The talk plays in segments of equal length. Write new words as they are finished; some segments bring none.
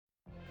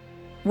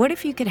What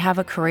if you could have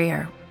a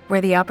career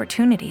where the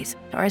opportunities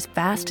are as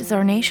vast as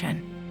our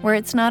nation, where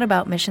it's not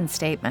about mission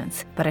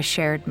statements, but a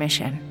shared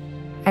mission?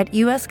 At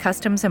U.S.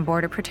 Customs and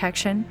Border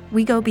Protection,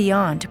 we go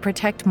beyond to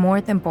protect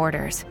more than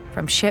borders.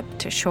 From ship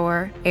to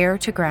shore, air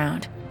to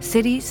ground,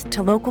 cities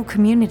to local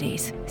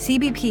communities,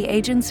 CBP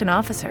agents and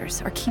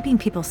officers are keeping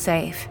people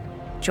safe.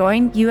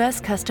 Join U.S.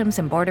 Customs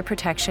and Border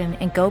Protection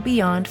and go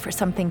beyond for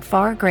something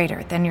far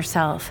greater than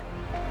yourself.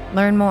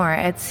 Learn more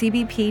at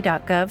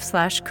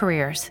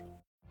cbp.gov/careers.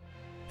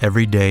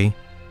 Every day,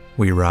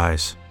 we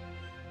rise,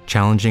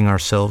 challenging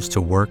ourselves to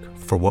work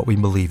for what we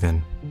believe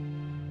in.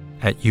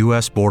 At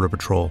U.S. Border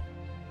Patrol,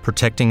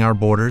 protecting our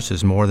borders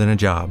is more than a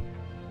job.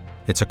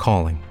 It's a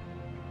calling.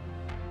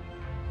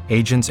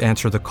 Agents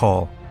answer the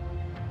call,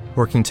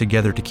 working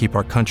together to keep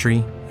our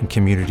country and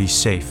communities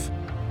safe.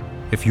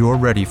 If you're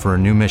ready for a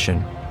new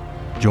mission,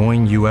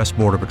 join U.S.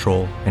 Border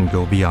Patrol and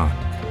go beyond.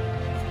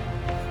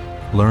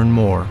 Learn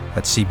more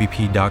at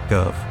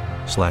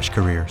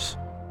cbp.gov/careers.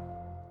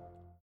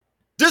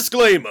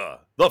 Disclaimer!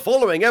 The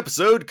following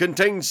episode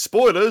contains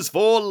spoilers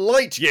for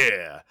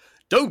Lightyear.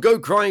 Don't go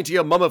crying to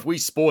your mum if we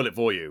spoil it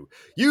for you.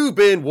 You've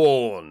been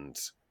warned.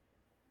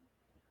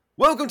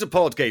 Welcome to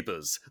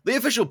Podcapers, the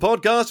official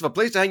podcast of A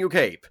Place to Hang Your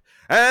Cape.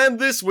 And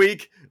this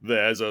week,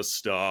 there's a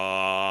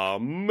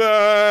starman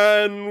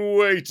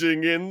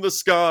waiting in the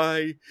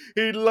sky.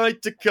 He'd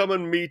like to come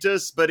and meet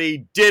us, but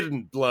he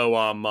didn't blow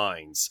our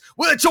minds.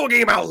 We're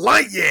talking about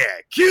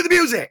Lightyear! Cue the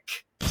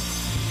music!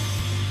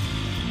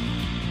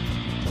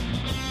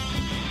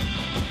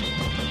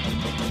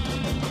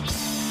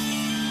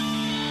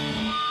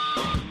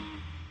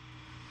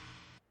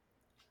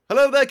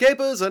 Hello there,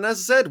 Capers, and as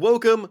I said,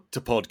 welcome to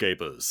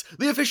Podcapers,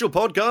 the official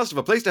podcast of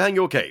A Place to Hang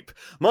Your Cape.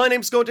 My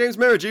name's Scott James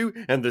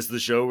Merridew, and this is the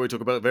show where we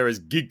talk about various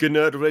geek and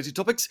nerd-related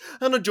topics,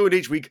 and I'm joined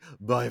each week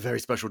by a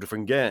very special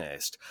different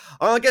guest.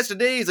 Our guest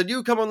today is a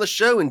newcomer on the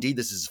show. Indeed,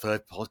 this is his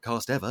first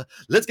podcast ever.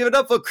 Let's give it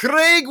up for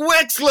Craig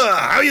Wexler!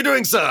 How are you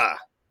doing, sir?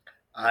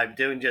 I'm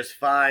doing just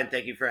fine.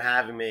 Thank you for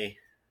having me.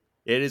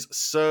 It is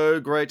so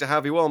great to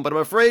have you on, but I'm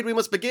afraid we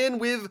must begin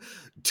with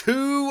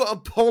two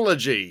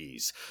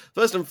apologies.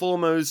 First and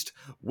foremost,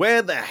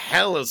 where the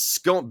hell has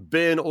Scott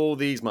been all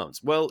these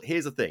months? Well,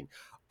 here's the thing.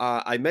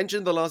 I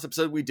mentioned the last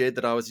episode we did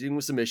that I was dealing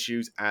with some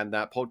issues and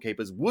that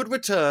Podcapers would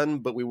return,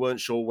 but we weren't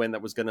sure when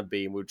that was going to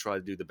be, and we would try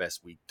to do the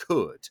best we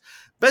could.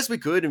 Best we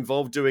could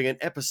involved doing an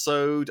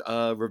episode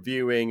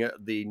reviewing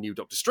the new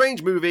Doctor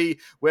Strange movie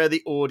where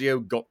the audio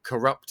got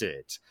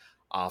corrupted.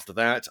 After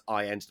that,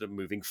 I ended up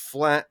moving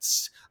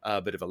flats,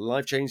 a bit of a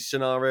life-change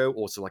scenario.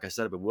 Also, like I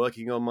said, I've been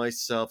working on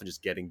myself and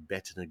just getting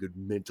better in a good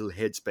mental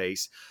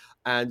headspace.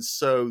 And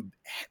so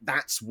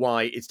that's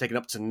why it's taken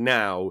up to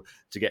now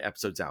to get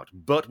episodes out.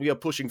 But we are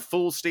pushing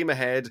full steam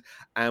ahead,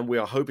 and we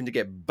are hoping to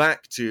get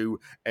back to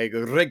a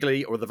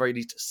regularly, or at the very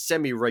least,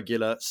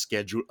 semi-regular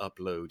schedule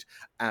upload.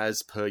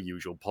 As per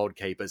usual,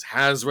 Podcapers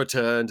has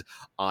returned,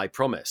 I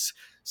promise.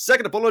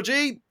 Second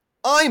apology...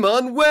 I'm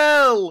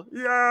unwell!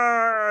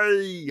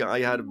 Yay!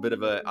 I had a bit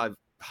of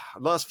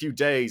last few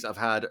days I've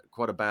had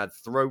quite a bad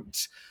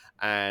throat,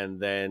 and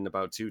then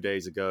about 2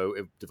 days ago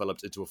it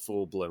developed into a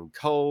full-blown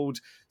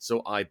cold,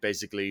 so I've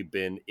basically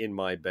been in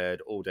my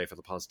bed all day for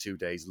the past 2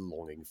 days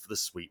longing for the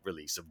sweet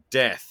release of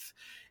death.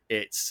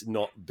 It's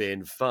not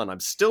been fun.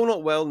 I'm still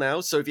not well now,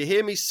 so if you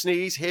hear me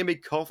sneeze, hear me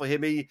cough, or hear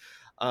me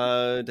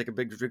take a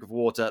big drink of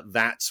water,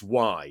 that's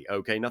why,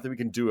 okay? Nothing we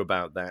can do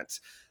about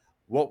that.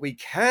 What we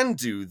can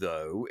do,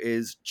 though,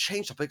 is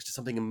change topics to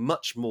something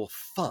much more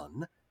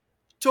fun.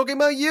 Talking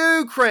about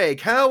you,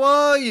 Craig. How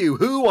are you?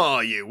 Who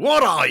are you?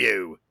 What are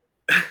you?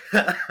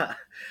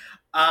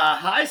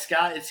 Hi,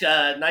 Scott. It's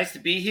nice to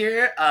be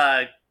here.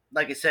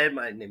 Like I said,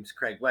 my name's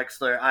Craig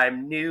Wexler.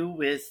 I'm new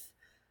with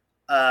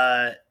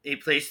A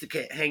Place to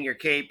Hang Your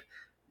Cape.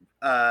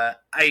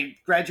 I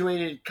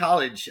graduated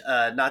college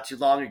not too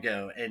long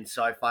ago, and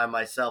so I find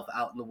myself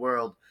out in the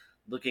world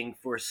looking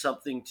for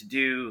something to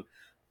do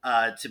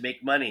to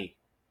make money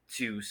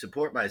to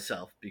support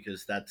myself,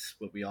 because that's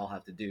what we all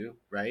have to do,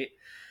 right?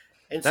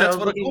 And that's so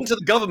what, according to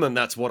the government,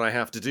 that's what I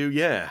have to do,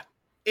 yeah.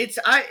 It's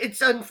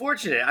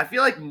unfortunate. I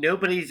feel like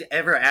nobody's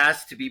ever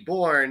asked to be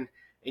born,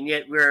 and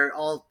yet we're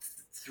all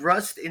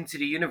thrust into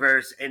the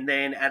universe, and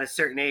then at a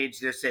certain age,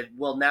 they're said,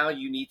 well, now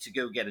you need to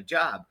go get a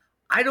job.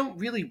 I don't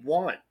really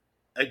want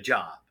a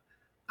job.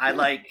 I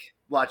like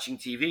watching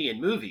TV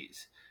and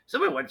movies.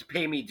 Someone wants to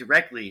pay me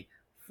directly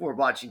for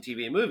watching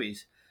TV and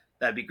movies.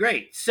 That'd be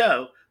great.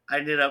 So I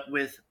ended up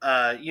with,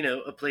 A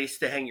Place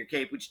to Hang Your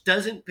Cape, which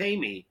doesn't pay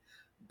me,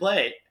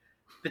 but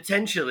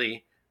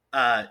potentially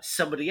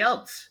somebody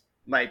else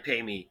might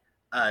pay me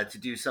to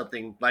do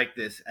something like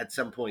this at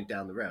some point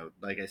down the road.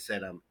 Like I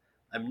said, I'm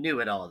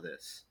new at all of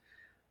this.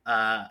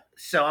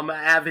 So I'm an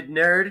avid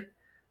nerd.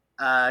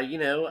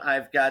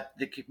 I've got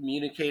the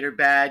communicator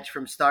badge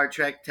from Star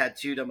Trek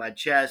tattooed on my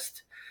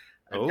chest.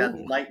 I've got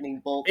the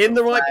lightning bolt. In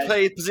the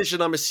right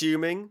position, I'm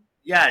assuming.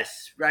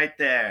 Yes, right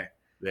there.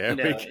 There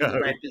we go. In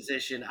the right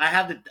position. I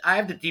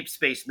have the Deep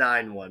Space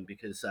Nine one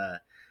because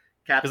Captain.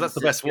 Because that's the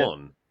best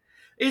one.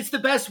 It's the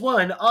best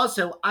one.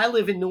 Also, I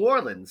live in New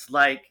Orleans.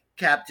 Like,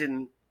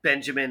 Captain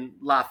Benjamin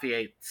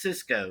Lafayette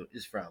Sisko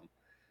is from.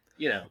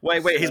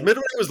 Wait, his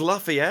middle name was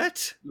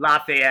Lafayette?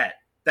 Lafayette.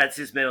 That's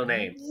his middle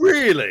name.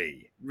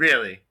 Really?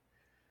 Really.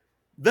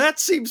 That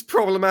seems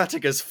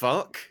problematic as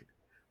fuck.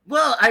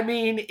 Well, I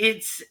mean,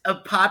 it's a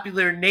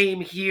popular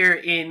name here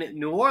in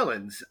New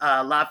Orleans.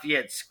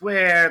 Lafayette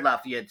Square,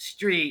 Lafayette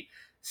Street,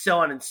 so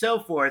on and so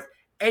forth.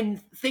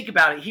 And think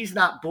about it, he's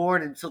not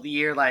born until the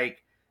year,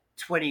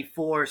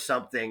 24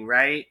 something,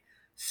 right?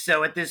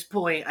 So at this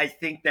point, I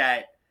think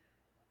that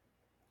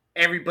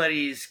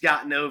everybody's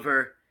gotten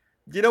over...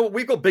 You know what?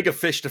 We've got bigger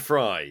fish to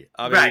fry.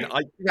 Right.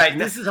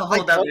 This is a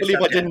whole other I can't believe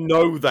subject. I didn't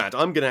know that.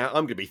 I'm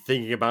gonna be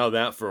thinking about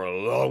that for a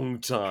long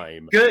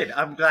time. Good.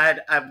 I'm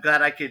glad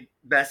I could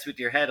mess with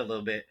your head a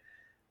little bit.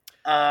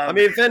 I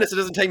mean, in fairness, it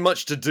doesn't take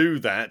much to do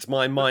that.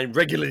 My mind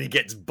regularly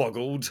gets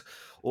boggled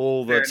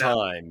all the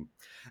time.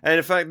 And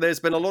in fact, there's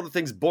been a lot of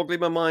things boggling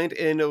my mind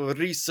in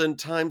recent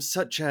times,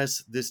 such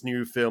as this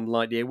new film,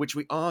 Lightyear, which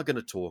we are going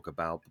to talk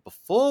about. But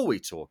before we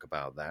talk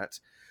about that,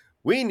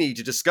 we need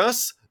to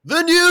discuss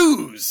the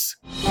news!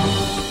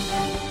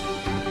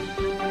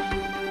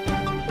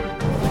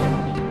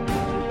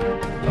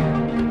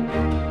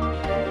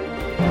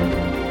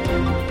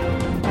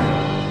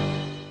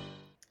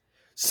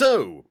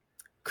 So,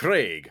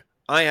 Craig,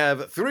 I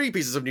have 3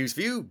 pieces of news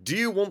for you. Do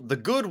you want the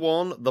good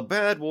one, the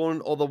bad one,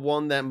 or the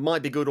one that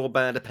might be good or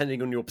bad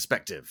depending on your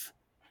perspective?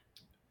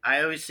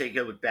 I always say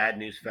go with bad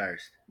news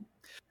first.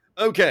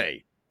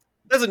 Okay.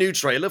 There's a new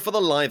trailer for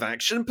the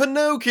live-action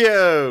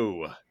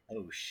Pinocchio!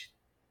 Oh, shit.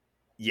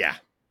 Yeah.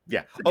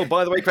 Oh,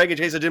 by the way, Craig, in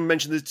case I didn't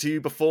mention this to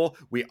you before,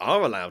 we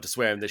are allowed to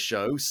swear in this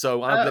show,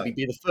 so I'm going to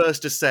be the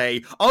first to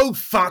say, oh,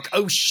 fuck,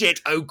 oh,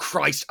 shit, oh,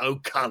 Christ, oh,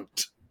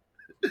 cunt.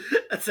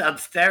 That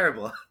sounds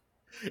terrible.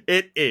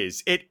 It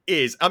is.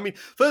 I mean,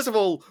 first of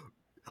all,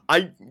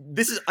 I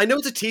know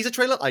it's a teaser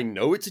trailer. I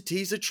know it's a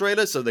teaser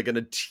trailer, so they're going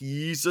to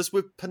tease us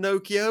with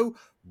Pinocchio,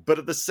 but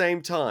at the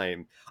same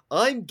time,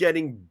 I'm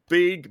getting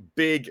big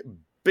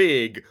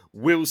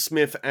Will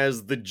Smith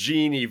as the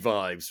genie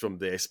vibes from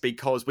this,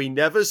 because we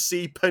never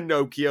see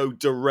Pinocchio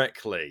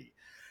directly.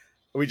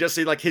 We just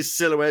see his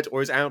silhouette or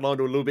his outline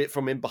or a little bit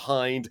from in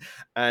behind,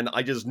 and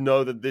I just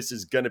know that this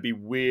is going to be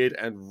weird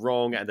and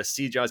wrong, and the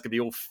CGI is going to be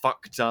all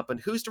fucked up. And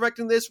who's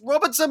directing this?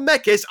 Robert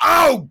Zemeckis!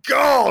 Oh,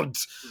 God!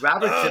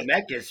 Robert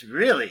Zemeckis,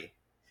 really?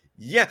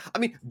 Yeah, I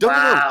mean, don't get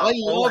me wrong, I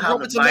love how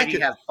Robert the mighty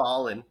Zemeckis. have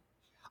fallen.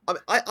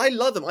 I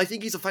love him. I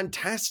think he's a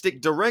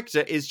fantastic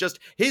director. It's just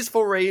his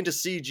foray into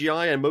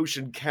CGI and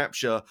motion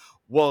capture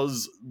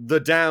was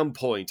the down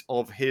point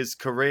of his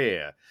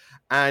career.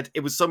 And it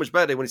was so much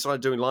better when he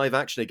started doing live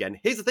action again.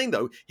 Here's the thing,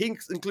 though. He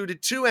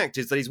included 2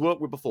 actors that he's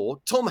worked with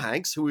before. Tom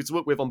Hanks, who he's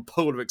worked with on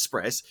Polar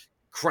Express,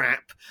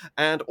 crap.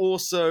 And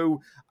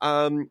also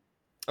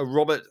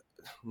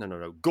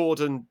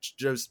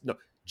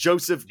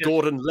Joseph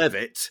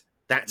Gordon-Levitt.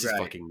 That's his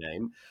fucking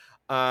name.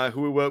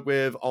 Who we work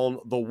with on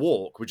The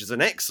Walk, which is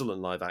an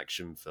excellent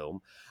live-action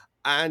film.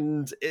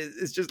 And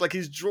it's just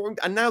he's drawing...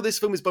 And now this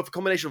film is both a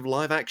combination of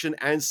live-action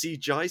and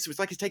CGI, so it's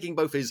like he's taking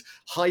both his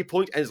high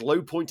point and his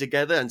low point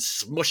together and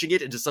smushing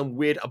it into some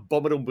weird,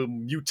 abominable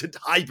mutant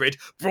hybrid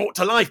brought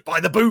to life by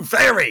the Boo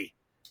Fairy!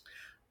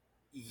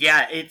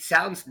 Yeah, it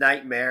sounds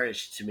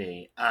nightmarish to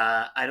me.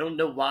 I don't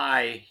know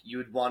why you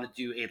would want to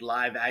do a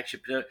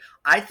live-action...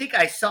 I think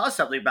I saw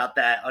something about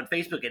that on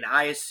Facebook, and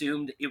I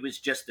assumed it was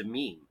just a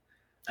meme.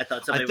 I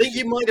think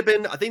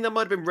that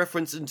might have been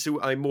referenced into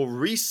a more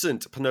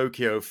recent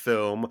Pinocchio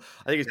film.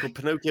 I think it's called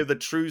Pinocchio: The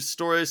True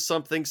Story or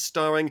something,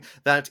 starring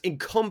that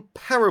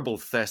incomparable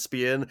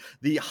thespian,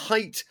 the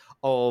height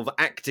of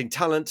acting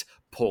talent,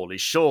 Pauly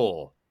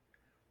Shore.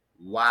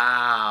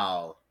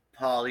 Wow.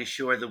 Pauly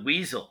Shore, the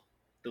Weasel.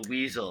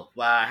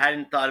 Wow, I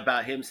hadn't thought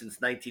about him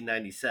since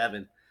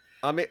 1997.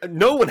 I mean,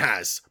 no one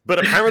has, but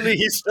apparently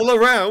he's still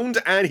around,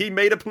 and he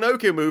made a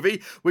Pinocchio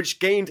movie which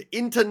gained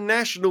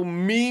international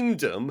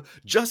memedom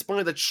just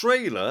by the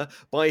trailer,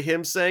 by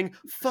him saying,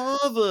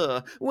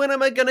 "Father, when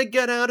am I gonna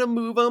get out and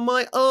move on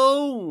my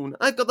own?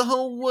 I've got the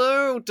whole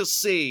world to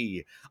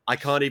see."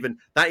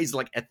 That is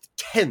a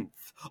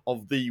 10th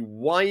of the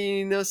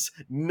whininess,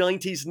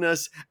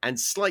 90s-ness, and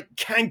slight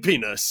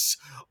campiness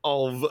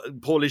of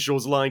Pauly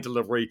Shore's line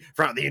delivery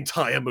throughout the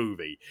entire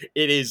movie.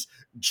 It is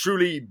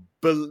truly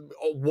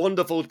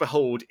wonderful to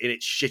behold in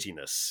its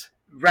shittiness.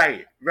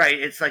 Right.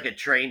 It's like a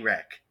train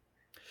wreck.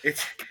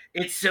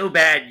 It's so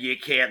bad you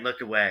can't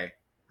look away.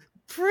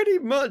 Pretty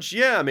much,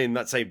 yeah. I mean,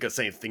 that same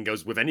thing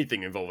goes with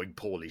anything involving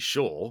Pauly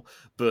Shore.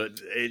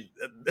 But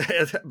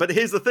here's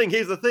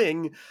the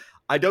thing.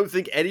 I don't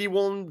think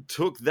anyone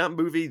took that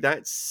movie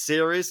that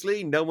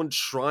seriously. No one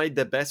tried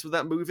their best with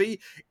that movie.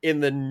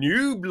 In the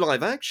new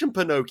live-action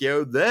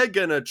Pinocchio, they're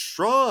gonna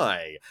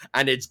try,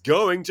 and it's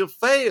going to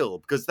fail,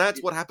 because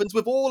that's what happens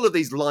with all of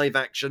these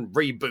live-action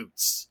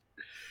reboots.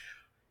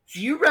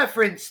 So you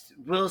referenced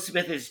Will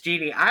Smith as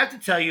Genie. I have to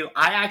tell you,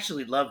 I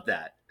actually loved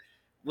that.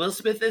 Will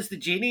Smith as the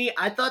Genie,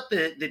 I thought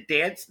the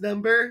dance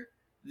number,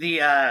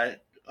 the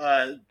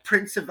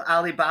Prince of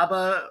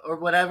Alibaba or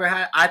whatever.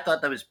 I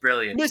thought that was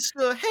brilliant.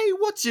 Mr. Hey,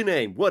 what's your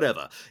name?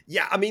 Whatever.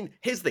 Yeah, I mean,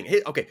 here's the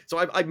thing. Okay, so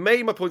I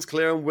made my points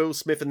clear on Will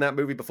Smith in that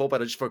movie before,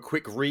 but just for a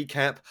quick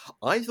recap,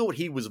 I thought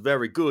he was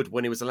very good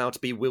when he was allowed to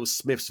be Will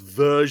Smith's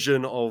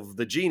version of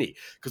the genie.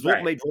 Because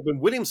what made Robin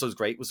Williams so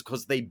great was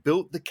because they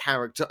built the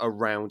character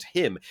around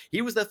him.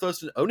 He was their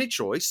first and only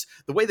choice.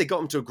 The way they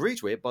got him to agree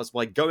to it was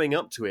by going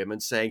up to him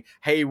and saying,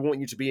 hey, we want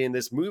you to be in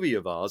this movie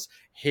of ours.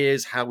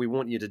 Here's how we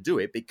want you to do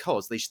it.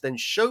 Because they then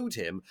showed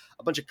him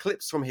a bunch of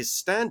clips from his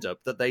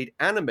stand-up that they'd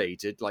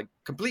animated, like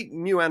complete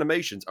new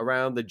animations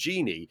around the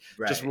genie,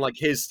 just from like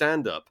his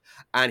stand-up.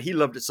 And he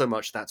loved it so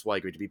much, that's why he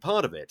agreed to be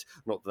part of it.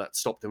 Not that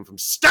stopped him from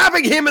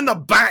stabbing him in the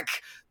back.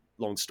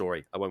 Long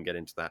story, I won't get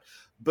into that.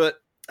 But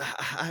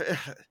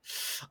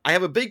I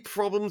have a big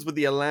problems with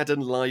the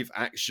Aladdin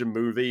live-action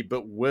movie,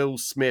 but Will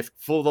Smith,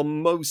 for the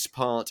most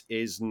part,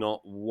 is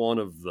not one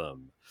of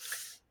them.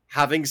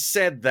 Having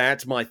said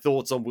that, my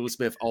thoughts on Will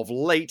Smith of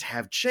late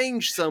have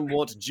changed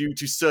somewhat due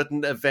to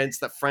certain events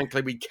that,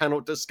 frankly, we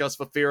cannot discuss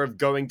for fear of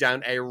going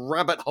down a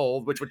rabbit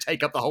hole, which would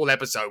take up the whole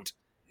episode.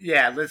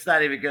 Yeah, let's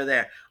not even go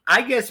there.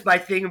 I guess my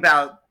thing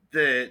about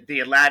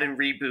the Aladdin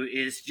reboot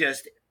is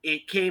just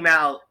it came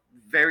out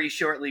very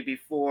shortly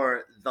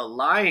before the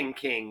Lion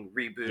King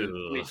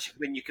reboot, which,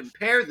 when you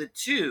compare the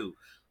two,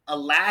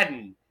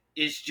 Aladdin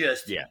is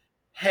just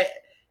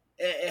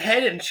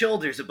head and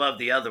shoulders above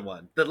the other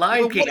one. The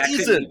Lion King, I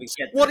couldn't even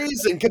get what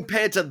isn't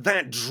compared to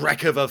that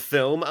dreck of a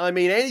film? I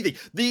mean, anything.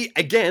 The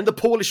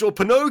Pauly Shore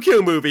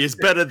Pinocchio movie is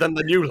better than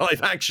the new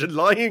live-action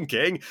Lion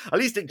King. At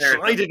least it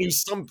tried to do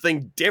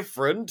something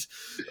different.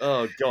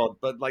 Oh, God.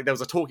 But, like, there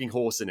was a talking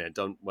horse in it.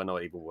 We're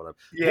not even one of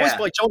them. Voiced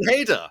by John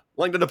Hader,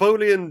 like the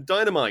Napoleon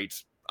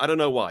Dynamite. I don't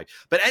know why.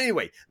 But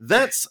anyway,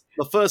 that's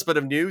the first bit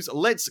of news.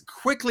 Let's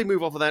quickly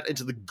move off of that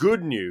into the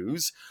good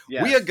news.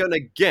 Yes. We are going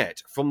to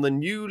get from the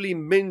newly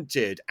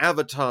minted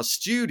Avatar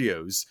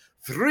Studios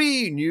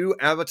 3 new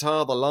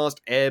Avatar The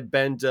Last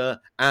Airbender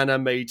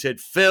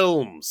animated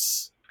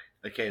films.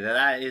 Okay,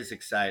 that is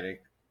exciting.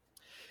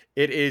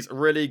 It is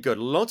really good.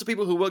 Lots of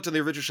people who worked on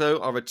the original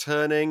show are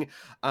returning.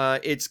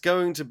 It's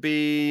going to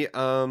be...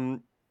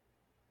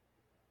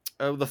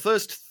 the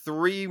first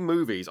 3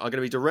 movies are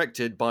going to be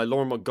directed by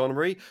Lauren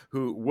Montgomery,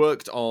 who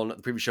worked on the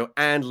previous show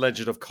and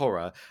Legend of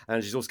Korra,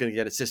 and she's also going to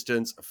get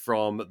assistance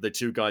from the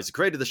 2 guys who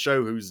created the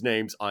show, whose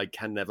names I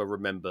can never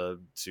remember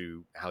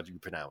how do you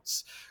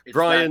pronounce? It's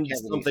Brian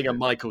something and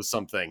Michael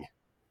something.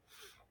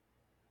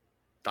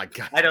 I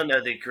don't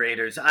know the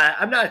creators.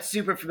 I'm not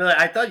super familiar.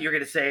 I thought you were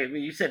going to say,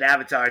 when you said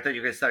Avatar, I thought you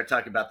were going to start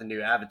talking about the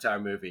new Avatar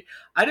movie.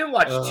 I didn't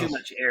watch too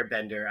much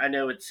Airbender. I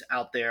know it's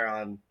out there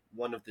on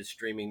one of the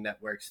streaming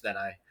networks that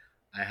I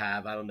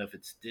have. I don't know if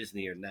it's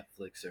Disney or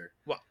Netflix or...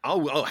 Well,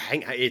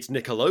 it's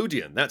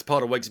Nickelodeon. That's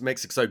part of what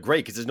makes it so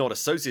great, because it's not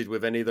associated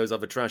with any of those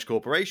other trash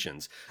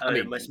corporations. I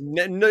mean,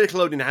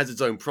 Nickelodeon has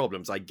its own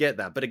problems. I get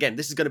that. But again,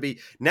 this is going to be...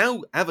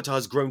 Now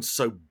Avatar's grown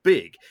so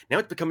big. Now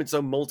it's becoming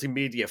so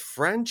multimedia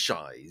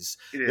franchise.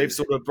 They've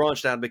sort of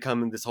branched out and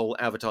becoming this whole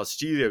Avatar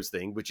Studios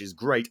thing, which is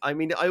great. I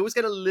mean, I always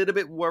get a little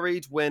bit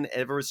worried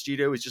whenever a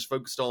studio is just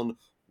focused on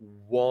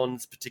one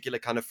particular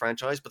kind of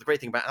franchise, but the great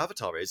thing about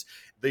Avatar is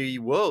the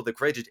world they've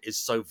created is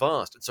so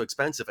vast and so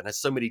expansive and has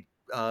so many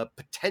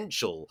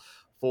potential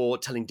for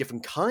telling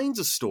different kinds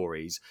of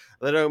stories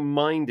that I don't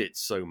mind it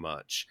so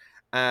much.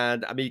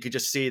 And I mean, you could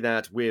just see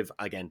that with,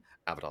 again,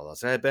 Avatar: The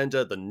Last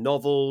Airbender, the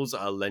novels,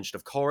 Legend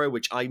of Korra,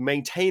 which I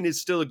maintain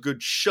is still a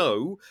good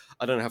show.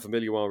 I don't know how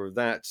familiar you are with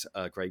that,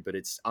 Craig, but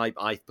I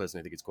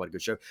personally think it's quite a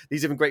good show.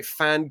 There's even great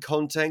fan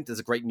content. There's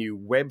a great new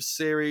web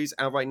series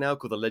out right now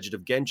called The Legend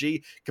of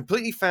Genji.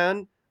 Completely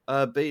fan.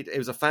 But it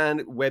was a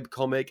fan web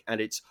comic,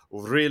 and it's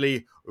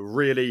really,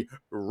 really,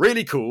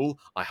 really cool.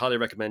 I highly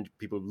recommend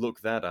people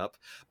look that up.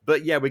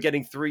 But yeah, we're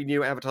getting 3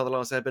 new Avatar: The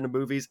Last Airbender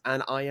movies,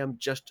 and I am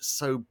just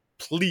so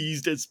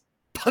pleased as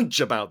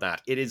punch about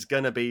that. It is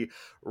going to be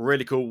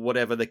really cool,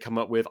 whatever they come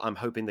up with. I'm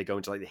hoping they go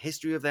into like the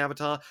history of the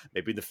Avatar,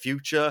 maybe in the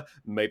future,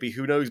 maybe,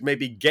 who knows,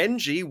 maybe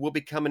Genji will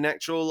become an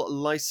actual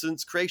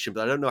licensed creation,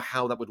 but I don't know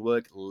how that would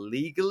work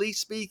legally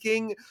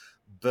speaking.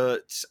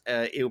 But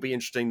it'll be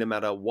interesting no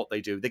matter what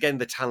they do. They're getting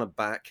the talent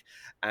back,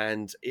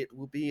 and it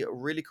will be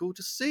really cool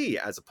to see,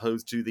 as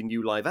opposed to the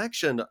new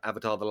live-action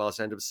Avatar: The Last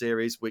Airbender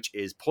series, which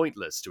is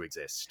pointless to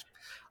exist.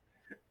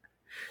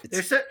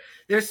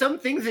 There's some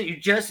things that you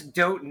just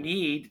don't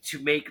need to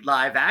make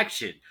live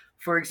action.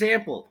 For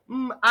example,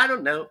 I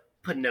don't know,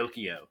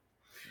 Pinocchio.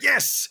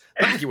 Yes!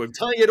 Thank you. We're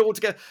tying it all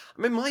together.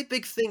 I mean, my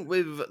big thing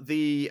with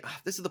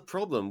this is the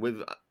problem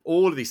with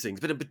all of these things,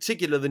 but in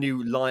particular the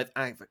new live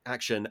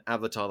action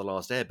Avatar: The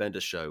Last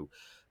Airbender show.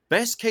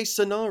 Best case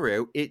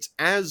scenario, it's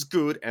as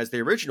good as the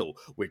original,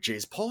 which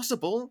is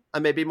possible.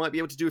 And maybe it might be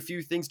able to do a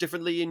few things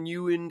differently in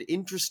new and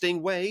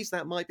interesting ways.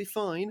 That might be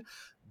fine.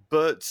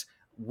 But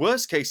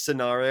worst case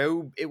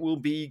scenario, it will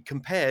be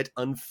compared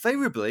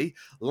unfavorably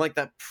like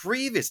that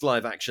previous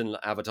live action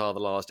Avatar: The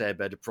Last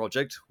Airbender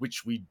project,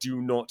 which we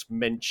do not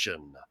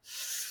mention.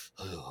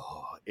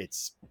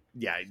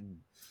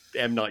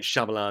 M. Night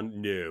Shyamalan,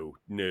 no.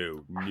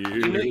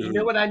 You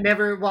know what I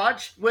never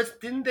watched was,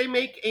 didn't they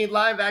make a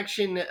live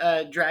action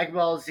Dragon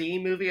Ball Z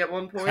movie at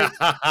one point?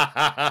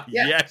 Yeah,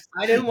 Yes,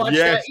 I didn't watch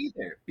yes. that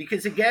either,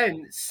 because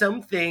again,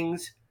 some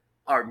things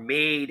are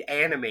made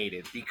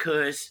animated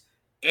because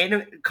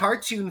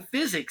cartoon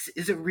physics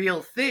is a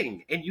real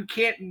thing, and you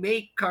can't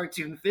make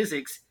cartoon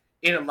physics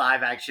in a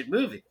live action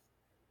movie.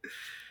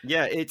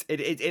 Yeah,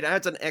 it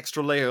adds an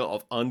extra layer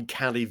of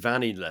uncanny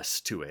valley-ness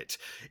to it.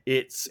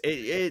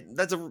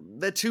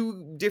 They're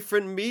two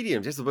different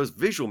mediums. Yes, they're both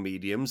visual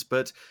mediums,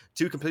 but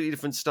two completely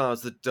different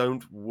styles that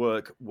don't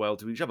work well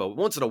to each other.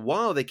 Once in a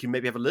while, they can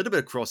maybe have a little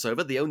bit of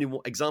crossover. The only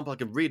example I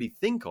can really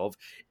think of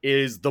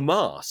is The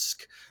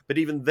Mask, but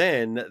even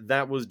then,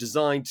 that was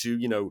designed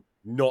to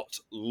not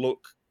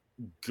look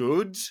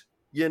good.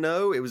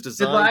 It was The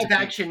designed live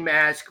action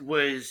Mask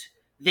was,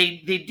 they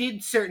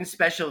did certain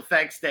special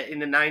effects that in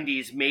the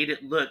 90s made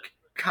it look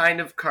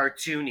kind of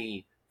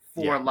cartoony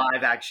for a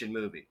live action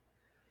movie.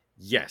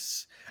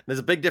 Yes. There's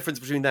a big difference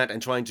between that and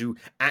trying to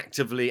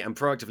actively and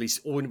proactively,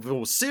 or with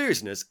all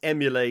seriousness,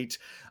 emulate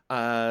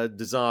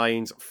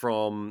designs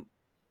from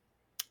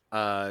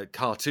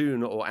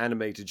cartoon or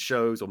animated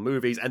shows or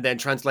movies and then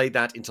translate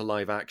that into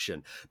live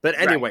action. But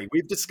anyway,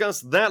 We've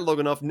discussed that long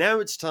enough.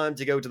 Now it's time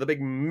to go to the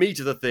big meat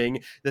of the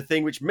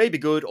thing which may be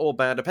good or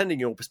bad, depending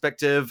on your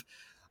perspective.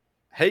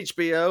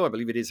 HBO, I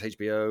believe it is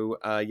HBO,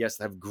 yes,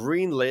 they have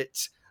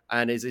greenlit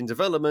and is in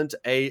development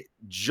a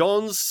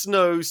Jon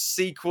Snow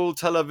sequel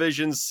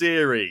television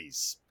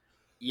series.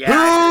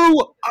 Yeah.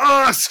 Who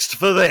asked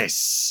for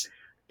this?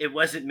 It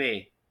wasn't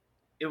me.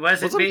 It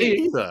wasn't me me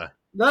either.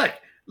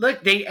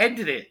 Look, they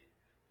ended it.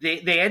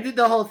 They ended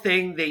the whole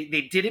thing. They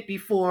did it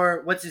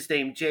before, what's his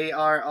name?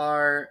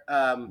 J.R.R.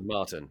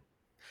 Martin.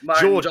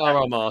 Martin. George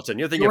R.R. Martin.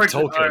 You're thinking George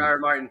of Tolkien. R.R.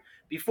 Martin.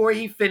 Before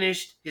he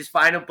finished his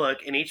final book,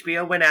 and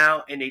HBO went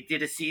out and they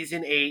did a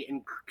season 8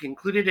 and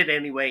concluded it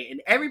anyway,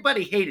 and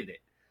everybody hated it.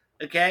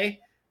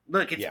 Okay?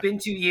 Look, it's been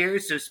 2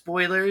 years, so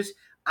spoilers.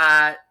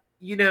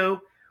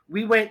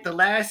 We went the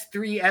last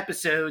 3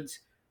 episodes,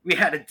 we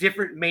had a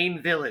different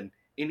main villain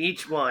in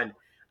each one.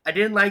 I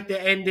didn't like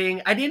the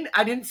ending. I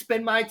didn't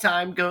spend my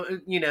time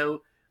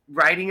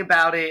writing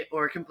about it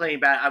or complaining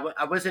about it.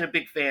 I wasn't a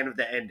big fan of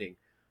the ending.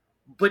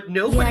 But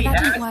nobody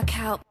that didn't work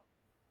out.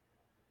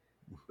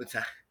 What's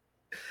that?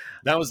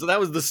 That was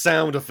the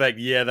sound effect.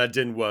 Yeah, that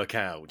didn't work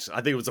out.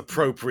 I think it was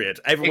appropriate.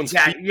 Everyone's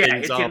it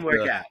didn't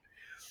work out.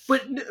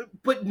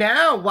 But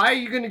now, why are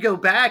you going to go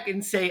back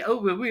and say, "Oh,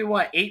 we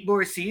want 8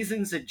 more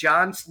seasons of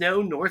Jon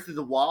Snow north of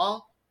the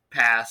Wall"?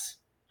 Pass.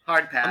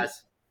 Hard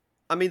pass.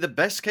 I mean, the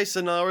best case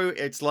scenario,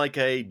 it's like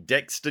a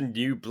Dexter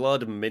New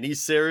Blood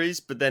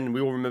miniseries, but then we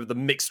all remember the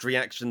mixed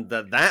reaction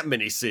that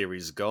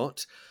miniseries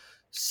got.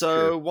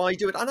 So why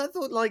do it? And I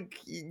thought,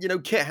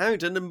 Kit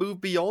Harington and move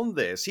beyond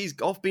this. He's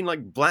off being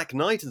like Black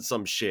Knight and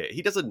some shit.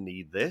 He doesn't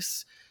need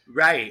this.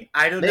 Right.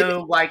 I don't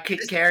know why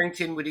Kit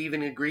Harington would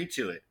even agree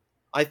to it.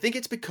 I think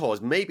it's because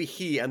maybe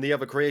he and the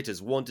other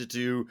creators wanted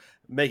to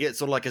make it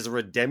sort of like as a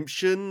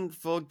redemption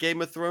for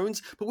Game of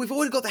Thrones. But we've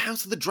already got the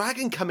House of the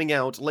Dragon coming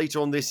out later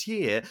on this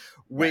year,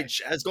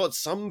 which has got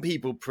some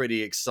people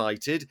pretty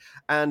excited.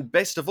 And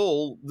best of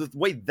all, the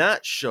way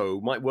that show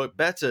might work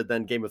better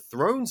than Game of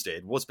Thrones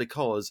did was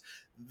because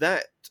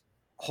that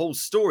whole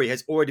story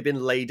has already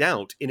been laid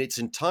out in its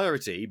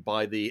entirety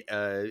by the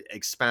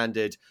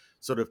expanded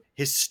sort of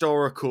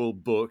historical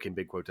book, in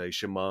big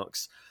quotation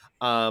marks,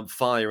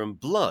 Fire and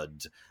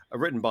Blood,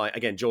 written by,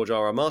 again, George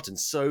R.R. Martin.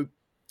 So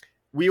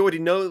we already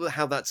know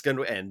how that's going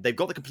to end. They've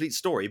got the complete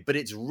story, but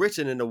it's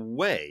written in a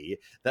way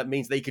that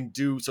means they can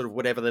do sort of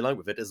whatever they like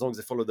with it, as long as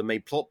they follow the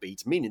main plot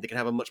beats, meaning they can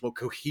have a much more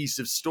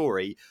cohesive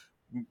story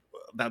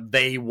that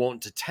they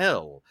want to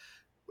tell.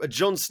 A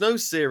Jon Snow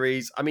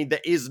series, I mean,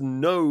 there is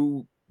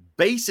no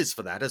basis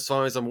for that, as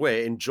far as I'm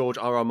aware, in George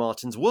R.R.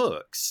 Martin's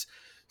works.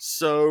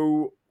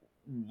 So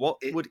what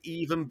would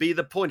even be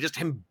the point? Just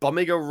him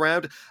bumming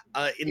around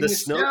in the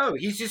snow?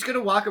 He's just going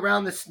to walk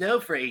around the snow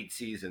for 8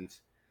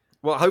 seasons.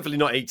 Well, hopefully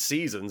not 8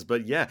 seasons,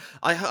 but yeah.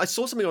 I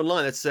saw something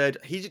online that said,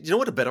 you know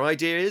what a better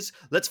idea is?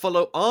 Let's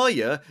follow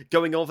Arya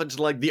going off into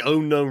like the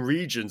unknown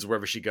regions,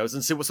 wherever she goes,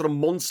 and see what sort of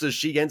monsters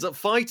she ends up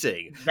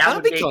fighting.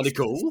 That'd be kind of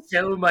cool.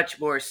 So much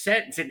more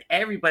sense, and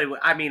everybody would.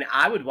 I mean,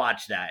 I would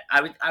watch that.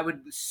 I would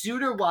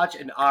sooner watch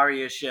an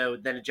Arya show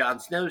than a Jon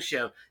Snow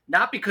show.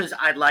 Not because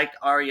I liked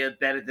Arya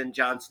better than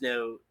Jon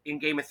Snow in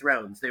Game of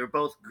Thrones. They were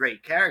both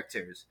great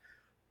characters,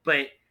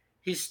 but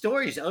his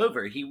story's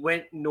over. He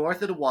went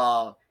north of the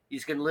Wall.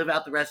 He's going to live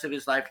out the rest of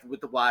his life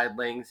with the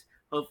wildlings.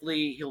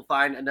 Hopefully he'll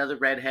find another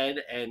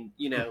redhead and,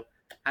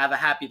 have a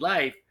happy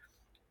life.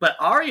 But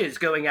Arya is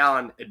going out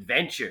on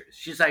adventures.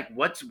 She's like,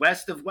 what's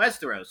west of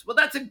Westeros? Well,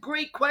 that's a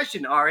great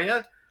question,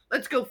 Arya.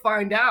 Let's go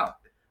find out.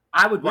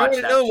 I would watch that.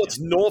 We already know what's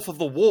north of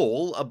the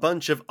Wall. A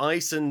bunch of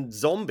ice and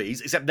zombies,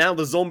 except now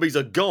the zombies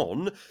are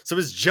gone, so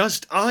it's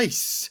just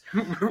ice.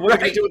 What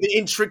do we do with the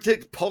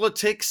intricate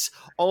politics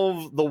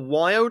of the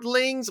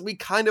wildlings? We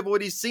kind of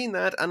already seen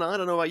that, and I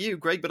don't know about you,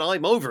 Greg, but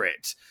I'm over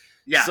it.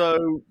 Yeah.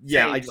 So,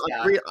 yeah, I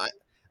agree.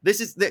 This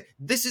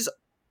is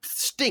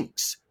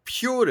stinks.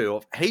 purely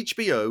of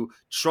HBO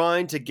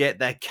trying to get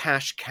their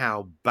cash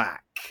cow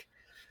back.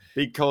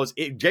 Because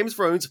Game of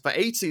Thrones, for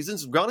 8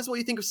 seasons, regardless of what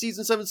you think of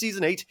season 7,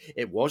 season 8,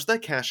 it was their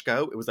cash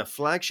cow. It was their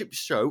flagship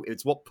show.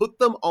 It's what put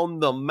them on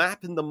the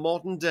map in the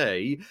modern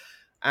day.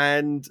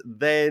 And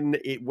then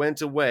it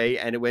went away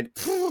and it went...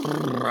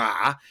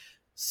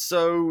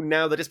 So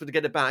now they're desperate to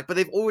get it back. But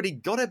they've already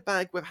got it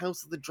back with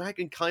House of the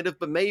Dragon, kind of.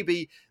 But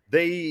maybe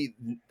they...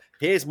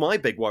 Here's my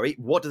big worry.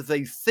 What do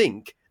they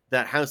think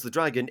that House of the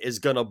Dragon is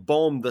going to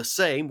bomb the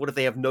same? What if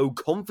they have no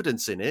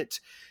confidence in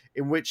it?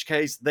 In which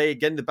case, they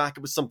get in the back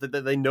with something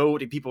that they know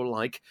what people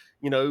like,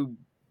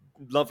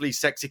 lovely,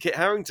 sexy Kit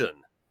Harington.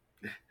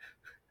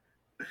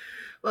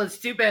 Well, it's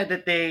too bad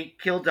that they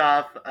killed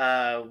off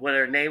what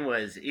her name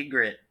was,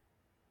 Ygritte.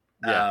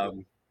 Yeah.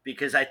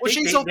 Because I think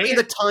she's not being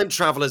the time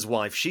traveler's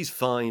wife. She's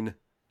fine.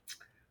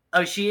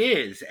 Oh, she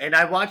is, and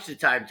I watched the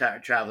Time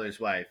Traveler's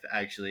Wife.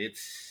 Actually,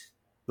 it's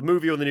the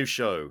movie or the new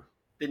show.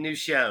 The new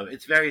show.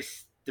 It's very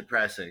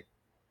depressing.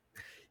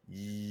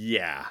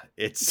 Yeah,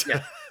 it's.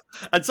 Yeah.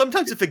 And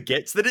sometimes it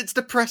forgets that it's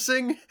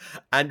depressing,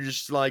 and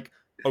just like,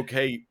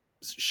 okay,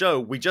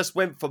 show, we just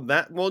went from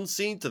that one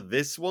scene to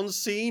this one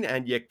scene,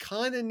 and you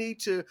kind of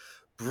need to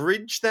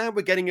bridge that.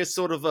 We're getting a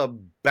sort of a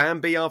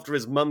Bambi after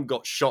his mum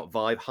got shot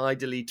vibe. Hi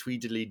diddly,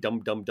 tweedly,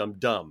 dum dum dum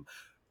dum.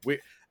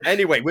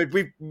 Anyway,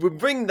 we're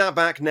bringing that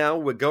back now.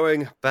 We're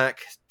going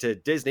back to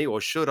Disney,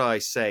 or should I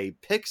say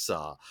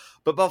Pixar.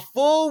 But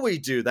before we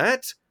do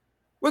that,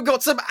 we've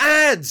got some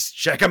ads.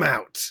 Check them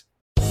out.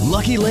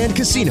 Lucky Land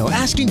Casino,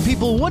 asking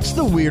people, what's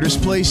the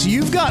weirdest place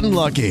you've gotten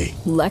lucky?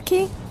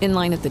 Lucky? In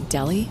line at the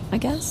deli, I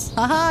guess?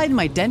 Aha, in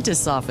my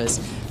dentist's office.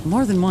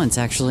 More than once,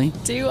 actually.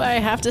 Do I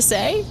have to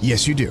say?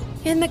 Yes, you do.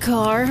 In the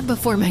car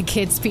before my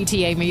kids'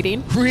 PTA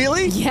meeting.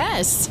 Really?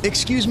 Yes.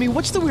 Excuse me,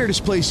 what's the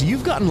weirdest place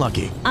you've gotten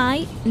lucky?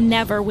 I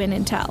never win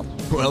and tell.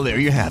 Well, there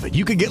you have it.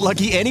 You can get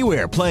lucky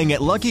anywhere, playing at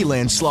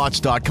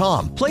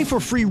LuckyLandSlots.com. Play for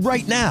free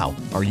right now.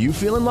 Are you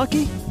feeling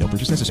lucky? No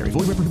purchase necessary.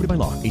 Void where prohibited by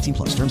law.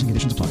 18+. Terms and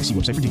conditions apply. See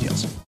website for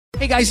details.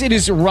 Hey guys, it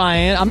is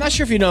Ryan. I'm not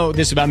sure if you know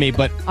this about me,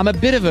 but I'm a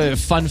bit of a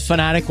fun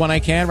fanatic when I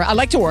can. I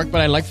like to work,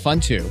 but I like fun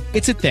too.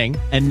 It's a thing.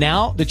 And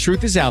now the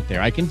truth is out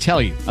there. I can tell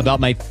you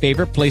about my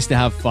favorite place to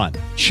have fun.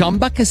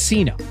 Chumba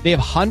Casino. They have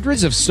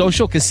hundreds of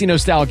social casino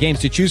style games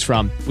to choose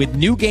from with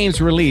new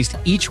games released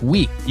each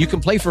week. You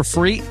can play for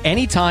free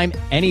anytime,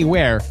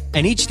 anywhere.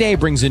 And each day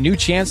brings a new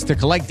chance to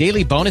collect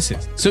daily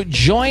bonuses. So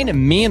join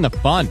me in the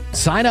fun.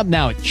 Sign up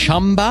now at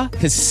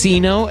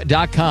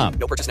ChumbaCasino.com.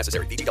 No purchase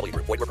necessary. VGW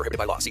Group. Void where prohibited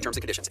by law. See terms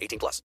and conditions.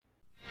 18+.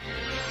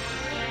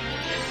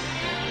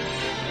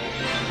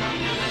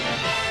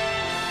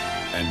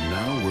 And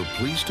now we're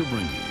pleased to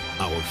bring you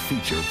our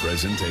feature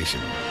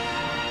presentation.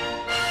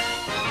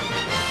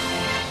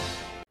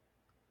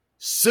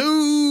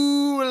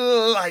 Sue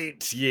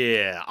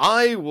Lightyear.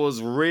 I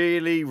was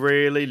really,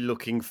 really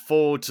looking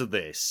forward to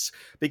this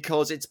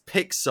because it's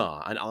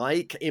Pixar, and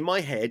in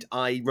my head,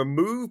 I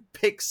removed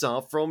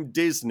Pixar from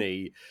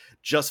Disney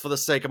just for the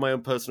sake of my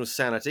own personal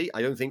sanity.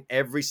 I don't think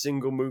every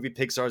single movie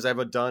Pixar has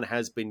ever done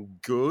has been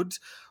good,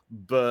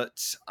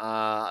 but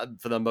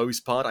for the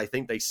most part, I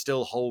think they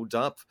still hold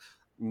up.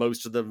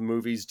 Most of the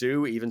movies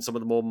do, even some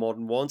of the more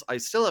modern ones. I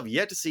still have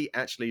yet to see,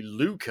 actually,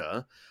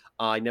 Luca.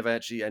 I never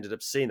actually ended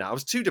up seeing that. I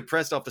was too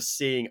depressed after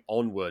seeing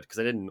Onward, because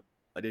I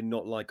did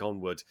not like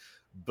Onward.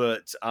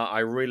 But I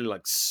really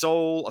liked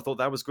Soul. I thought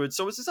that was good.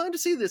 So I was decided to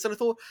see this, and I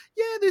thought,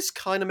 yeah, this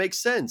kind of makes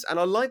sense. And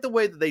I like the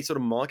way that they sort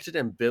of marketed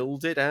and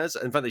build it as.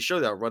 In fact, they show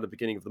that right at the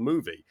beginning of the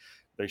movie.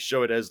 They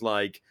show it as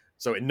like,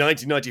 so in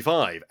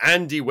 1995,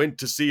 Andy went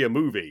to see a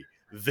movie.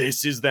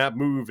 This is that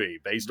movie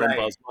based on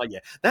Buzz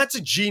Lightyear. That's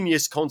a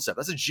genius concept.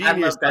 That's a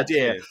genius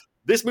idea. Too.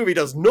 This movie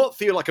does not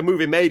feel like a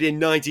movie made in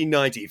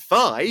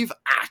 1995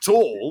 at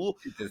all.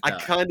 I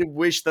kind of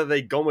wish that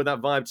they'd gone with that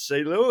vibe to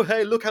say, oh,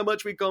 hey, look how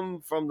much we've gone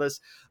from this.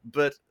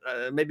 But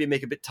maybe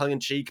make it a bit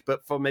tongue-in-cheek.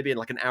 But for maybe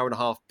like an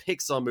hour-and-a-half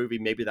Pixar movie,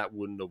 maybe that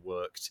wouldn't have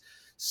worked.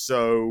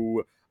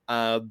 So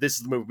this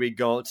is the movie we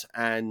got.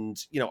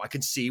 And, I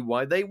can see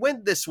why they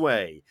went this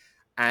way.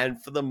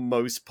 And for the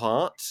most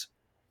part,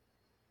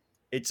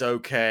 it's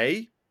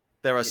okay.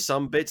 There are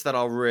some bits that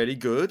are really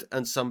good,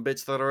 and some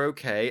bits that are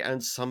okay,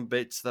 and some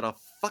bits that are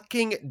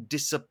fucking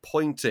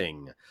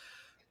disappointing.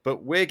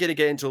 But we're going to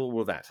get into all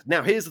of that.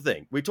 Now, here's the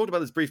thing. We talked about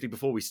this briefly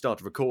before we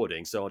started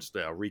recording, so I'll just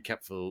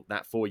recap for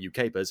that for you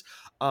capers.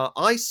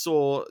 I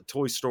saw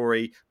Toy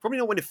Story, probably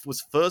not when it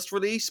was first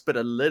released, but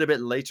a little bit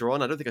later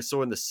on. I don't think I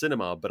saw it in the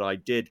cinema, but I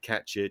did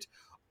catch it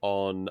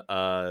on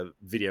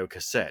video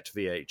cassette,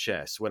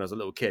 VHS, when I was a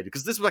little kid.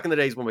 Because this was back in the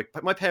days when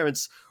my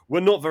parents were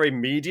not very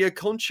media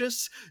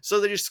conscious, so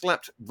they just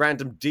slapped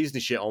random Disney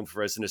shit on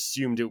for us and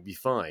assumed it would be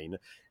fine.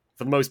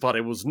 For the most part,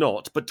 it was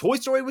not. But Toy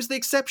Story was the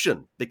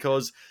exception,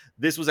 because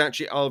this was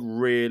actually a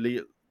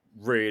really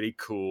really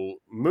cool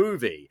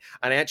movie.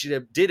 And I actually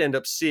did end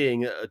up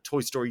seeing Toy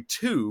Story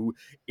 2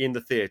 in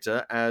the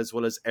theater, as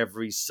well as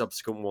every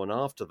subsequent one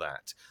after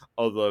that.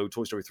 Although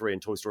Toy Story 3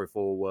 and Toy Story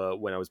 4 were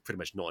when I was pretty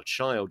much not a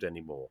child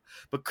anymore.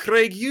 But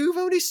Craig, you've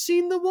only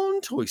seen the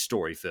one Toy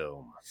Story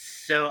film.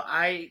 So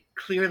I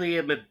clearly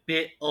am a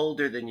bit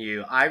older than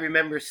you. I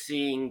remember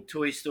seeing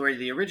Toy Story,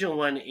 the original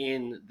one,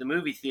 in the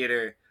movie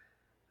theater.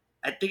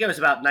 I think I was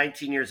about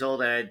 19 years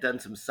old, and I had done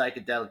some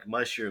psychedelic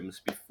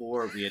mushrooms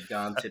before we had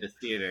gone to the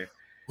theater.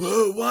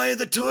 Whoa, why are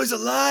the toys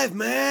alive,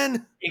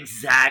 man?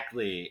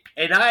 Exactly.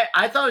 And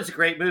I thought it was a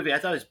great movie. I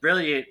thought it was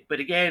brilliant. But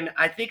again,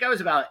 I think I was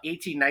about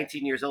 18,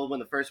 19 years old when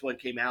the first one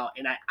came out,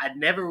 and I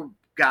never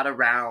got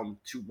around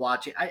to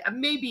watch it. I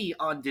maybe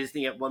on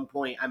Disney at one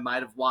point, I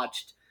might have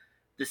watched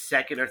the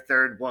second or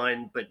third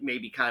one, but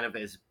maybe kind of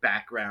as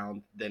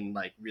background than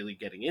like really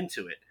getting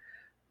into it.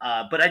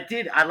 But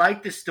I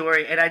like the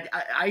story, and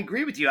I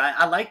agree with you.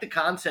 I like the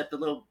concept, the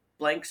little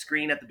blank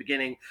screen at the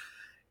beginning,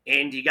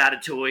 and you got a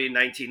toy in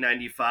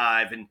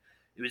 1995, and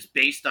it was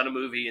based on a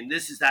movie, and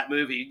this is that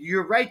movie.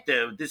 You're right,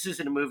 though. This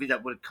isn't a movie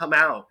that would have come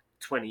out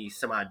 20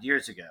 some odd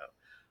years ago.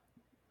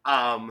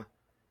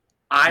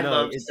 I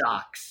love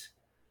Socks.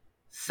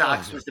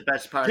 Socks was the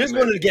best part of the movie.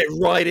 Just wanted to get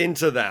right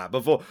into that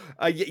before.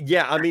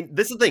 Yeah, I mean,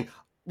 this is the thing.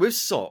 With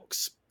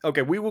Socks,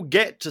 okay, we will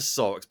get to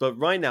Socks, but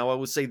right now I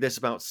will say this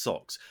about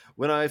Socks.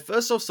 When I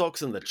first saw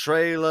Socks in the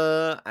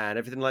trailer and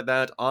everything like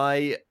that,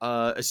 I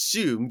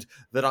assumed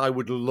that I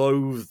would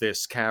loathe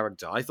this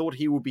character. I thought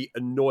he would be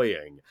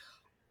annoying.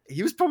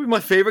 He was probably my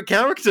favorite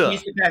character.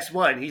 He's the best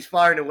one. He's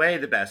far and away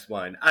the best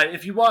one.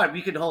 If you want,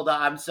 we can hold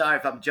on. I'm sorry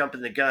if I'm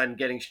jumping the gun,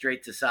 getting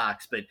straight to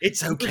Socks, but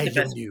it's okay,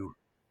 you're new.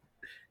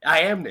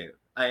 I am new.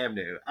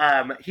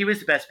 He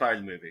was the best part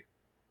of the movie.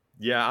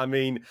 Yeah, I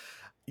mean...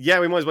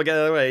 Yeah, we might as well get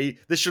out of the way.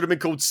 This should have been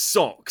called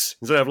Socks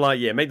instead of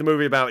make the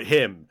movie about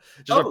him.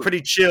 Just a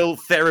pretty chill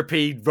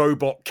therapy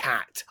robot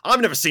cat. I've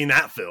never seen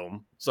that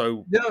film,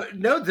 so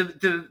no.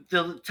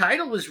 The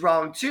title was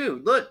wrong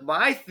too. Look,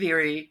 my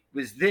theory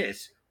was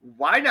this: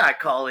 why not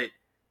call it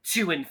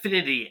To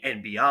Infinity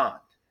and Beyond?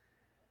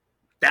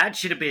 That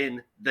should have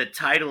been the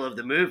title of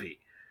the movie.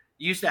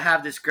 I used to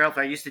have this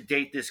girlfriend. I used to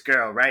date this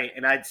girl, right?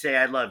 And I'd say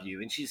I love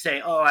you, and she'd say,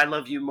 "Oh, I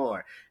love you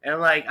more." And I'm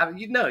like,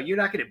 "No, you're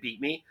not going to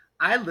beat me.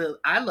 I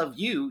love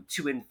you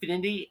to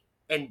infinity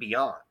and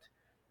beyond."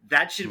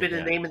 That should have been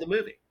the name of the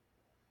movie.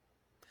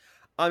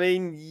 I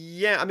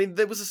mean,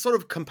 there was a sort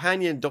of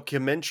companion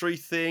documentary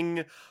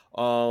thing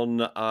on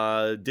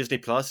Disney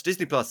Plus.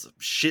 Disney Plus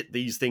shit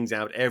these things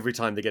out every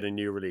time they get a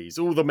new release.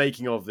 All the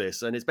making of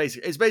this, and it's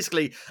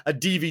basically a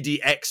DVD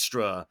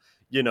extra,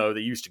 that you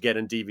used to get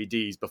in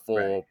DVDs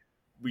before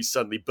we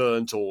suddenly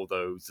burnt all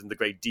those in the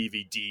great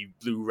DVD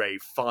Blu-ray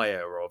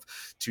fire of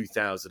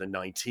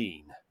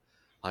 2019.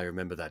 I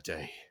remember that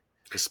day.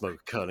 The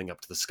smoke curling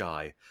up to the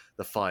sky,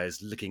 the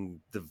fires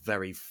licking the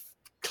very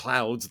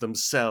clouds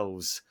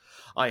themselves.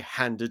 I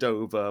handed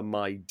over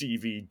my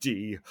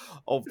DVD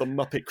of The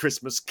Muppet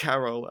Christmas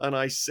Carol, and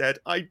I said,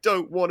 "I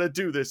don't want to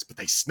do this," but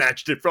they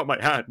snatched it from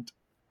my hand.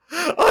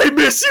 I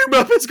miss you,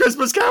 Muppets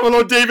Christmas Carol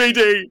on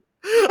DVD!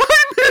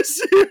 I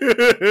miss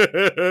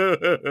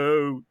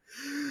you!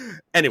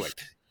 Anyway,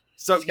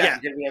 so It's gonna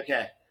be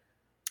okay.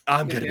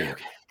 I'm gonna be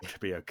okay. It'll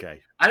be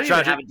okay. I don't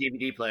even have a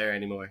DVD player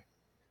anymore.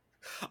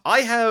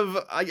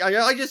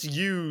 I just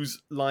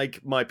use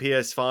like my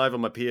PS5 or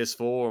my PS4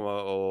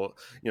 or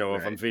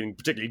if I'm feeling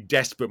particularly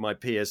desperate, my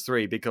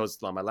PS3,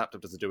 because my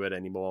laptop doesn't do it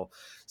anymore.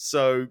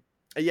 So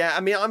yeah,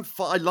 I mean,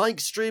 I like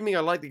streaming,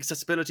 I like the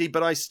accessibility,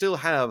 but I still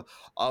have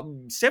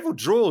several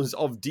drawers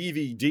of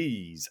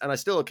DVDs, and I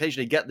still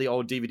occasionally get the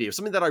old DVD of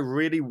something that I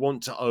really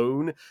want to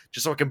own,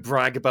 just so I can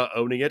brag about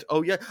owning it.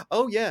 Oh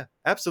yeah,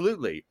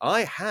 absolutely.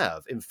 I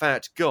have, in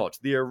fact, got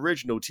the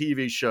original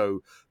TV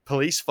show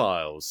Police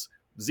Files.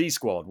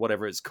 Z-Squad,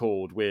 whatever it's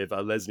called, with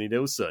Leslie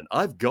Nielsen.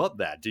 I've got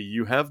that. Do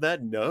you have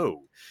that?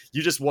 No.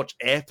 You just watch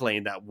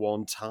Airplane that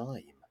one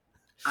time.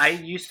 I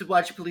used to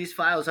watch Police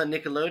Files on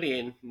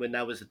Nickelodeon when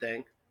that was a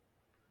thing.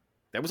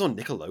 That was on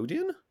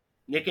Nickelodeon?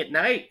 Nick at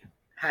Night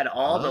had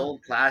all the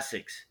old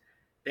classics.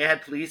 They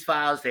had Police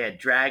Files, they had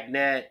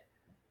Dragnet,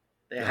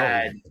 they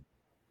had,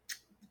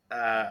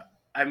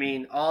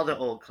 all the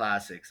old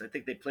classics. I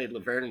think they played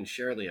Laverne and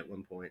Shirley at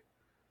one point.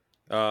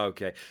 Oh,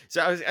 okay.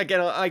 So I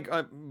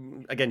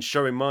again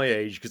showing my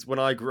age, because when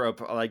I grew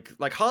up,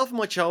 like half of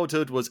my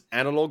childhood was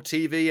analog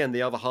TV and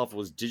the other half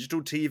was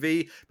digital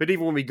TV. But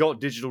even when we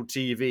got digital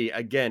TV,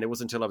 again, it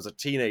wasn't until I was a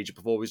teenager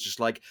before it was just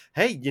like,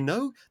 hey,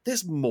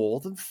 there's more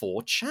than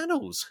 4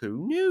 channels.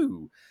 Who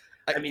knew?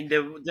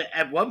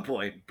 At one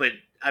point, but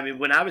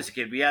when I was a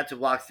kid, we had to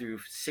walk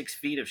through 6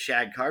 feet of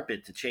shag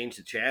carpet to change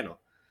the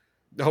channel.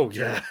 Oh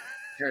yeah,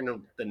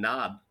 turn the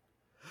knob.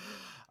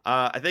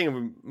 I think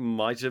it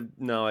might have...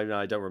 No,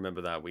 I don't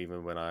remember that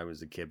even when I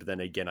was a kid. But then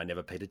again, I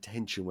never paid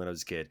attention when I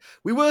was a kid.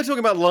 We were talking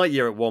about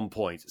Lightyear at one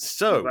point.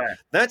 So,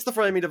 that's the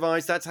framing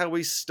device. That's how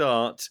we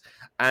start.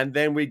 And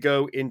then we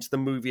go into the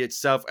movie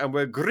itself. And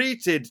we're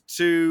greeted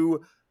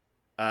to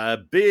a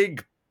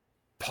big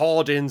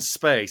pod in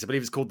space. I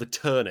believe it's called the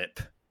Turnip.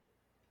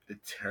 The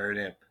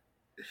turnip.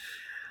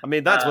 I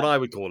mean, that's what I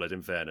would call it,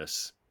 in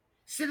fairness.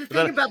 So the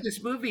thing about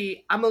this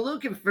movie, I'm a little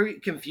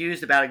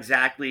confused about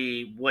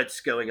exactly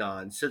what's going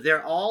on. So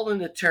they're all in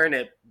the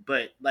turnip,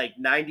 but like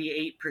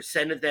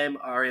 98% of them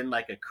are in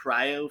like a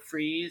cryo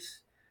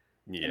freeze.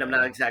 Yeah. And I'm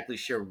not exactly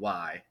sure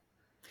why.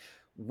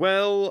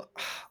 Well,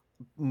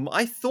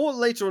 I thought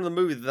later on in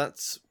the movie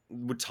that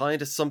would tie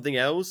into something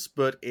else,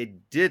 but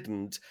it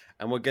didn't.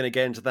 And we're going to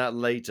get into that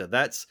later.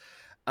 That's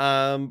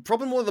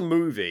problem with the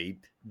movie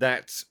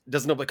that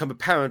does not become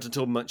apparent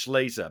until much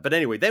later. But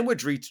anyway, then we're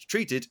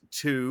treated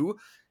to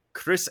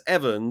Chris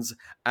Evans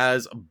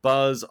as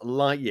Buzz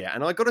Lightyear.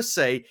 And I got to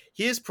say,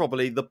 he is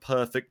probably the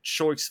perfect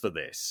choice for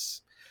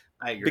this.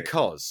 I agree.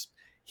 Because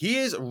he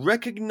is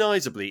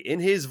recognizably, in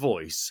his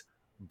voice,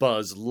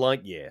 Buzz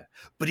Lightyear.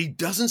 But he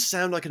doesn't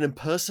sound like an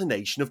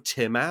impersonation of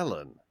Tim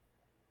Allen.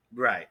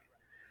 Right.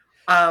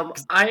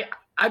 I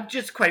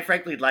just quite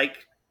frankly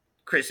like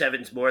Chris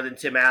Evans more than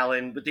Tim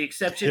Allen, with the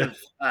exception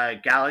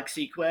of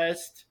Galaxy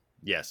Quest.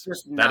 Yes,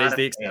 that is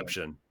the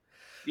exception.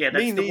 Yeah,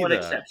 that's the one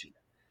exception.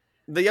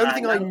 The only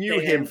thing I knew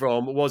him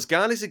from was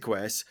Galaxy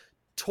Quest,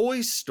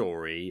 Toy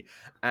Story,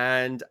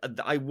 and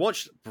I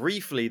watched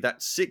briefly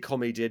that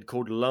sitcom he did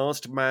called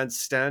Last Man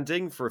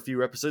Standing for a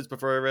few episodes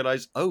before I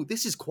realized, oh,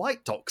 this is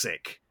quite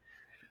toxic.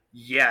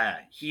 Yeah,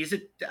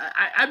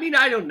 I mean,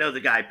 I don't know the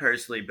guy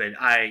personally, but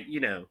I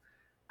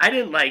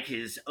didn't like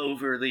his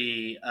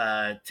overly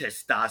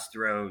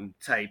testosterone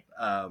type.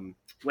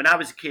 When I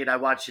was a kid, I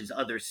watched his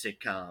other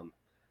sitcom,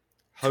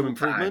 Home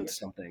Improvement or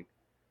something.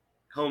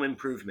 Home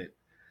Improvement.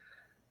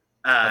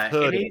 I've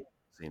heard it.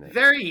 Seen it.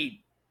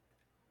 Very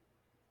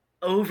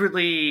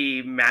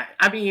overly.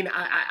 I mean,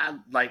 I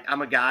like.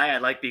 I'm a guy. I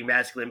like being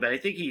masculine, but I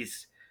think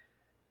he's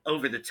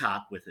over the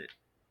top with it.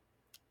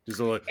 He's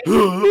like,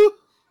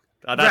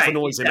 that's the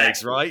noise he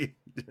makes, right?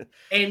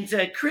 And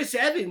Chris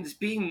Evans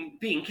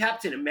being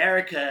Captain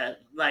America,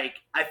 like,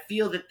 I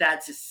feel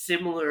that's a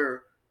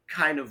similar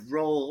kind of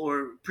role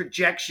or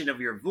projection of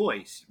your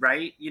voice,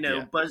 right?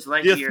 Buzz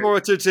Lightyear. The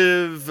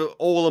authoritative,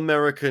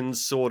 all-American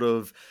sort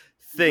of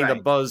thing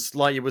that Buzz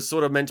Lightyear was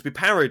sort of meant to be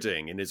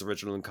parodying in his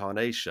original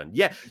incarnation.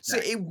 Yeah, exactly. So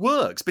it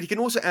works, but he can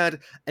also add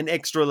an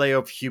extra layer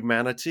of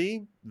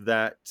humanity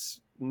that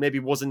maybe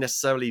wasn't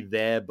necessarily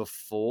there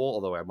before,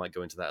 although I might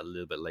go into that a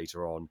little bit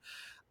later on.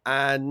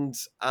 And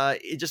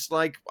it just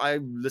like, I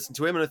listen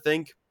to him and I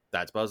think,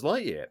 that's Buzz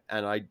Lightyear.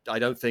 And I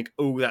don't think,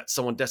 oh, that's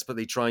someone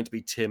desperately trying to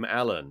be Tim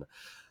Allen.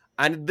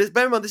 And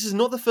bear in mind, this is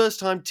not the first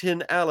time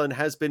Tim Allen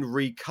has been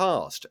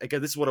recast.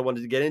 Again, this is what I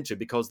wanted to get into,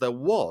 because there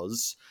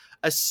was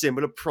a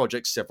similar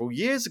project several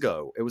years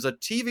ago. It was a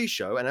TV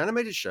show, an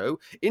animated show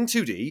in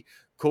 2D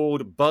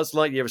called Buzz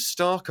Lightyear: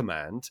 Star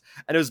Command.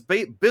 And it was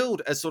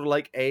billed as sort of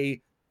like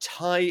a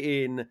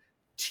tie-in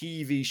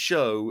TV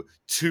show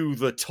to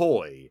the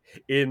toy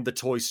in the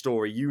Toy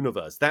Story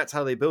universe. That's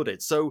how they build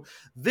it. So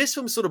this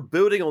film sort of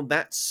building on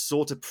that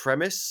sort of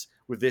premise,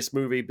 with this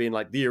movie being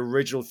like the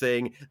original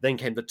thing, then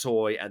came the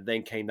toy, and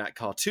then came that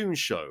cartoon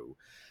show.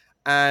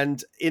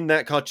 And in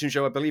that cartoon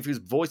show, I believe he was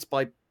voiced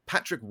by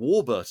Patrick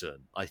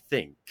Warburton, I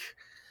think.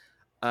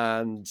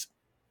 And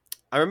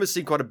I remember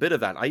seeing quite a bit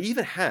of that. I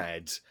even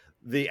had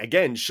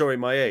again, showing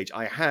my age,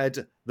 I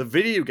had the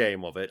video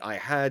game of it. I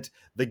had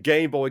the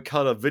Game Boy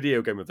Color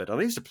video game of it. And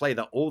I used to play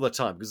that all the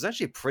time because it's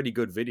actually a pretty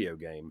good video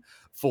game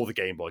for the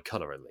Game Boy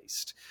Color, at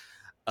least.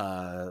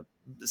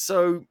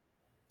 So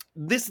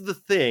this is the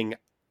thing.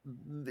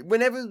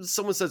 Whenever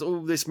someone says,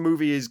 oh, this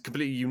movie is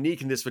completely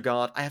unique in this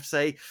regard, I have to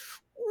say,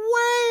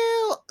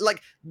 well,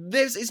 like,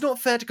 it's not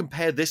fair to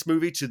compare this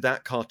movie to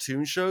that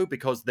cartoon show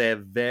because they're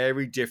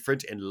very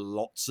different in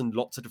lots and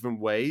lots of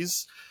different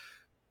ways.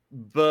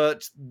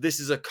 But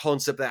this is a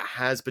concept that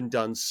has been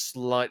done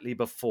slightly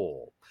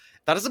before.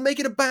 That doesn't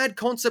make it a bad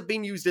concept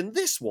being used in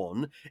this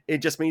one. It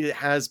just means it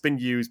has been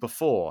used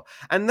before.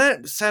 And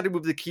that, sadly,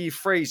 will be the key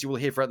phrase you will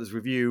hear throughout this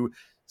review,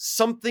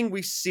 something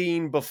we've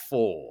seen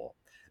before.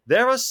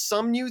 There are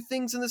some new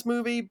things in this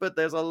movie, but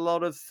there's a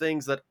lot of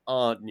things that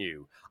aren't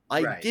new.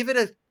 I give it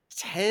a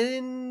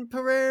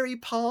temporary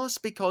pass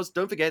because,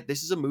 don't forget,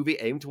 this is a movie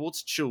aimed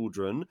towards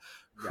children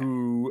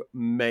who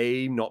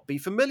may not be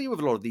familiar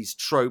with a lot of these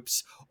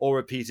tropes or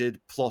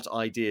repeated plot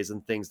ideas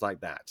and things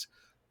like that.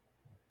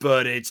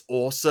 But it's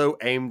also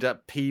aimed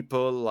at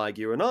people like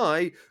you and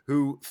I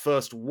who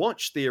first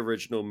watched the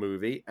original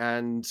movie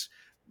and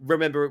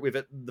remember it with,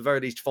 at the very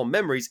least, fond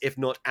memories, if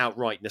not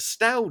outright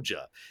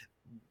nostalgia.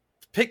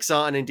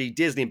 Pixar, and indeed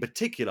Disney in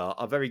particular,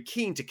 are very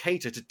keen to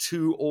cater to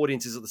two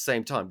audiences at the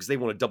same time because they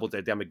want to double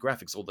their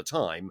demographics all the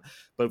time.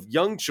 Both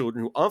young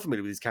children who aren't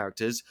familiar with these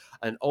characters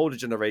and older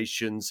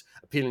generations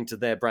appealing to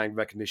their brand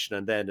recognition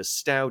and their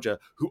nostalgia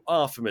who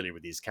are familiar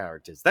with these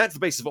characters. That's the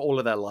basis of all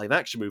of their live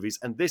action movies,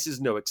 and this is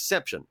no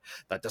exception.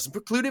 That doesn't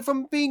preclude it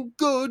from being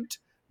good,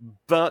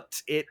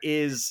 but it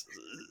is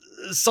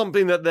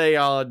something that they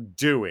are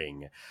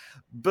doing.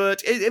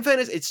 But in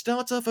fairness, it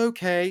starts off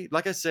okay.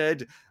 Like I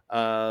said,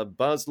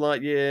 Buzz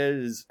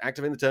Lightyear is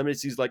activating the Terminator.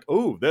 He's like,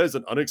 oh, there's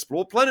an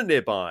unexplored planet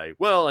nearby.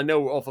 Well, I know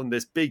we're off on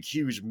this big,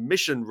 huge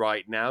mission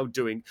right now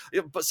doing...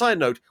 But side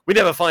note, we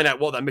never find out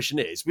what that mission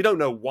is. We don't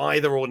know why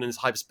they're all in this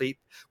hyperspeed.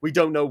 We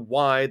don't know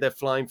why they're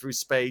flying through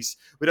space.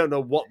 We don't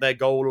know what their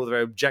goal or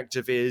their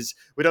objective is.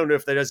 We don't know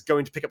if they're just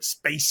going to pick up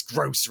space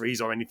groceries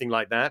or anything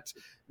like that.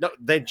 No,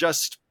 they're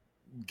just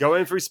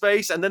going through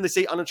space, and then they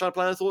see uncharted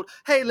planet and thought,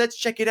 hey, let's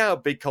check it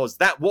out, because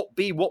that won't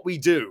be what we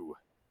do.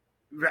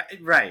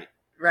 Right.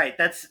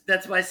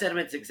 That's my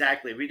sentiments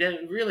exactly. We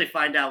didn't really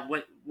find out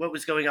what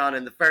was going on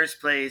in the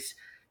first place.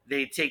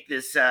 They take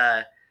this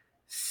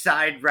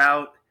side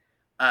route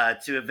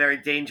to a very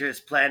dangerous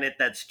planet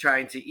that's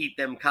trying to eat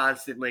them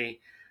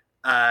constantly.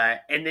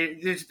 And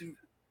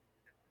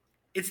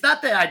it's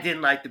not that I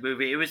didn't like the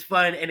movie. It was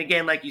fun. And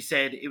again, like you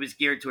said, it was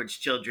geared towards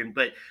children.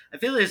 But I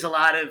feel there's a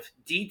lot of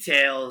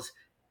details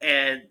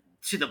and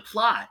to the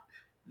plot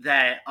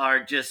that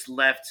are just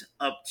left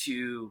up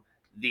to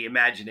the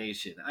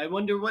imagination. I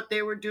wonder what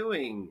they were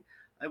doing.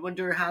 I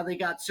wonder how they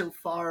got so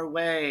far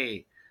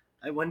away.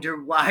 I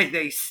wonder why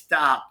they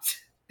stopped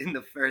in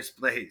the first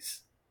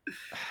place.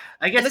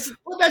 I guess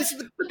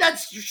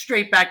that's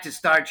straight back to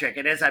Star Trek.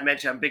 And as I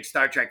mentioned, I'm a big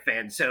Star Trek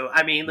fan. So,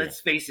 I mean,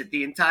 let's face it,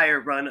 the entire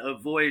run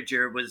of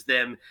Voyager was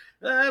them,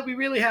 we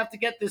really have to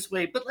get this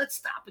way, but let's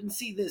stop and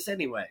see this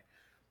anyway.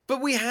 But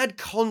we had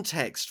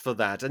context for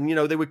that, and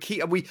they were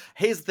key.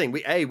 Here's the thing: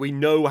 we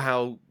know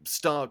how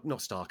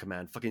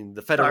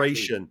the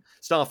Federation,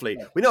 Starfleet.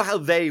 Yeah. We know how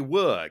they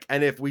work,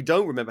 and if we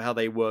don't remember how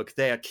they work,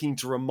 they are keen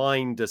to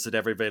remind us at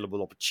every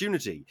available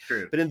opportunity.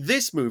 True. But in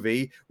this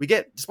movie, we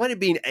get, despite it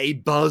being a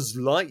Buzz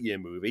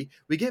Lightyear movie,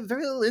 we get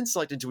very little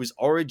insight into his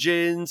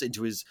origins,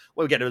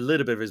 we get a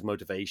little bit of his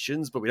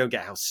motivations, but we don't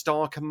get how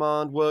Star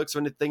Command works or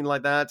anything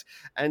like that,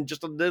 and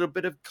just a little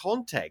bit of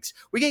context.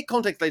 We get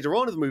context later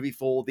on in the movie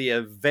for the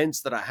events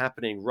that are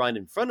happening right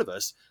in front of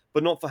us,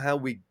 but not for how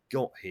we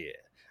got here.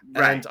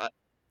 Right. And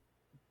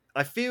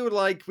I feel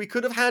like we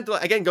could have had,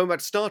 again, going back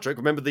to Star Trek,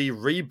 remember the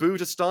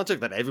reboot of Star Trek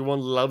that everyone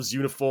loves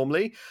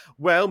uniformly?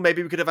 Well,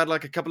 maybe we could have had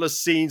a couple of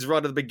scenes right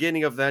at the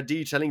beginning of that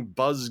detailing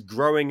Buzz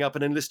growing up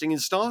and enlisting in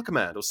Star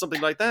Command or something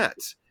like that.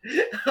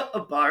 A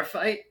bar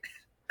fight?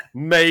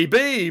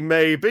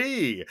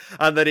 Maybe.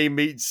 And then he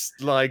meets,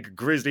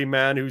 Grizzly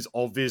Man, who's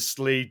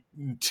obviously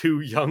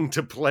too young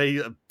to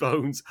play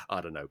Bones.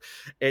 I don't know.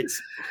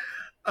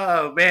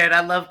 Oh, man,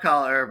 I love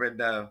Carl Urban,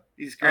 though.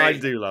 He's great. I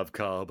do love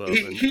Carl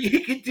Urban.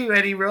 He can do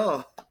any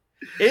role.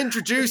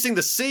 Introducing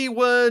the C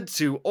word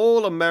to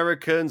all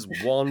Americans,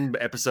 one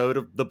episode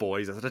of The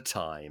Boys at a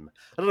time.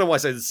 I don't know why I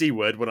said the C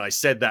word when I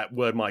said that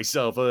word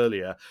myself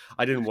earlier.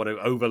 I didn't want to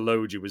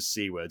overload you with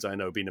C words. I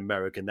know being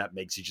American, that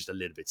makes you just a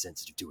little bit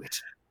sensitive to it.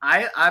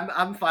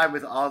 I'm fine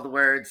with all the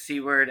words,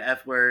 C word,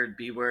 F word,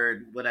 B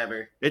word,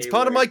 whatever. It's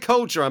part of my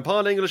culture. I'm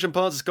part English and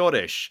part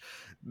Scottish.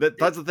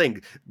 That's the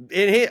thing.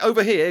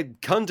 Over here,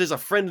 cunt is a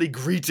friendly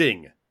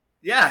greeting.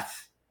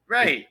 Yes,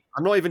 right.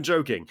 I'm not even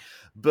joking.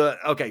 But,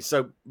 okay,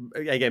 so,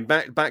 again,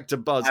 back to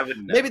Buzz. I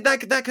wouldn't know. Maybe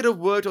that could have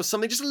worked or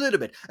something, just a little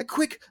bit. A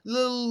quick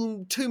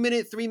little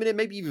 2-minute, 3-minute,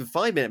 maybe even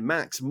 5-minute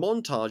max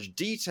montage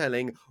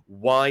detailing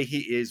why he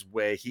is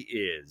where he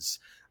is.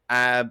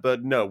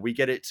 But no, we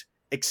get it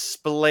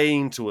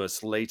explained to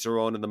us later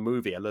on in the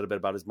movie, a little bit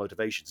about his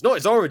motivations. Not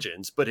his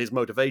origins, but his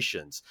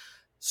motivations.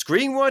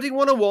 Screenwriting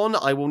 101,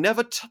 I will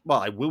never...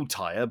 I will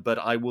tire, but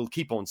I will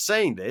keep on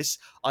saying this.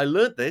 I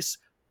learnt this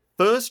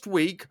first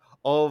week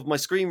of my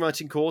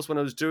screenwriting course when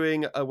I was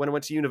doing when I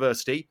went to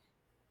university.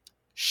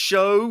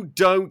 Show,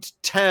 don't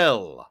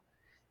tell.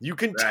 You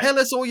can tell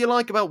us all you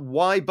like about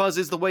why Buzz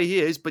is the way he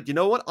is, but you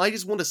know what? I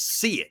just want to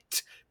see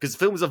it because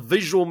film is a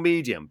visual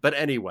medium. But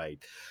anyway,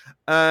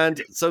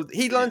 and so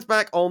he lands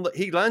on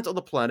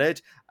the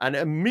planet, and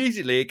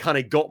immediately it kind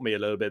of got me a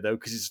little bit though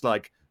because it's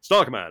like,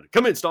 Star Command,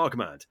 come in, Star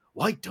Command.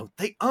 Why don't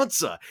they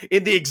answer?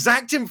 In the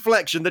exact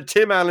inflection that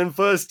Tim Allen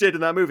first did in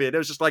that movie. And it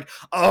was just like,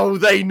 oh,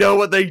 they know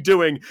what they're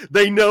doing.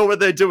 They know what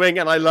they're doing,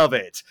 and I love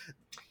it.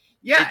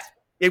 Yeah.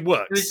 It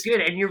works. It was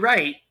good. And you're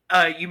right.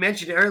 You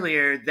mentioned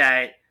earlier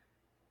that,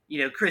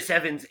 Chris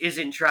Evans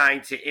isn't trying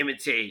to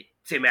imitate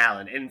Tim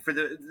Allen. And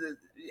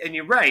and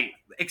you're right,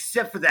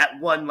 except for that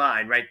one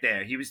line right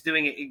there. He was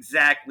doing it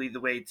exactly the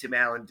way Tim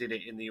Allen did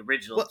it in the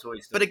original Toy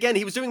Story. But again,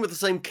 he was doing it with the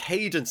same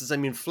cadence, the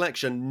same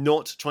inflection,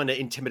 not trying to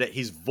intimidate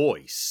his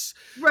voice.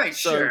 Right,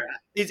 so sure.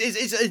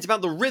 It's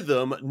about the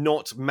rhythm,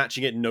 not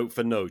matching it note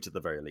for note at the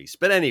very least.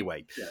 But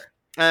anyway. Sure.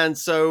 And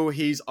so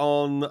there's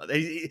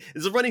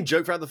a running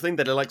joke throughout the thing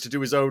that he likes to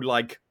do his own,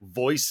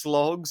 voice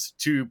logs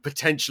to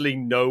potentially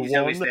no He's one.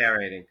 always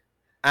narrating.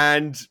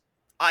 And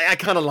I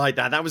kind of like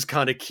that. That was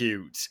kind of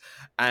cute.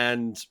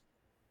 And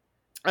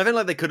I feel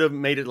like they could have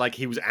made it like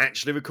he was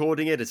actually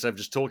recording it instead of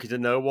just talking to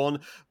no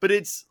one. But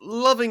it's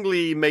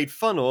lovingly made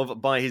fun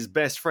of by his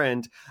best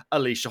friend,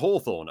 Alicia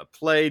Hawthorne,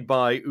 played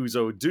by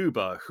Uzo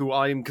Aduba, who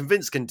I am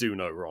convinced can do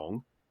no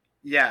wrong.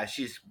 Yeah,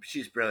 she's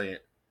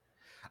brilliant.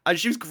 And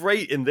she was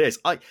great in this.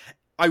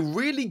 I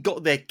really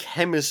got their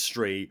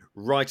chemistry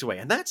right away.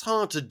 And that's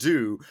hard to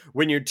do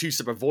when you're in two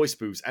separate voice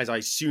booths, as I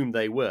assume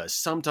they were.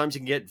 Sometimes you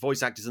can get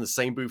voice actors in the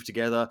same booth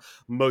together.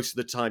 Most of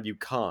the time you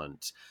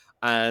can't.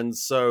 And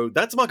so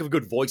that's a mark of a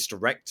good voice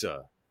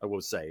director, I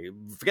will say.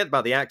 Forget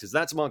about the actors.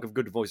 That's a mark of a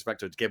good voice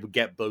director to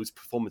get those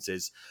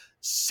performances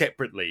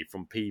separately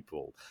from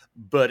people.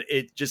 But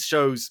it just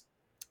shows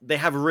they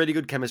have really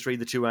good chemistry,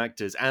 the two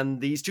actors, and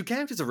these two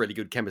characters have really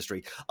good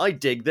chemistry. I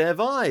dig their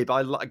vibe.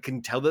 I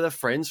can tell that they're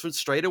friends from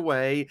straight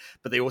away,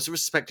 but they also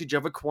respect each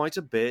other quite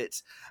a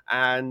bit,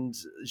 and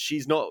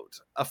she's not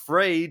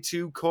afraid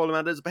to call him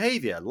out his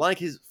behavior, like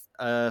his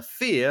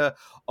fear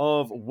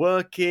of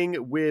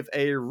working with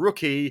a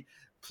rookie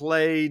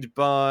played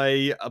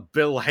by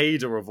Bill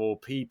Hader, of all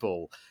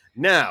people.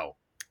 Now,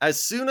 as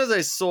soon as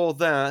I saw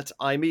that,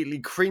 I immediately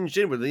cringed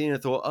inwardly and I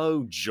thought,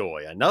 oh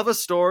joy, another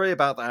story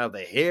about how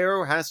the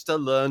hero has to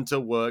learn to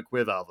work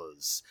with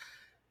others.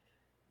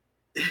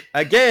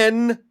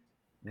 Again,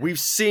 we've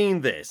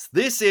seen this.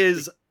 This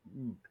is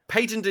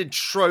patented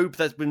trope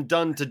that's been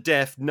done to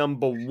death,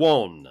 number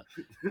one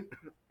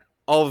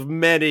of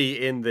many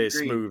in this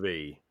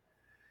movie.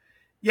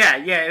 Yeah,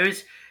 it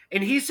was,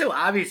 and he's so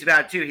obvious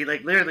about it too. He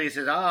like literally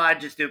says, "Oh, I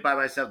just do it by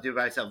myself.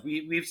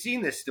 We've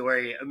seen this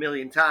story a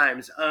million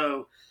times.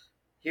 Oh,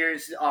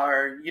 here's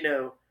our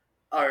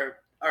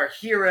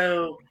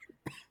hero,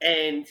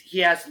 and he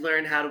has to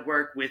learn how to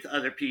work with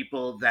other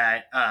people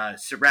that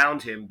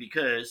surround him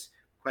because,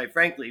 quite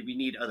frankly, we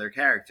need other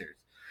characters."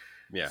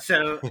 Yeah.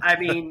 So I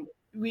mean,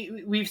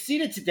 we've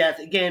seen it to death.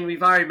 Again,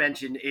 we've already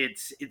mentioned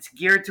it's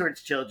geared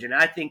towards children.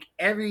 I think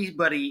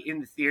everybody in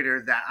the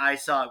theater that I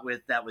saw it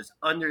with that was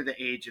under the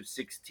age of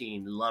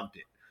 16 loved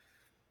it.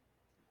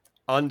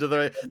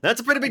 That's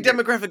a pretty big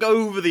demographic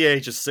over the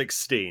age of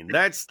 16.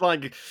 That's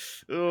like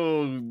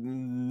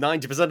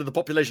 90% of the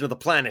population of the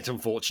planet,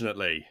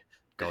 unfortunately.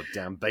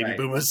 Goddamn baby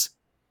boomers.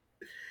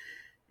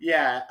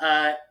 Yeah,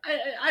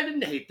 I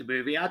didn't hate the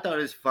movie. I thought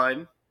it was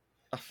fun.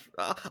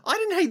 I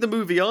didn't hate the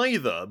movie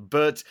either,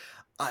 but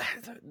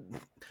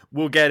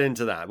we'll get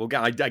into that.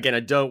 I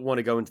don't want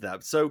to go into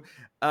that. So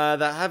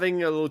they're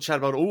having a little chat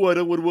about, I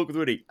don't want to work with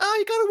Woody. Oh,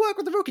 you got to work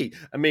with the rookie.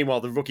 And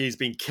meanwhile, the rookie is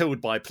being killed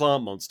by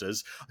plant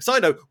monsters.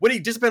 Side note, when he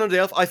disappeared on the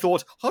Earth, I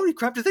thought, holy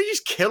crap, did they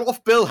just kill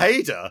off Bill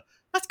Hader?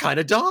 That's kind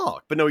of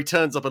dark. But no, he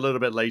turns up a little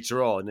bit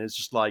later on, and it's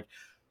just like...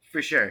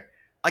 For sure.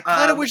 I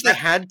kind of wish they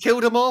had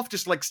killed him off,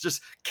 just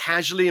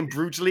casually and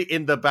brutally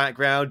in the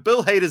background.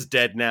 Bill Hader's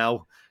dead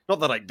now.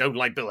 Not that I don't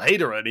like Bill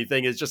Hader or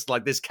anything, it's just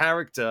like this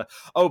character.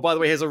 Oh, by the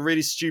way, he has a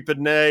really stupid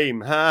name.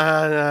 Well,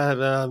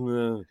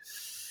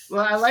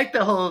 I like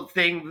the whole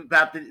thing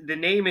about the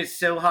name is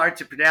so hard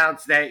to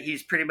pronounce that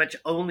he's pretty much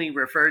only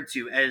referred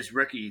to as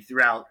Rookie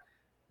throughout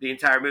the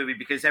entire movie,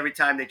 because every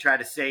time they try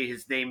to say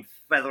his name,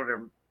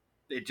 Federer,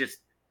 it just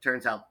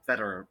turns out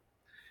Federer.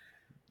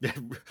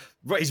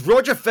 He's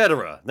Roger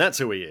Federer. That's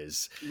who he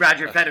is.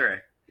 Roger Federer.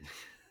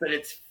 But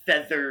it's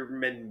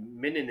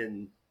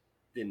Featherman.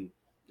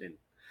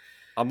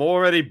 I'm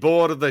already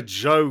bored of the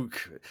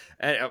joke.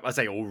 I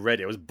say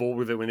already. I was bored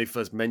with it when they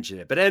first mentioned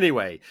it. But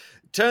anyway,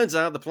 turns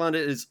out the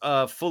planet is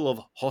full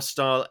of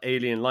hostile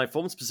alien life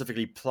forms,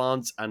 specifically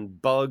plants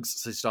and bugs.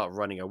 So they start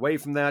running away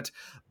from that.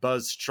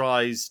 Buzz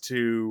tries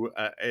to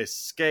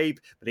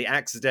escape, but he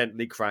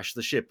accidentally crashed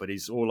the ship. But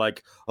he's all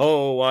like,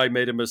 oh, I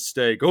made a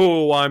mistake.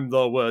 Oh, I'm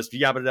the worst.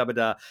 Yabba dabba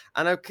da.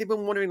 And I keep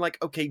on wondering, like,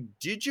 okay,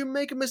 did you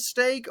make a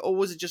mistake or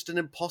was it just an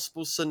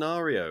impossible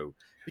scenario?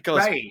 Because...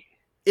 Right.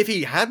 If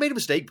he had made a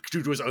mistake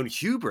due to his own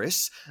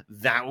hubris,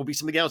 that would be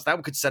something else.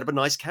 That could set up a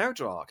nice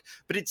character arc.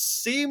 But it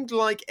seemed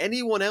like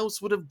anyone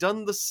else would have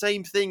done the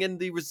same thing and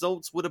the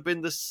results would have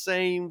been the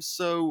same.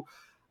 So,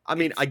 I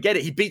mean, I get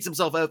it. He beats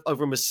himself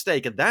over a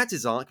mistake and that's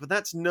his arc, but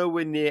that's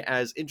nowhere near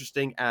as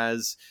interesting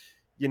as,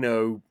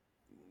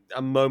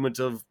 a moment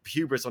of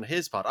hubris on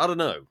his part. I don't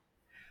know.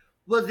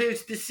 Well,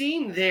 there's the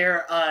scene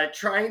there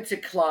trying to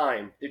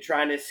climb. They're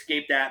trying to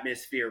escape the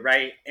atmosphere,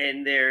 right?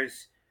 And they're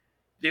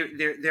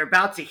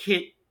about to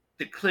hit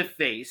the cliff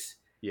face.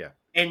 Yeah.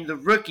 And the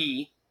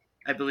rookie,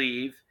 I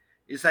believe,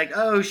 is like,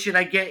 oh, should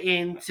I get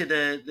into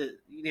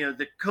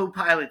the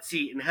co-pilot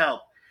seat and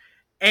help?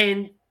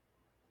 And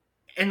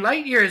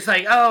Lightyear is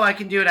like, oh, I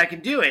can do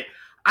it.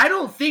 I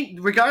don't think,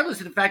 regardless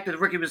of the fact that the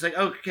rookie was like,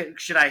 oh,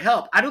 should I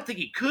help? I don't think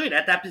he could.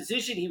 At that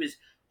position, he was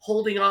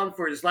holding on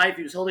for his life.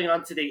 He was holding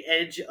on to the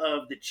edge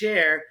of the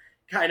chair,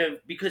 kind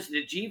of because of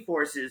the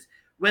G-forces.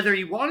 Whether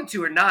he wanted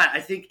to or not, I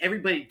think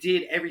everybody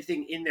did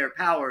everything in their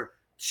power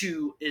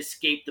to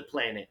escape the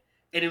planet.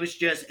 And it was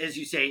just, as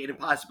you say, an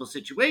impossible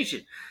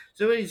situation.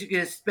 So he's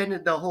going to spend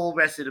the whole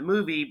rest of the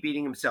movie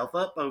beating himself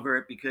up over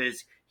it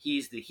because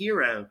he's the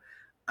hero.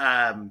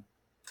 Like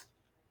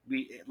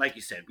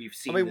you said, we've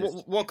seen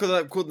this. What could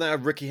that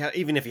have Ricky have,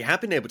 even if he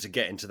had been able to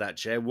get into that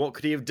chair, what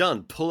could he have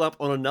done? Pull up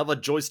on another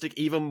joystick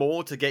even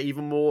more to get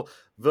even more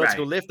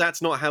vertical lift?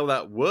 That's not how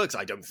that works,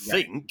 I don't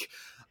think.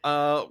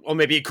 Or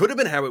maybe it could have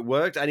been how it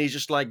worked, and he's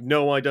just like,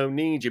 no, I don't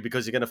need you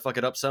because you're going to fuck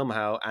it up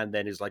somehow. And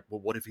then he's like, well,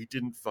 what if he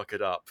didn't fuck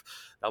it up?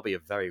 That'll be a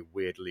very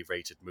weirdly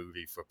rated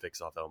movie for a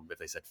Pixar film if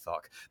they said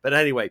fuck. But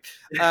anyway,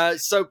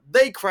 so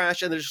they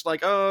crash, and they're just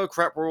like, oh,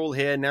 crap, we're all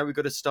here. Now we've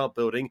got to start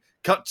building.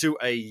 Cut to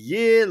a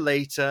year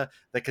later,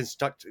 they're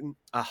constructing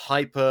a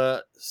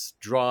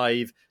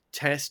hyperdrive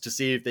test to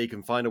see if they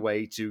can find a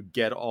way to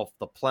get off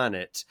the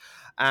planet.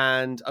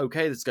 And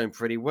okay, that's going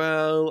pretty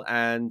well.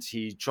 And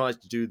he tries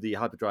to do the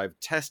hyperdrive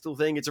test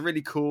thing. It's a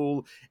really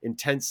cool,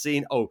 intense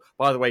scene. Oh,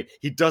 by the way,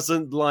 he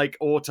doesn't like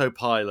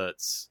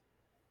autopilots.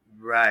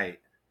 Right.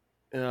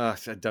 I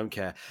don't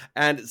care.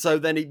 And so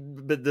then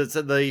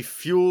the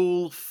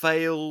fuel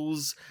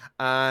fails,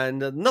 and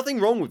nothing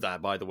wrong with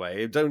that, by the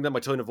way. Don't let my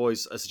tone of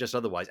voice suggest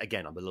otherwise.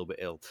 Again, I'm a little bit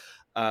ill.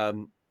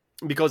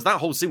 Because that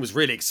whole scene was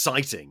really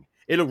exciting.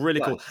 It looked really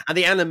cool. And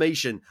the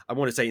animation, I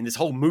want to say, in this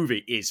whole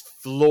movie is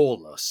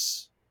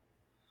flawless.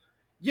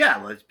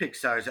 Yeah, well,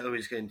 Pixar's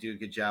always going to do a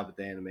good job with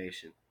the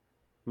animation.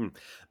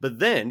 But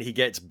then he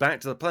gets back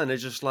to the planet,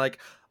 just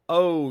like,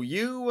 oh,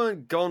 you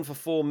weren't gone for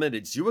 4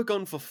 minutes. You were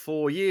gone for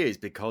 4 years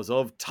because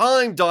of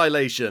time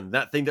dilation.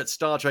 That thing that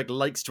Star Trek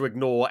likes to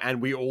ignore,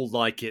 and we all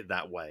like it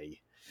that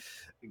way.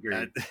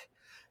 Agreed.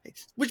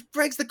 Which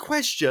begs the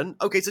question,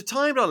 okay, so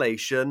time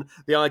dilation,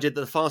 the idea that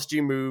the faster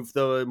you move,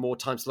 the more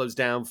time slows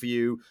down for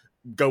you.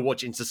 Go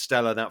watch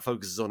Interstellar, that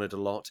focuses on it a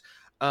lot.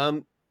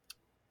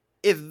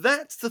 If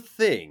that's the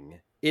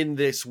thing in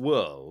this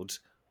world,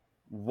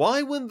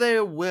 why weren't they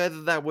aware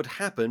that that would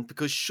happen?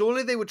 Because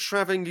surely they were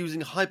traveling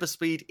using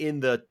hyperspeed in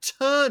the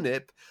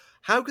turnip.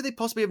 How could they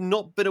possibly have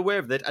not been aware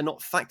of that and not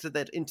factored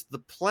that into the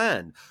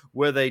plan?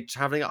 Were they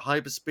traveling at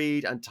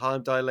hyperspeed and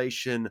time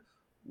dilation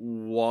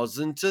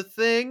wasn't a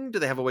thing? Do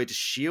they have a way to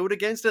shield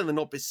against it and they're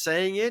not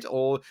saying it?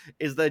 Or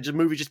is the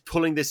movie just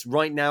pulling this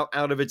right now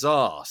out of its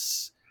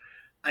arse?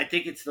 I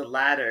think it's the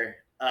latter.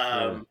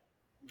 There's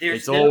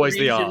it's no always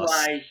reason the arse.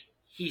 why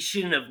he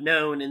shouldn't have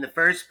known in the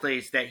first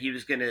place that he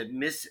was going to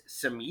miss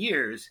some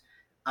years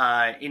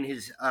in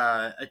his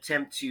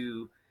attempt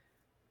to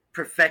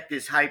perfect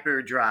this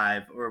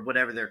hyperdrive or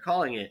whatever they're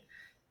calling it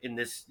in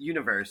this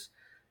universe.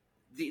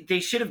 They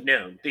should have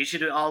known. They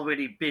should have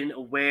already been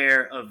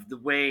aware of the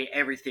way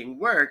everything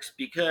works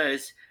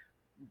because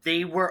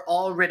they were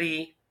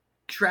already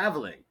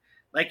traveling.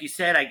 Like you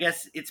said, I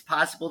guess it's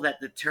possible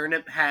that the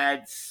turnip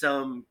had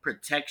some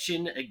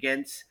protection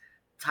against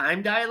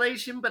time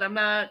dilation, but I'm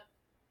not.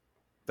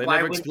 They why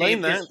never wouldn't they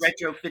explained have that.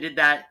 just retrofitted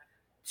that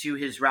to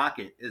his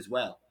rocket as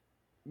well?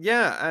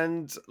 Yeah,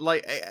 and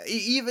like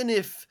even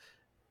if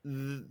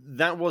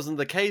that wasn't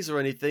the case or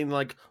anything,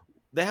 like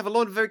they have a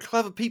lot of very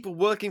clever people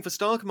working for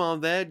Star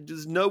Command there.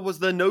 Was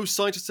there no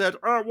scientist said,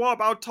 oh, what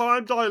about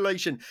time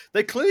dilation?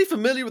 They're clearly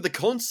familiar with the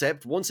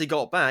concept once he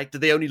got back. Did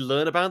they only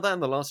learn about that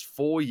in the last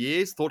 4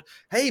 years? Thought,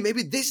 hey,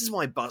 maybe this is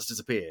why Buzz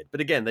disappeared.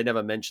 But again, they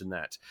never mentioned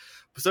that.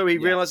 So he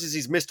realizes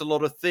he's missed a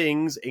lot of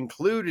things,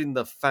 including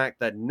the fact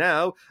that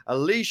now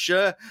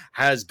Alicia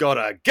has got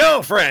a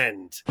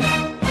girlfriend.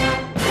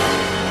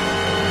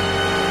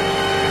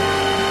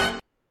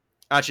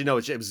 Actually, no,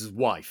 it was his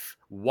wife.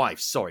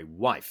 Wife.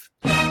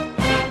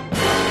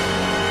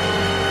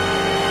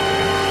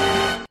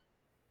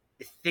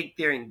 I think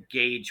they're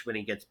engaged when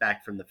he gets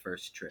back from the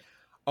first trip.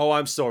 Oh,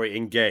 I'm sorry,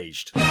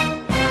 engaged.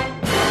 It's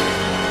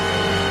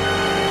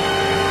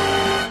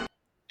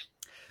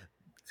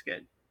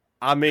good.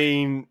 I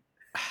mean,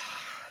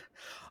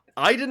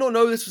 I did not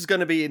know this was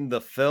going to be in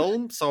the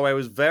film, so I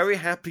was very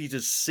happy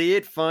to see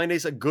it. Finally,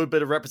 it's a good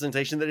bit of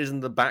representation that is in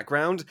the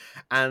background,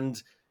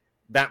 and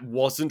that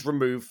wasn't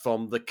removed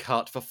from the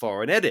cut for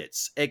foreign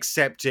edits,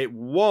 except it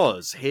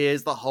was.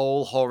 Here's the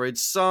whole horrid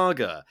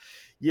saga.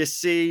 You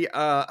see,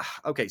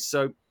 okay,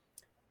 so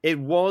it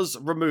was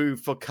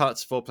removed for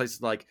cuts for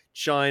places like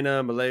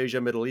China,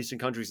 Malaysia, Middle Eastern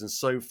countries, and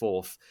so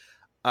forth.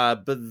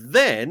 But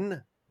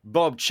then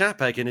Bob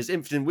Chapek, in his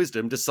infinite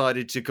wisdom,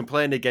 decided to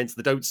complain against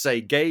the Don't Say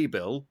Gay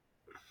bill,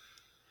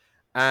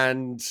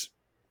 and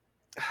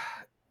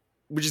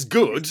which is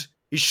good.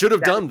 He should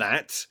have done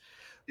that.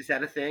 Is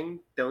that a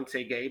thing? Don't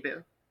say gay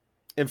bill?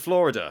 In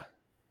Florida.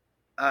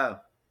 Oh,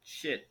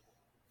 shit.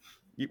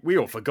 We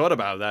all forgot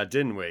about that,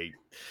 didn't we?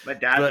 My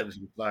dad lives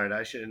in Florida.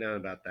 I should have known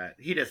about that.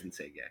 He doesn't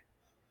say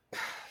gay.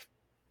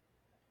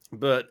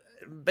 But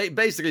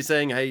basically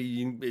saying, hey,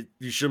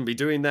 you shouldn't be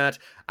doing that.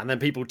 And then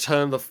people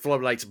turn the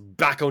floodlights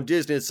back on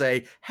Disney and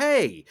say,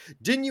 hey,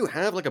 didn't you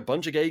have like a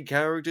bunch of gay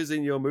characters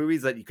in your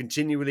movies that you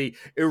continually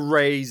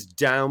erase,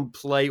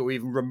 downplay, or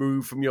even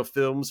remove from your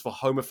films for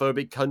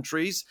homophobic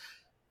countries?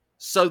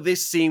 So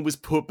this scene was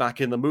put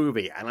back in the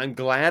movie, and I'm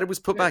glad it was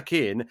put back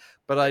in,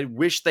 but I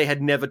wish they had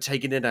never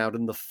taken it out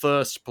in the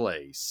first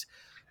place.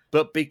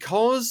 But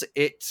because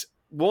it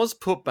was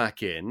put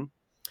back in,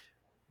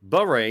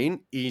 Bahrain,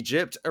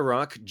 Egypt,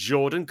 Iraq,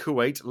 Jordan,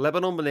 Kuwait,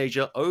 Lebanon,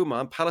 Malaysia,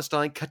 Oman,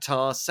 Palestine,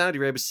 Qatar, Saudi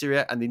Arabia,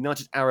 Syria, and the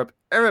United Arab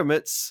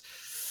Emirates,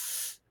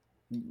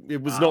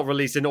 it was not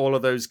released in all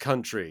of those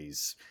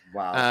countries.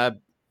 Wow.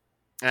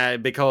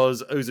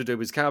 Because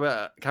Ozudobu's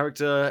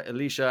character,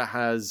 Alicia,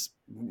 has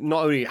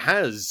not only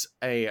has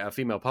a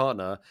female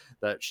partner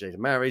that she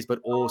marries, but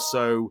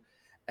also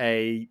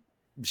they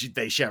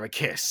share a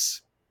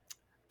kiss.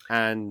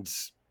 And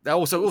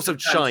also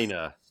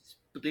China.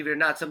 Believe it or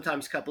not,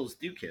 sometimes couples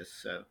do kiss,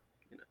 so...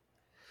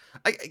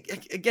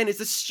 Again, it's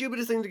the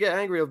stupidest thing to get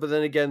angry of, but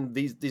then again,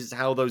 this is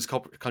how those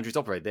countries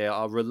operate. They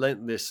are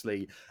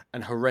relentlessly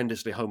and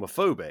horrendously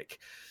homophobic.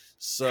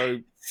 So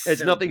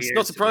it's nothing. It's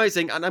not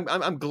surprising, and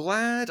I'm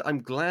glad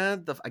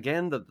that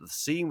again that the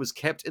scene was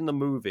kept in the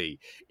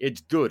movie.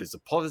 It's good. It's a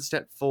positive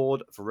step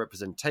forward for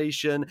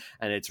representation,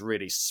 and it's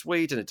really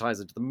sweet, and it ties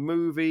into the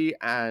movie.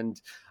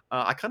 And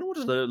I kind of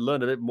wanted to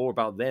learn a bit more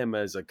about them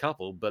as a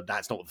couple, but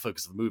that's not what the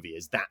focus of the movie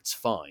is. That's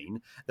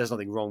fine. There's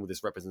nothing wrong with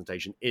this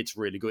representation. It's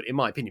really good, in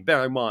my opinion.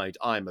 Bear in mind,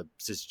 I'm a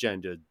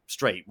cisgender,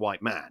 straight,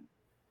 white man.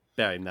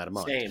 Bearing that in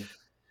mind. Same.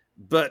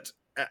 But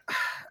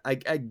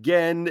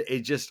again,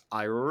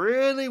 I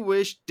really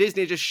wish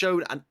Disney just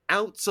showed an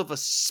ounce of a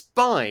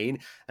spine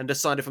and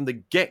decided from the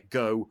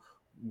get-go,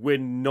 we're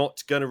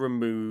not going to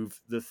remove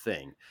the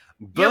thing.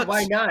 But yeah,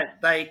 why not?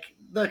 Like,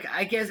 look,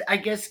 I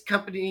guess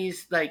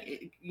companies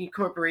like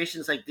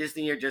corporations like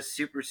Disney are just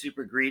super,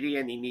 super greedy,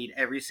 and they need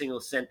every single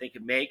cent they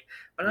can make.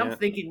 But I'm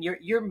thinking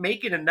you're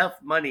making enough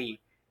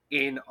money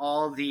in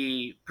all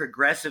the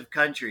progressive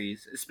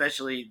countries,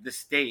 especially the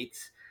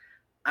States,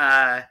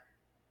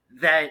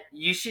 that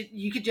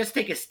you could just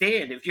take a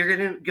stand. If you're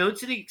going to go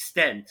to the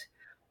extent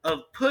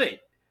of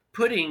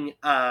putting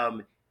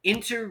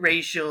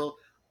interracial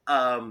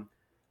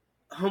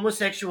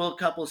homosexual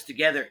couples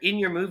together in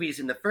your movies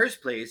in the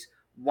first place,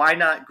 why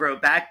not grow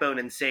backbone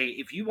and say,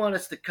 if you want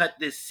us to cut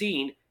this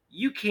scene,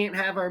 you can't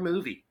have our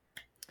movie?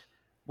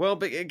 Well,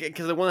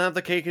 because they want to have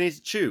the cake and eat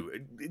it too.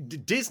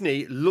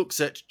 Disney looks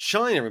at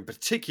China in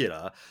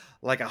particular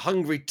like a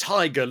hungry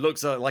tiger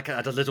looks at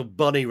a little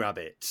bunny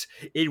rabbit.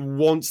 It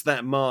wants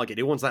that market.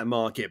 It wants that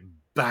market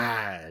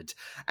bad.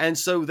 And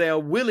so they are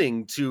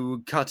willing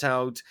to cut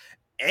out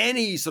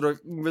any sort of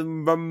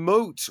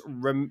remote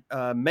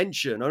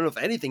mention, I don't know if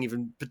anything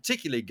even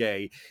particularly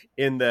gay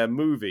in their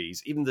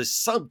movies, even the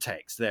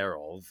subtext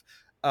thereof.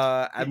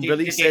 And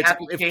release it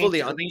fully.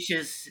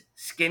 Alicia's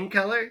skin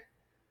color?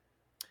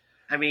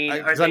 I mean,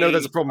 I know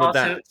there's a problem with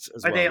that.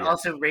 Are they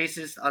also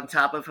racist on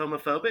top of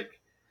homophobic?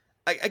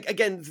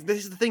 Again,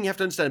 this is the thing you have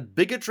to understand.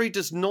 Bigotry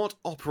does not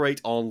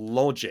operate on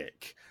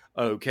logic.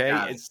 Okay,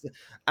 Yeah.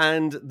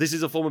 And this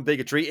is a form of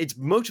bigotry. It's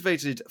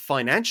motivated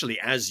financially,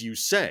 as you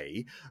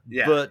say,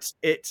 but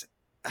it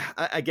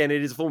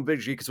is a form of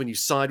bigotry because when you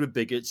side with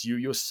bigots, you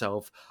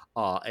yourself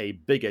are a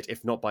bigot,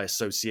 if not by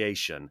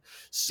association.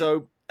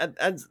 So,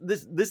 and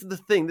this is the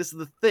thing. This is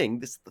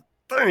the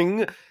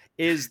thing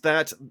is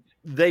that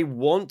they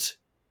want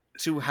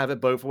to have it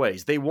both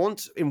ways. They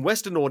want, in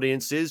Western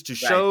audiences, to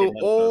show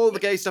all the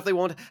gay stuff they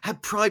want,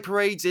 have pride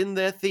parades in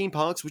their theme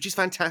parks, which is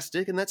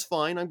fantastic, and that's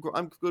fine. I'm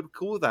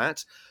cool with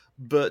that.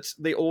 But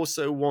they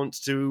also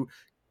want to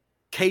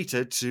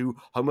cater to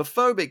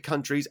homophobic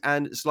countries,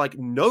 and it's like,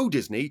 no,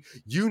 Disney,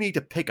 you need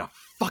to pick a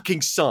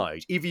fucking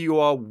side. Either you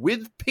are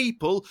with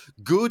people,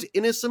 good,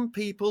 innocent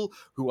people,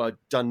 who are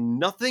done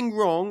nothing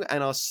wrong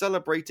and are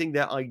celebrating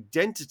their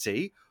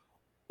identity,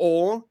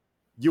 or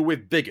you're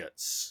with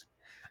bigots.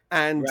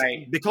 And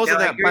because of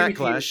that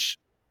backlash,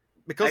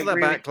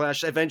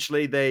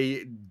 eventually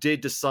they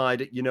did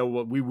decide, you know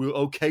what, we will,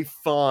 okay,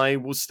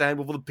 fine, we'll stand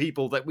with all the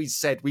people that we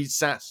said we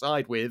sat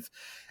side with,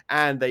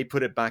 and they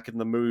put it back in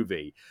the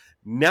movie.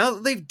 Now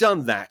that they've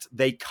done that,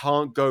 they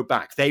can't go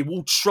back. They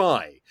will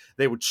try.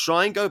 They will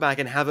try and go back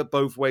and have it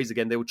both ways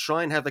again. They will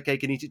try and have the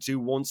cake and eat it too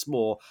once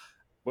more.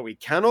 But we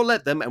cannot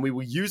let them, and we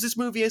will use this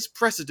movie as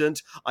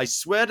precedent. I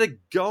swear to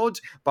God,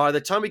 by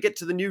the time we get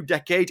to the new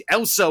decade,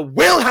 Elsa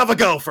will have a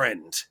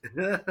girlfriend!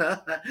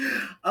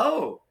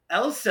 Oh,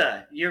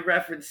 Elsa, you're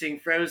referencing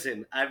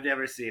Frozen. I've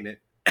never seen it.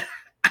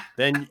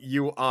 Then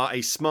you are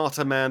a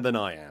smarter man than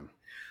I am.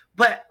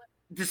 But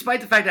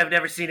despite the fact I've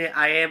never seen it,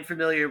 I am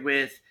familiar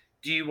with,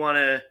 do you want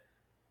to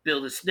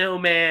build a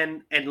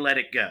snowman and let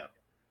it go?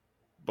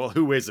 Well,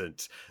 who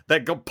isn't?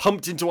 That got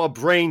pumped into our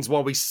brains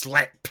while we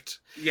slept.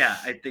 Yeah,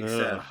 I think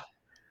so.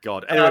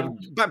 God. Anyway,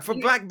 back from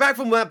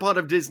that part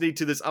of Disney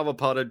to this other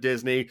part of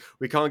Disney.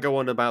 We can't go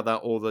on about that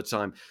all the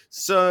time.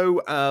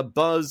 So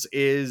Buzz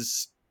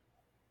is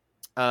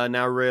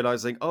now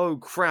realizing, oh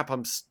crap,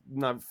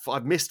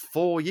 I've missed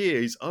 4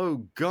 years.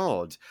 Oh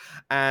God.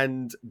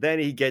 And then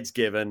he gets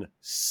given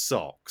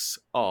socks.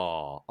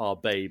 Aw, our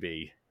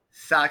baby.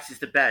 Socks is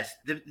the best.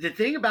 The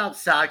thing about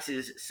Socks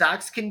is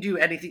Socks can do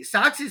anything.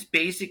 Socks is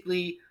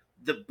basically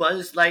the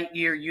Buzz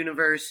Lightyear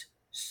universe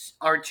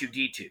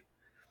R2-D2.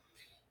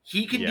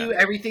 He can do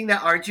everything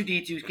that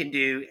R2-D2 can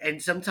do,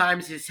 and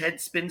sometimes his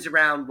head spins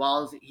around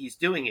while he's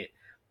doing it.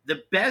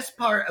 The best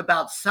part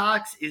about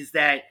Socks is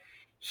that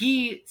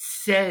he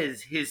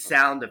says his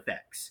sound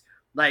effects.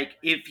 Like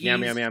if he's... Meow,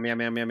 meow, meow, meow,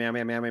 meow, meow,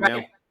 meow, meow, meow,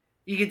 meow.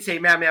 He can say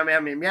meow, meow,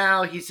 meow, meow,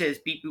 meow. He says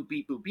beep, boop,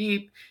 beep, boop,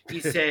 beep. He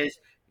says...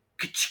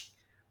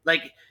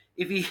 Like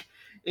if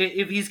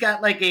he's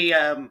got like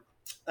a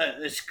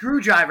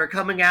screwdriver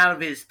coming out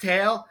of his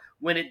tail,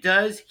 when it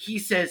does, he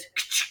says.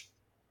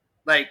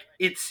 Like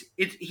it's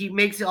he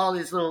makes all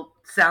his little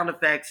sound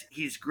effects.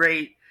 He's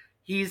great.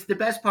 He's the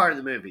best part of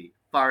the movie,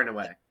 far and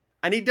away.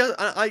 And he does.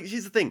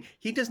 Here's the thing: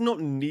 he does not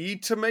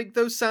need to make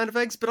those sound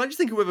effects. But I just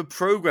think whoever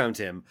programmed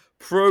him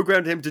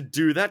to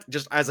do that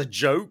just as a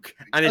joke,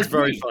 and it's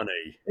very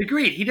funny.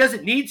 Agreed. He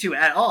doesn't need to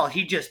at all.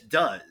 He just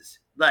does.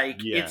 Like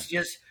it's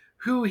just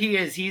who he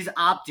is. He's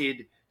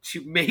opted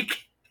to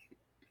make.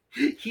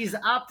 He's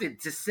opted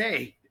to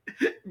say.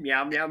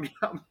 Meow, meow, meow,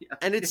 meow.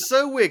 And it's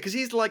so weird because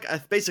he's like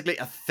basically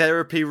a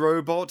therapy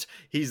robot.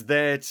 He's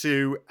there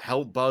to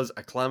help Buzz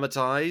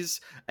acclimatize,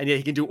 and yet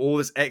he can do all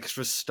this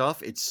extra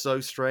stuff. It's so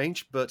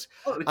strange, but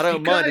I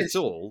don't mind at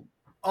all.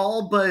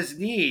 All Buzz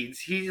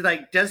needs, he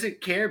like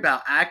doesn't care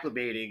about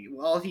acclimating.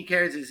 All he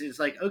cares is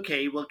like,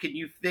 okay, well, can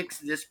you fix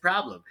this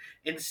problem?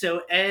 And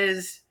so,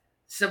 as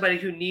somebody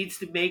who needs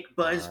to make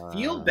Buzz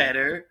feel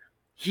better,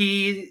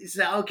 he's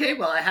okay.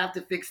 Well, I have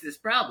to fix this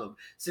problem.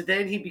 So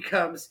then he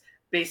becomes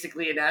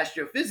basically an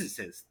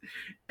astrophysicist.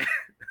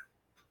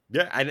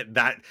 Yeah, and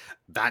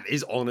that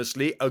is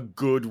honestly a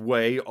good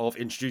way of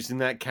introducing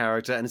that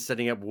character and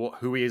setting up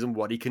who he is and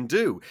what he can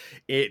do.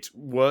 It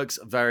works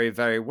very,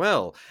 very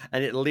well.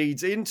 And it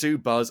leads into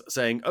Buzz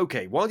saying,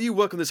 okay, while you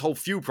work on this whole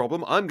fuel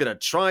problem, I'm going to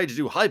try to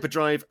do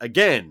hyperdrive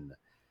again.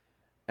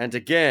 And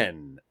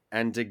again.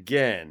 And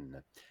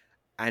again.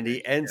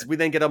 And we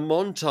then get a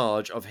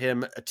montage of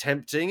him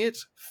attempting it,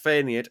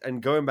 failing it,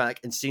 and going back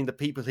and seeing the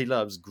people he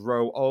loves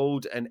grow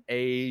old and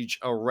age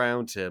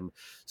around him,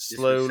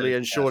 slowly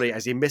and surely,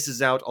 as he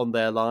misses out on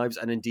their lives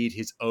and indeed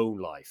his own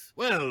life.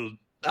 Well,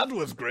 that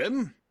was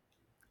grim.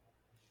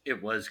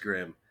 It was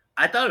grim.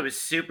 I thought it was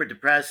super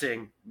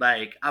depressing.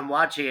 Like, I'm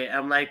watching it,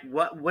 I'm like,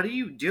 what are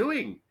you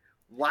doing?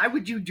 Why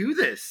would you do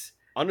this?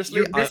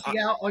 Honestly, you're missing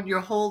out on your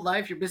whole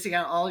life. You're missing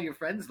out on all your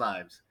friends'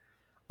 lives.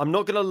 I'm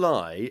not going to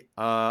lie,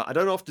 I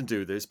don't often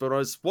do this, but when I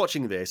was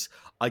watching this,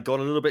 I got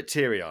a little bit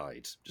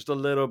teary-eyed. Just a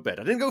little bit.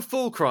 I didn't go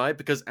full cry,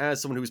 because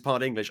as someone who is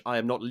part English, I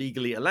am not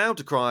legally allowed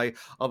to cry,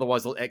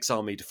 otherwise they'll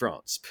exile me to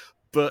France.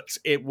 But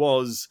it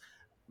was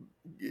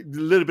a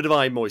little bit of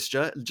eye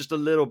moisture, just a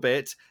little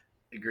bit.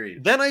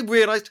 Agreed. Then I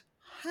realised,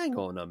 hang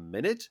on a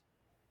minute,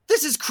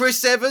 this is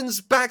Chris Evans'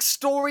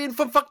 backstory in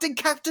fucking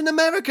Captain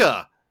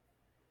America!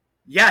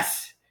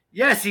 Yes!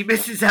 Yes, he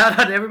misses out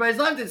on everybody's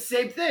life. It's the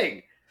same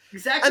thing.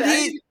 Exactly.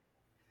 And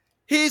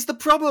here's the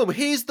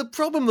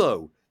problem,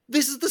 though.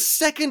 This is the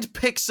second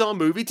Pixar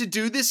movie to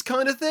do this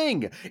kind of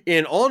thing.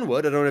 In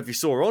Onward, I don't know if you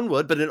saw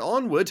Onward, but in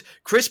Onward,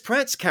 Chris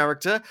Pratt's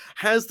character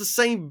has the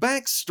same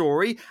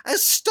backstory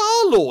as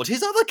Star-Lord,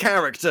 his other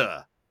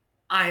character.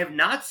 I have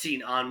not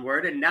seen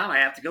Onward, and now I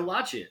have to go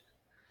watch it.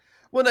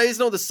 Well, no, it's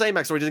not the same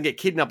backstory. He doesn't get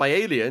kidnapped by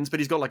aliens, but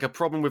he's got like a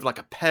problem with like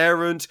a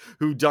parent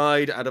who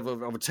died out of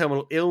a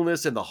terminal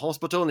illness in the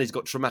hospital, and he's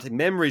got traumatic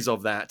memories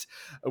of that,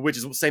 which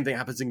is the same thing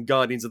happens in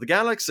Guardians of the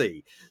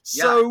Galaxy.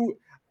 So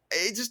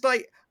it's just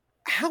like,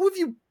 how have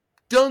you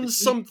done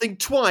something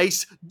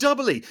twice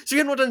doubly? So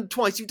you haven't done it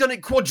twice, you've done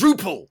it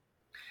quadruple.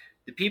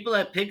 The people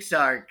at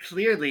Pixar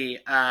clearly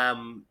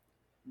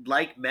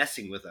like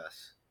messing with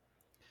us.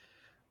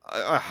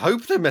 I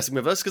hope they're messing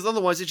with us, because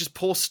otherwise it's just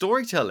poor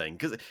storytelling.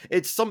 Because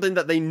it's something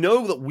that they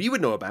know that we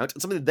would know about,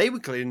 and something that they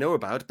would clearly know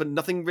about, but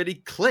nothing really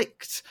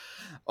clicked.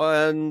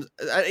 And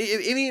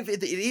even if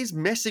it is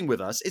messing with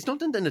us, it's not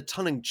done in a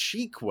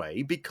tongue-in-cheek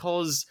way,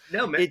 because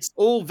it's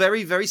all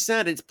very, very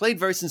sad. It's played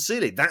very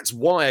sincerely. That's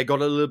why I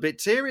got a little bit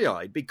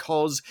teary-eyed,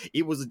 because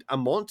it was a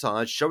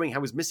montage showing how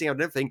he was missing out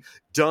on everything,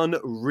 done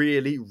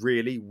really,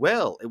 really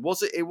well. It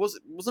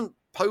wasn't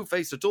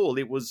po-faced at all.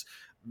 It was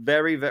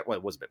very, very well.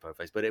 It was a bit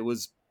po-faced, but it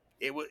was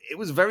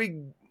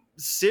very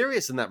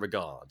serious in that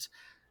regard.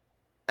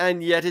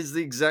 And yet it's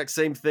the exact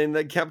same thing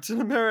that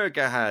Captain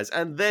America has.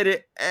 And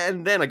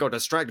then I got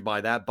distracted by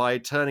that by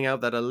turning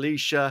out that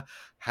Alicia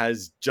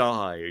has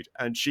died.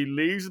 And she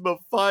leaves him a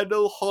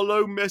final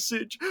hollow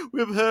message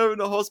with her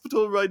in a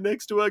hospital right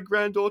next to her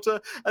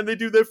granddaughter. And they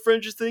do their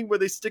French thing where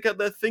they stick out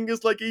their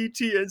fingers like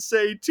E.T. and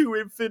say, to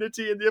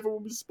infinity. And the other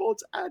woman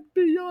responds, and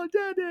beyond,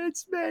 and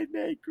it's made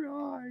me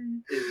cry.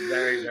 It's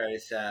very, very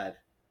sad.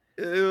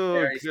 Oh,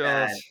 very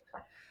gosh. sad.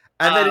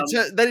 And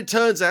then it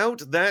turns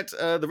out that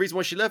the reason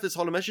why she left this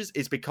hollow message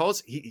is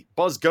because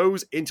Buzz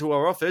goes into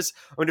her office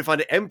only to find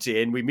it empty,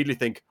 and we immediately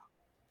think,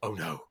 oh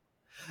no.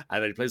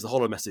 And then he plays the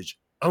hollow message,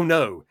 oh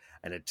no.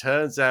 And it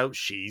turns out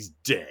she's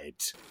dead.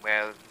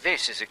 Well,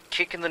 this is a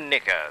kick in the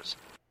knickers.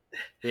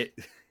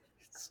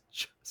 It's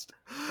just...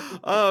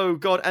 Oh,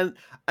 God.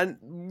 And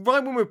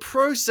right when we're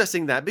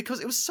processing that,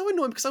 because it was so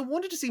annoying, because I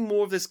wanted to see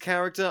more of this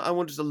character, I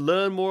wanted to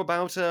learn more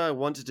about her, I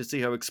wanted to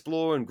see her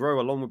explore and grow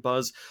along with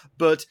Buzz,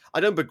 but I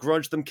don't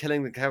begrudge them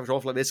killing the character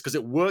off like this, because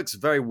it works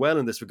very well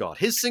in this regard.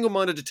 His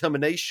single-minded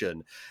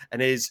determination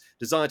and his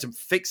desire to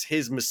fix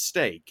his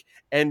mistake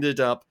ended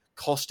up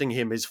costing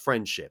him his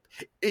friendship.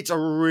 It's a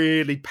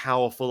really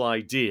powerful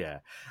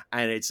idea,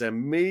 and it's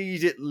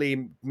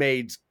immediately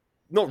made...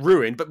 not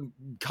ruined, but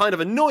kind of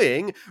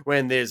annoying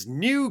when this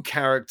new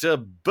character,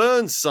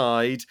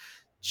 Burnside,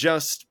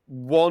 just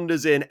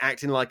wanders in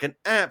acting like an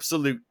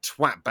absolute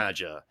twat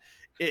badger.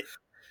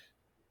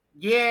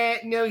 Yeah,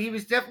 no, he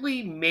was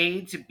definitely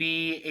made to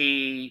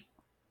be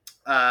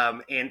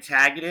a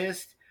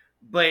antagonist,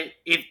 but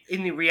if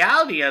in the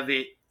reality of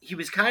it, he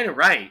was kind of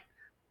right.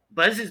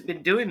 Buzz has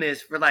been doing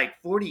this for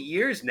like 40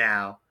 years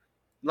now,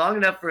 long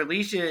enough for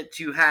Alicia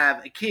to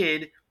have a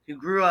kid who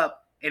grew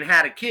up and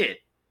had a kid,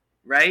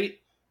 right?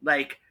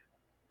 Like,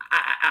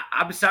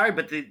 I'm sorry,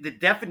 but the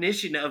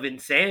definition of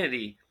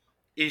insanity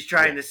is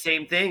trying the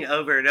same thing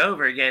over and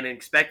over again and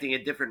expecting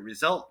a different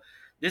result.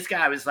 This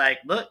guy was like,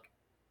 look,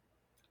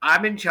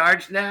 I'm in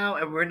charge now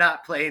and we're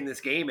not playing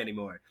this game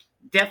anymore.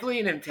 Definitely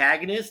an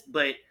antagonist,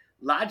 but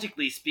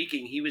logically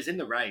speaking, he was in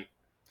the right.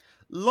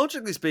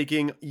 Logically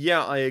speaking,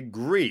 yeah, I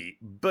agree.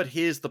 But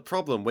here's the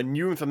problem. When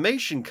new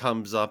information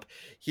comes up,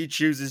 he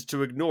chooses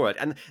to ignore it.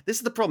 And this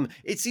is the problem.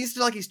 It seems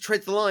like he's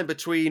treads the line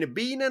between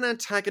being an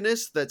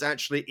antagonist that's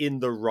actually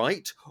in the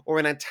right or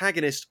an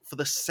antagonist for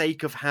the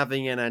sake of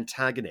having an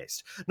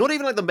antagonist. Not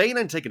even like the main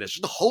antagonist,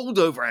 just a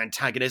holdover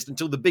antagonist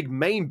until the big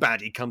main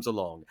baddie comes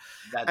along.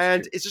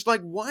 That's true. It's just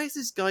like, why is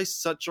this guy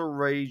such a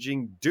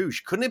raging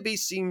douche? Couldn't it be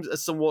seen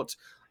as somewhat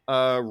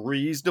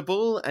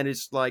reasonable? And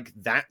it's like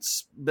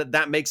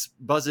that makes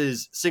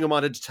Buzz's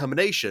single-minded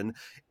determination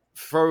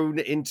thrown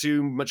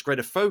into much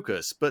greater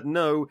focus. But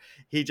no,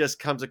 he just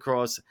comes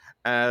across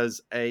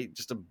as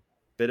just a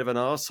bit of an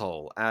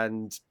asshole.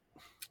 And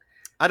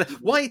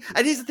why?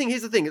 And here's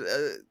the thing.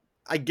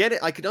 I get it.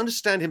 I could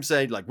understand him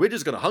saying, like, we're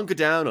just going to hunker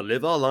down and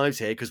live our lives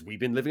here because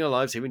we've been living our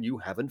lives here and you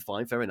haven't.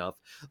 Fine, fair enough.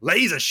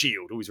 Laser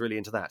shield. Always really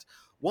into that.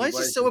 Why is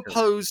he so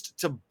opposed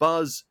to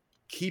Buzz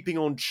keeping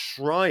on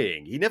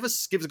trying? He never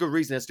gives a good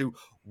reason as to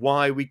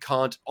why we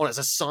can't, as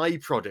a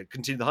side project,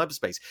 continue the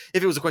hyperspace.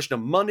 If it was a question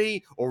of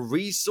money or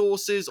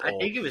resources, I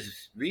think it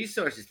was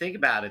resources. Think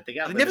about it. He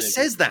never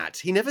says that.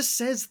 He never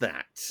says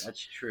that.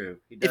 That's true.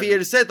 If he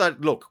had said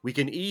that, look, we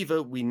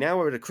now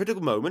are at a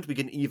critical moment. We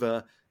can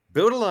either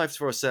build a life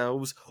for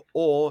ourselves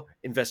or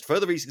invest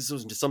further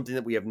resources into something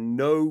that we have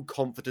no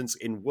confidence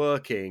in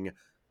working.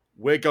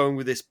 We're going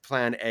with this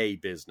plan A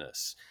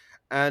business.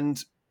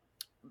 And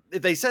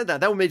if they said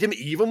that would make him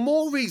even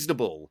more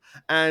reasonable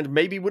and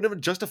maybe would have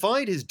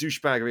justified his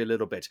douchebaggery a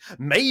little bit.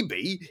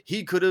 Maybe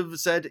he could have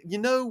said, you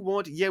know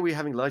what? Yeah, we're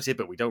having lives here,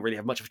 but we don't really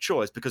have much of a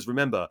choice because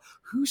remember,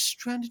 who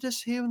stranded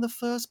us here in the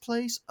first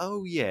place?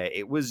 Oh, yeah,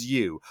 it was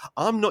you.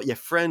 I'm not your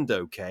friend,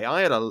 okay?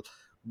 I was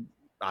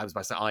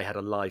about to say I had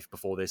a life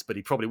before this, but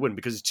he probably wouldn't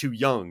because he's too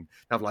young to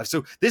have a life.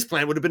 So this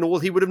plan would have been all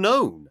he would have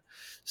known.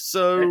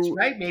 So that's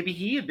right. Maybe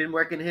he had been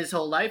working his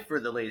whole life for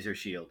the laser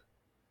shield.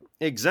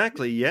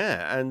 Exactly,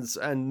 yeah,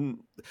 and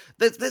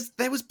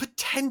there was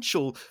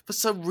potential for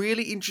some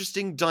really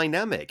interesting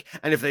dynamic,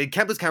 and if they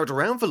kept this character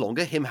around for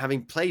longer, him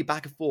having played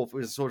back and forth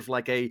was sort of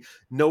like a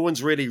no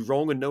one's really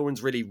wrong and no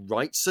one's really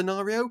right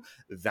scenario,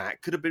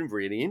 that could have been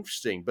really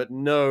interesting. But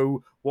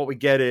no, what we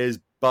get is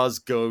Buzz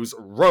goes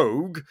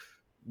rogue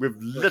with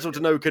little to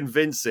no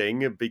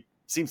convincing. It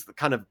seems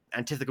kind of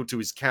antithetical to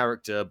his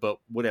character, but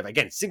whatever.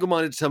 Again,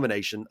 single-minded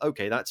determination.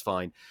 Okay, that's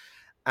fine,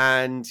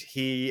 and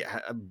he.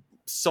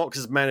 Sox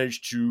has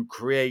managed to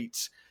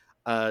create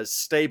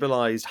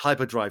stabilized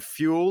hyperdrive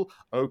fuel.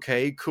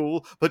 Okay,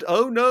 cool. But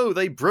oh no,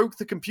 they broke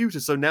the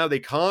computer, so now they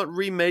can't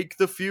remake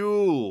the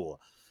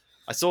fuel.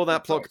 I saw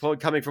that plot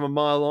coming from a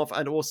mile off,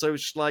 and also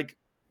just like,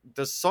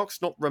 does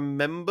Sox not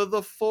remember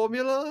the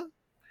formula?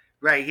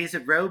 Right, he's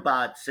a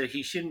robot, so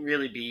he shouldn't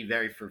really be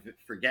very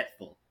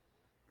forgetful.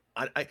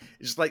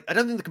 It's like, I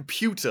don't think the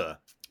computer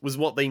was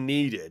what they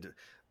needed.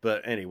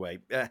 But anyway,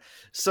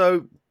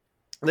 so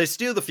they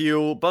steal the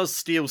fuel. Buzz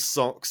steals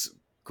Sox.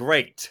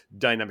 Great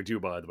dynamic duo,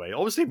 by the way.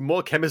 Obviously,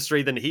 more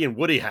chemistry than he and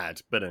Woody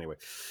had. But anyway.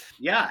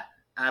 Yeah,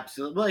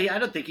 absolutely. Well, I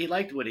don't think he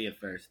liked Woody at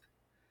first.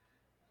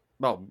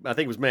 Well, I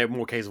think it was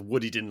more a case of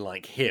Woody didn't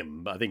like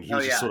him. I think he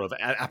was just sort of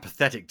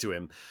apathetic to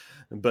him.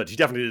 But he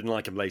definitely didn't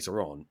like him later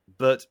on.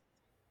 But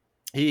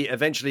he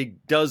eventually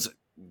does...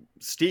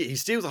 He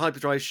steals the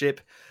hyperdrive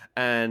ship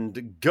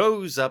and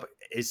goes up,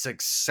 is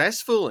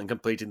successful in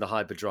completing the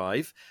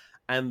hyperdrive.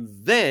 And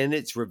then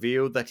it's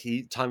revealed that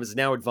time has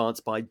now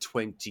advanced by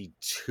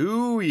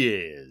 22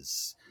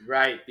 years.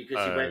 Right,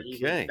 because he went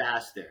even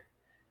faster.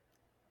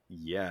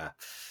 Yeah.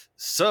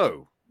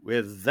 So,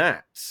 with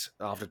that,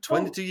 after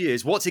 22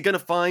 years, what's he going to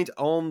find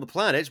on the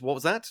planet? What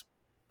was that?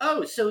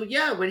 Oh, so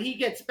yeah, when he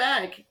gets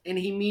back and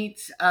he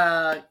meets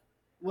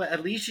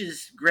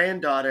Alicia's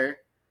granddaughter,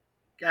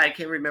 I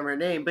can't remember her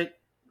name, but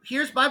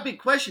here's my big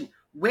question.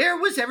 Where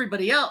was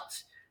everybody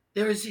else?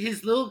 There's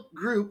his little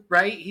group,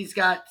 right? He's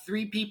got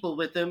 3 people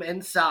with him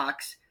and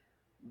Sox.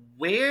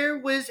 Where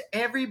was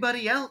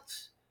everybody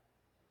else?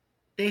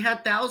 They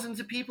had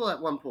thousands of people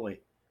at one point.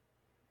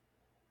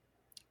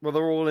 Well,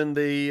 they're all in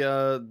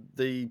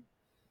the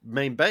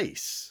main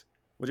base.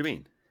 What do you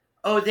mean?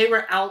 Oh, they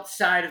were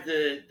outside of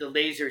the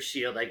laser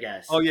shield, I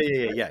guess. Oh,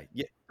 yeah.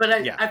 But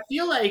I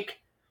feel like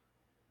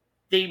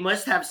they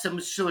must have some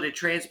sort of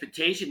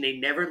transportation. They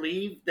never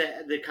leave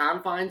the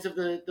confines of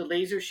the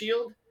laser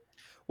shield.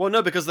 Well,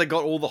 no, because they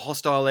got all the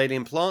hostile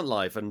alien plant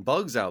life and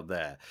bugs out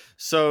there.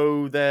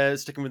 So they're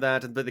sticking with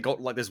that. But they got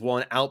like this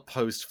one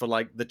outpost for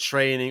like the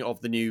training of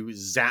the new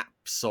Zap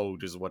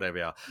soldiers or whatever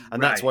they are.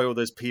 And that's why all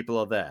those people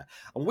are there.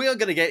 And we are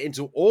going to get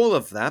into all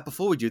of that.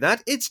 Before we do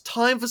that, it's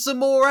time for some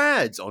more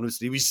ads.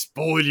 Honestly, we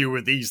spoil you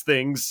with these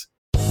things.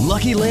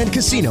 Lucky Land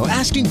Casino,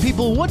 asking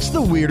people, what's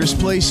the weirdest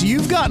place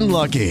you've gotten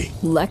lucky?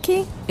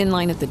 Lucky? In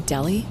line at the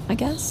deli, I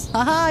guess?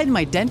 Aha, in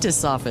my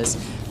dentist's office.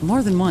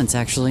 More than once,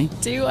 actually.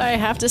 Do I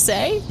have to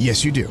say?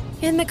 Yes, you do.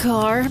 In the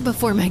car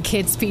before my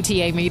kids'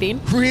 PTA meeting.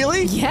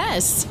 Really?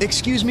 Yes.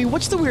 Excuse me,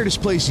 what's the weirdest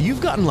place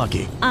you've gotten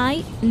lucky?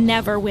 I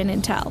never win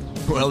and tell.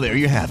 Well, there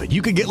you have it.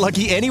 You can get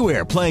lucky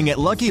anywhere, playing at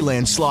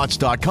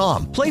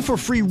LuckyLandSlots.com. Play for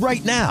free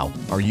right now.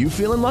 Are you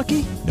feeling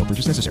lucky? No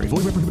purchase necessary.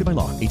 Void where prohibited by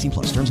law.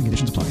 18+. Terms and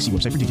conditions apply. See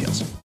website for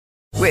details.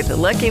 With the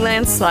Lucky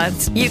Land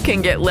Slots, you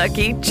can get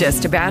lucky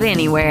just about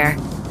anywhere.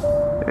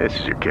 This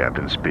is your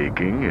captain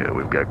speaking.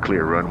 We've got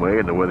clear runway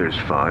and the weather's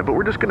fine, but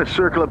we're just going to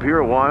circle up here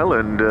a while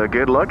and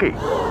get lucky.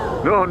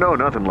 No,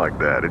 nothing like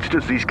that. It's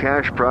just these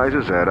cash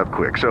prizes add up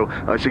quick. So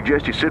I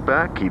suggest you sit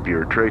back, keep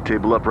your tray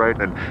table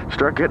upright, and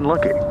start getting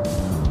lucky.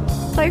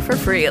 Play for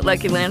free at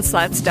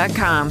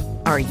LuckyLandSlots.com.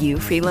 Are you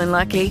feeling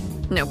lucky?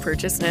 No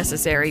purchase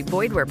necessary.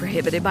 Void where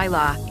prohibited by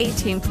law.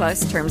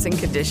 18+ terms and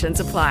conditions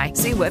apply.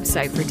 See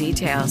website for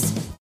details.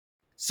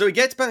 So he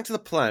gets back to the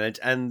planet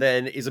and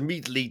then is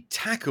immediately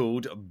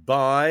tackled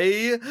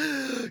by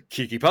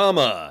Kiki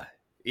Palmer,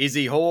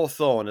 Izzy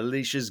Hawthorne,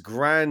 Alicia's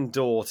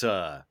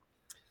granddaughter,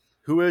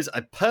 who is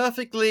a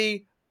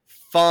perfectly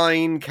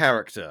fine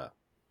character.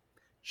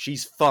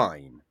 She's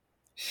fine.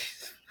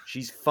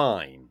 She's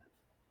fine.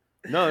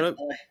 No,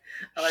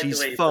 I like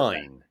she's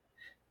fine.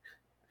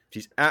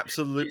 She's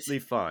absolutely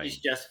fine. She's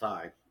just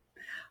fine.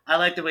 I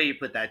like the way you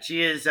put that.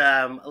 She is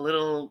a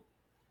little,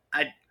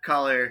 I'd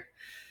call her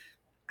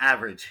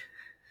average.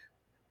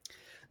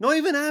 Not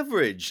even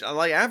average.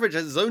 Like, average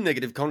has its own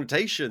negative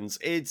connotations.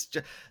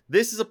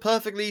 This is a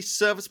perfectly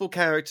serviceable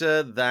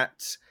character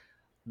that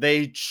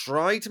they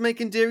tried to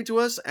make endearing to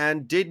us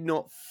and did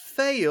not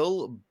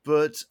fail,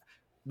 but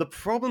the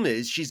problem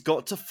is she's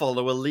got to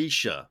follow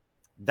Alicia.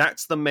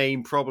 That's the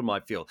main problem,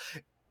 I feel.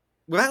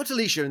 Without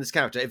Alicia in this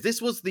character, if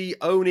this was the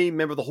only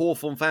member of the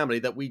Hawthorne family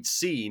that we'd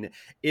seen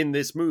in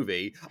this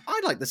movie,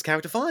 I'd like this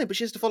character fine, but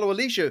she has to follow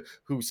Alicia,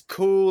 who's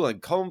cool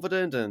and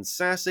confident and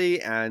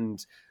sassy,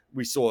 and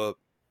we saw her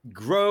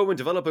grow and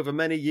develop over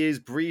many years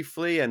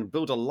briefly and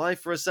build a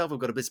life for herself. We've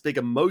got this big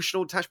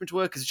emotional attachment to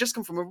her because it's just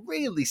come from a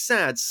really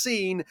sad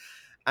scene,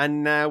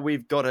 and now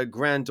we've got her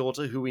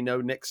granddaughter who we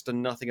know next to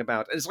nothing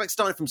about. And it's like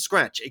starting from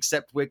scratch,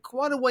 except we're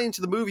quite a way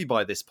into the movie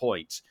by this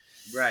point.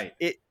 Right.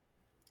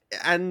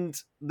 And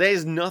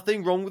there's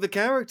nothing wrong with the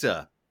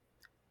character.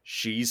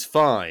 She's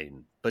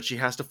fine, but she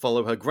has to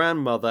follow her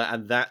grandmother,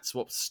 and that's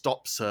what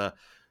stops her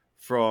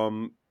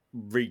from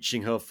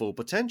reaching her full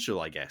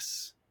potential, I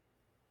guess.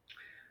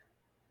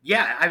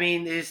 Yeah, I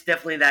mean, it's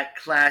definitely that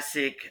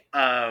classic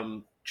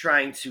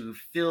trying to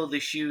fill the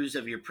shoes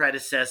of your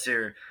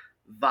predecessor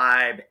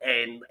vibe.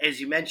 And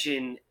as you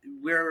mentioned,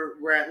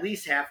 we're at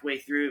least halfway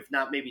through, if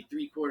not maybe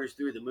 3/4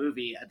 through the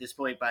movie at this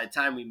point by the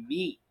time we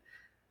meet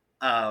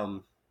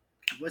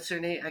what's her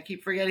name? I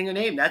keep forgetting her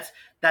name. That's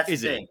the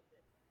thing.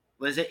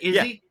 Was it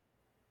Izzy?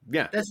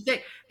 Yeah. That's the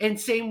thing. And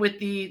same with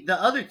the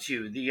other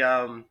two,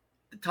 the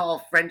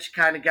tall French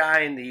kind of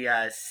guy and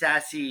the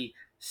sassy,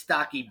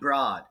 stocky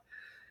broad.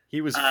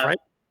 He was French.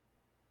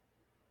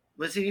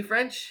 Was he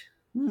French?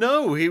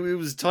 No, he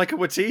was Taika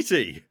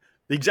Waititi.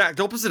 The exact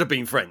opposite of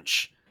being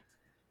French.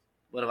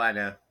 What do I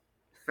know?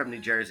 From New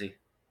Jersey.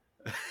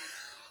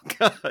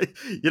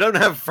 You don't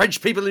have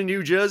French people in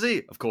New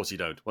Jersey? Of course you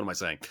don't. What am I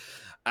saying?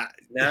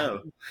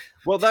 No.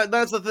 Well,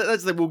 that's the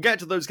thing. We'll get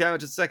to those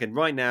characters in a second.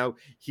 Right now,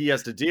 he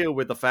has to deal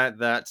with the fact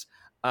that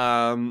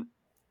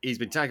he's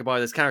been tackled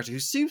by this character who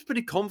seems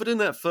pretty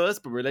confident at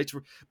first, but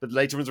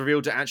later is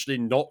revealed to actually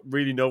not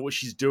really know what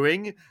she's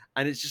doing.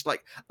 And it's just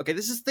like, okay,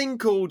 this is a thing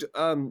called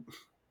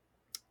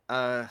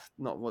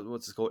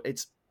what's it called?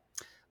 It's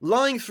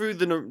lying through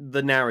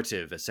the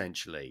narrative,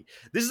 essentially.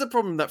 This is a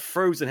problem that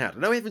Frozen had. I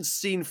know we haven't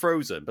seen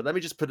Frozen, but let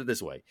me just put it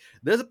this way.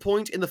 There's a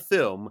point in the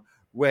film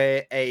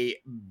where a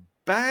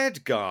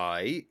bad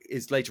guy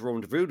is later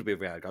on revealed to be a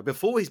bad guy.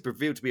 Before he's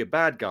revealed to be a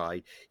bad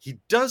guy, he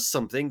does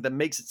something that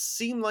makes it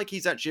seem like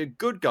he's actually a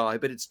good guy,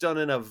 but it's done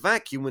in a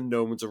vacuum when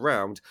no one's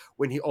around,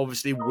 when he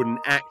obviously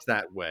wouldn't act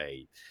that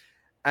way.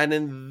 And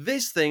in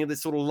this thing, they're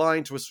sort of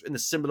lying to us in a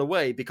similar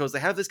way because they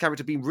have this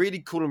character being really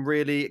cool and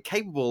really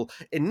capable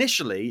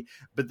initially,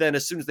 but then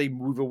as soon as they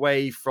move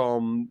away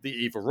from the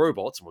evil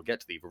robots, and we'll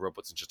get to the evil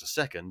robots in just a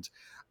second,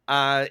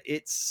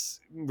 it's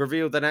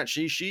revealed that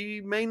actually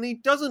she mainly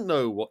doesn't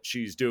know what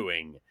she's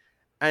doing.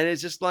 And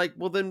it's just like,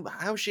 well, then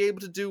how's she able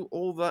to do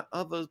all that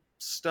other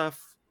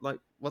stuff? Like,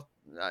 what?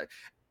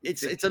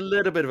 It's a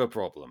little bit of a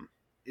problem.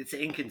 It's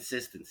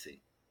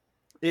inconsistency.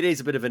 It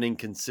is a bit of an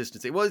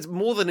inconsistency. Well, it's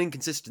more than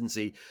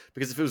inconsistency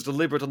because it feels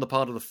deliberate on the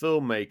part of the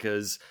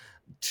filmmakers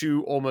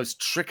to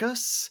almost trick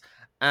us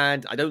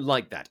And I don't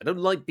like that. I don't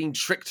like being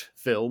tricked,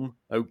 film,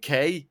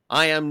 okay?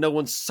 I am no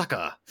one's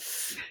sucker.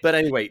 But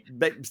anyway,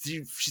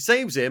 she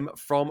saves him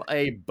from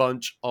a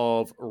bunch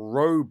of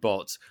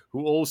robots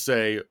who all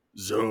say,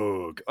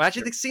 Zurg.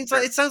 Actually,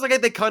 it sounds like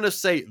they kind of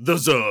say, the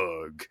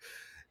Zurg.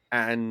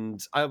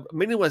 And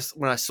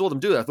when I saw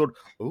them do it, I thought,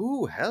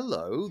 oh,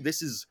 hello,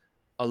 this is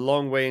a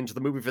long way into the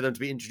movie for them to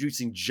be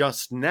introducing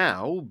just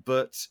now,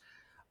 but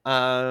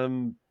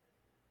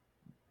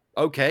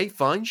okay,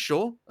 fine,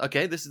 sure.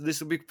 Okay, this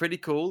will be pretty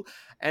cool.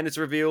 And it's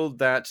revealed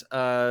that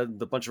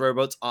the bunch of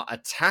robots are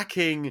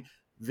attacking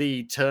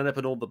the turnip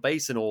and all the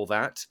base and all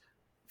that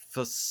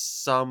for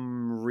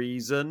some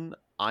reason.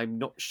 I'm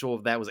not sure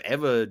if that was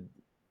ever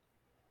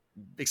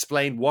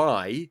explained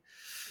why,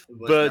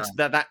 but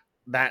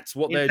that's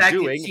what they're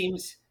doing. It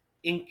seems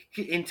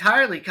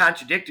entirely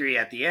contradictory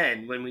at the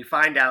end when we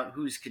find out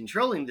who's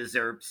controlling the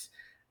Zerps.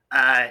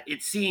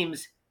 It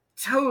seems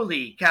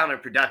totally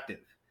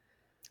counterproductive.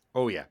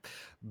 Oh, yeah.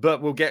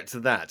 But we'll get to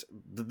that.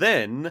 But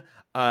then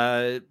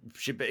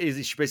she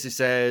basically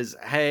says,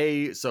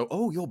 hey,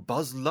 you're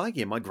Buzz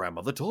Lightyear. My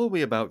grandmother told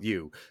me about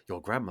you.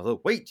 Your grandmother?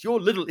 Wait, you're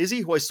little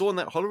Izzy, who I saw in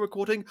that holo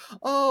recording?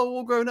 Oh,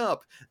 all grown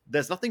up.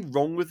 There's nothing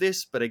wrong with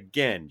this, but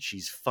again,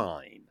 she's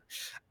fine.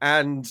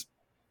 And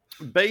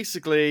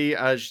basically,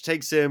 she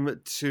takes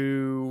him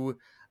to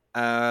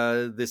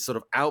this sort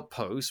of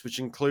outpost, which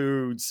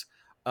includes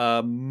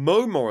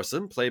Mo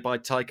Morrison, played by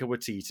Taika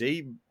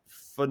Waititi.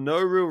 For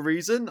no real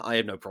reason. I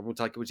have no problem with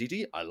Taika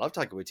Waititi. I love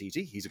Taika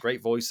Waititi. He's a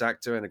great voice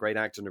actor and a great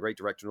actor and a great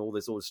director and all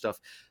this stuff.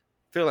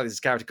 I feel like this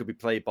character could be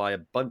played by a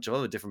bunch of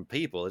other different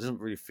people. It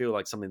doesn't really feel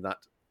like something that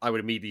I would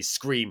immediately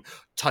scream,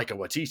 Taika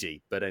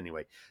Waititi. But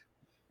anyway.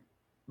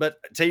 But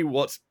tell you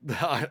what,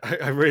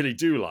 I really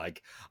do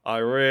like. I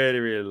really,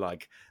 really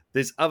like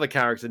this other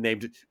character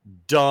named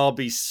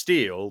Darby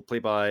Steele,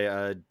 played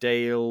by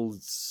Dale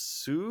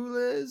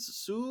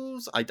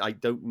Soules? I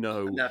don't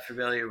know. I'm not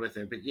familiar with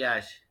her, but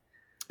yeah.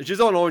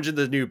 She's on Orange is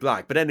the New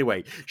Black, but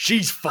anyway,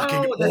 she's fucking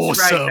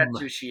awesome. Right, that's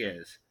who she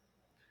is.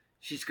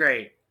 She's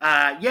great.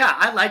 Yeah,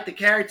 I like the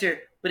character,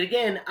 but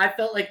again, I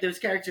felt like those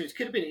characters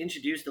could have been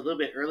introduced a little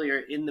bit earlier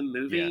in the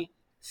movie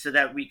so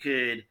that we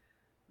could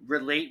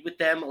relate with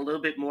them a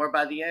little bit more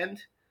by the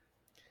end.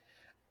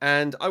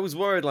 And I was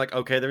worried, like,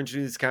 okay, they're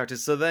introducing these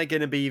characters, so they're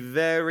going to be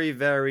very,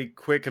 very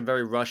quick and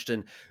very rushed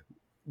and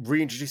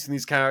reintroducing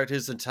these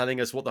characters and telling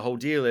us what the whole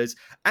deal is.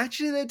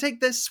 Actually, they take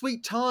their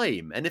sweet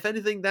time, and if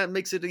anything, that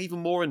makes it even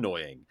more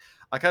annoying.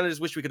 I kind of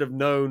just wish we could have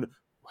known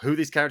who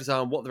these characters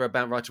are and what they're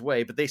about right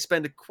away, but they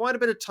spend quite a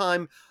bit of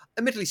time,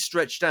 admittedly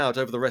stretched out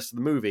over the rest of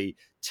the movie,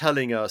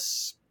 telling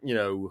us, you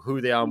know,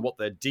 who they are and what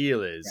their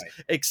deal is.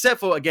 Right.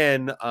 Except for,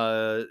 again,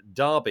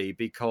 Darby,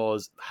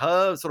 because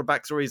her sort of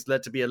backstory is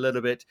led to be a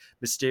little bit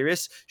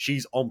mysterious.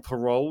 She's on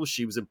parole.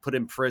 She was put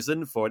in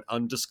prison for an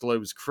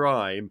undisclosed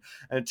crime.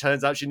 And it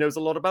turns out she knows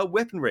a lot about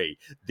weaponry.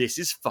 This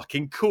is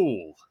fucking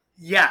cool.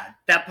 Yeah,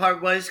 that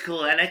part was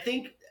cool. And I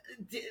think,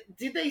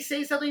 did they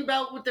say something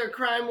about what their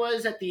crime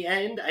was at the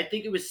end? I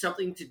think it was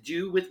something to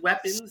do with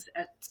weapons.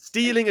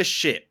 Stealing a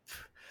ship.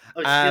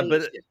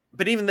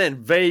 But even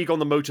then, vague on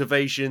the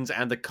motivations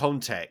and the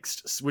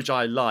context, which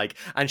I like.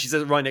 And she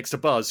says it right next to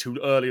Buzz,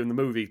 who earlier in the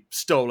movie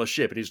stole a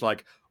ship. And he's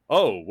like,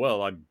 oh,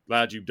 well, I'm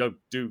glad you don't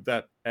do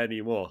that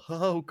anymore.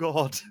 Oh,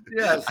 God.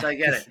 Yes, I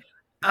get it.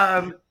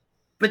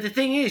 But the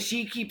thing is,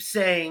 she keeps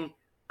saying,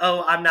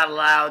 oh, I'm not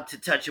allowed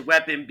to touch a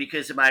weapon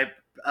because of my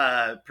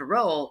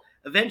parole.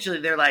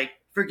 Eventually, they're like,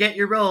 forget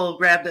your role,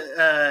 grab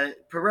the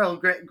parole,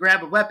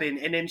 grab a weapon.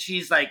 And then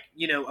she's like,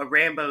 you know, a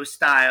Rambo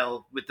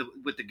style with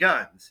the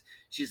guns.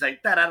 She's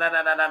like, da da da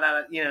da da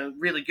da, you know,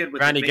 really good with.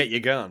 Granny, get your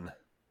gun.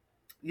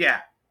 Yeah,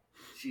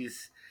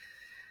 she's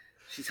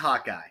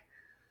Hawkeye.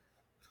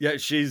 Yeah,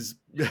 she's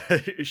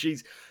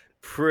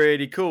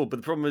pretty cool. But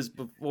the problem is,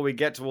 before we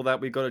get to all that,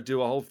 we've got to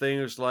do a whole thing.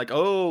 It's like,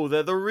 oh,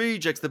 they're the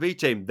rejects, the B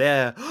team.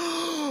 They're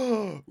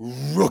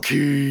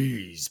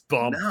rookies.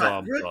 Bum, Not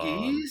bum,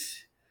 rookies.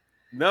 Bum.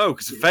 No,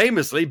 because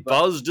famously,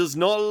 Buzz does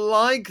not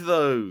like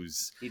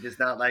those. He does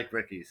not like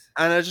rookies.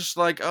 And I was just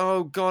like,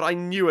 oh, God, I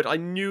knew it. I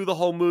knew the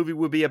whole movie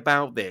would be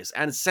about this.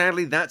 And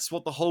sadly, that's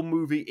what the whole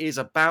movie is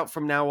about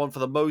from now on. For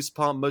the most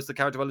part, most of the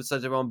character development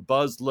centers on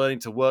Buzz learning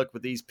to work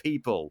with these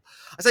people.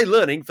 I say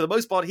learning. For the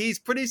most part, he's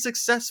pretty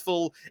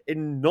successful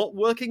in not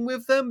working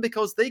with them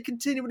because they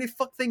continually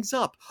fuck things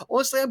up.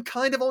 Honestly, I'm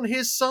kind of on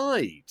his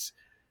side.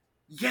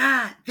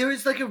 Yeah, there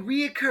was like a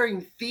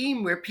reoccurring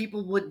theme where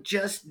people would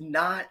just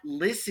not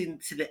listen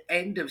to the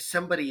end of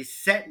somebody's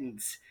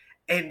sentence.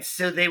 And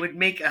so they would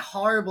make a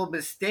horrible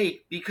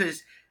mistake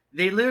because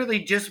they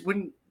literally just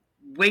wouldn't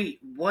wait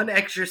one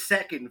extra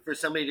second for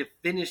somebody to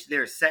finish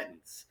their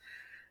sentence.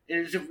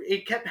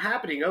 It kept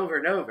happening over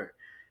and over.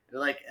 They're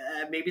like,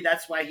 maybe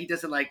that's why he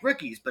doesn't like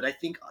rookies. But I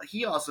think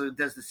he also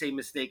does the same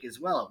mistake as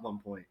well at one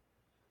point.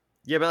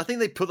 Yeah, but I think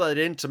they put that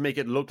in to make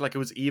it look like it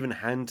was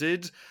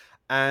even-handed.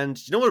 And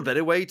you know what a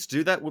better way to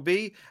do that would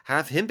be?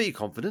 Have him be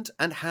confident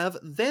and have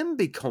them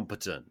be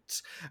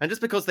competent. And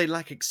just because they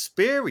lack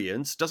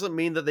experience doesn't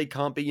mean that they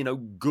can't be, you know,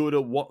 good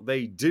at what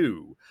they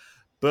do.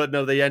 But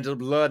no, they end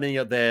up learning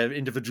at their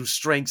individual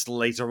strengths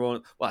later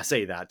on. Well, I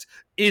say that.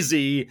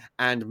 Izzy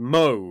and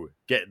Mo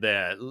get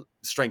their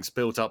strengths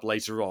built up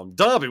later on.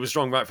 Darby was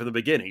strong right from the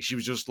beginning. She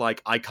was just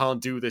like, I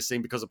can't do this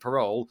thing because of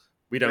parole.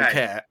 We don't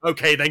care.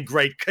 Okay, then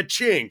great.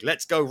 Ka-ching.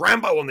 Let's go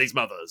Rambo on these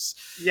mothers.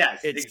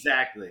 Yes,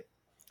 exactly.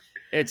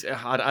 It's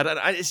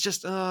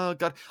just, oh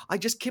God. I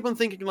just keep on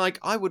thinking, like,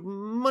 I would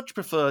much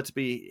prefer to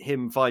be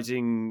him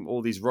fighting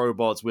all these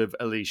robots with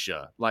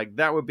Alicia. Like,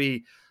 that would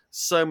be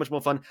so much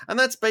more fun. And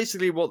that's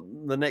basically what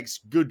the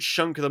next good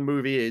chunk of the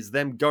movie is,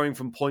 them going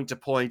from point to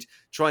point,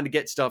 trying to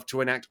get stuff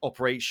to enact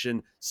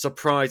Operation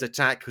Surprise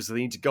Attack, because they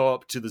need to go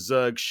up to the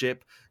Zerg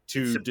ship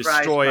to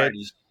destroy it.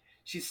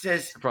 She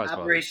says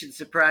Operation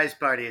Surprise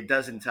Party a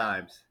dozen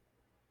times.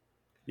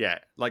 Yeah,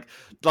 like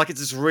it's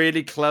this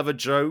really clever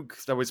joke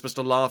that we're supposed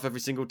to laugh every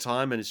single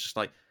time, and it's just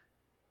like,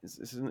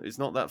 it's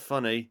not that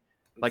funny.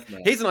 Like,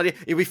 here's an idea.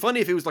 It'd be funny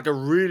if it was like a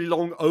really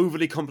long,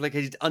 overly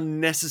complicated,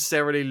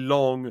 unnecessarily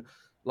long,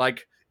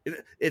 like,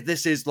 if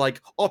this is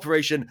like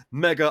Operation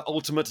Mega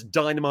Ultimate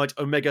Dynamite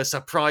Omega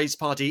Surprise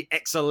Party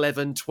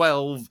X11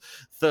 12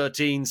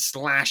 13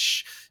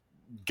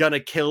 / gonna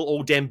kill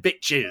all damn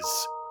bitches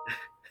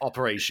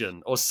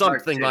operation or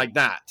something like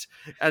that.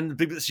 And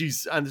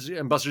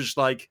Buster's just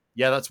like,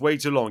 yeah, that's way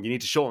too long. You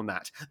need to shorten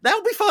that. That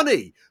would be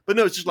funny. But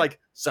no, it's just like,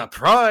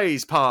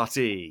 surprise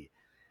party.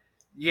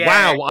 Yeah.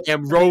 Wow, I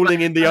am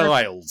rolling in the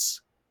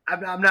aisles.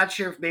 I'm not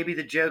sure if maybe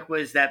the joke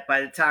was that by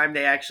the time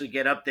they actually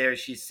get up there,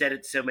 she's said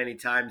it so many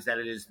times that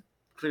it is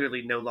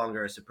clearly no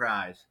longer a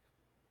surprise.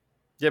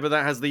 Yeah, but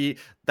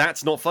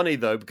that's not funny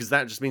though, because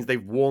that just means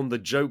they've worn the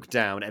joke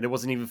down and it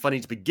wasn't even funny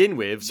to begin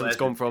with. So it's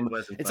gone from,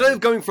 instead of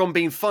going from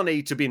being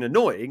funny to being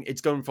annoying,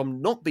 it's gone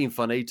from not being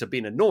funny to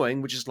being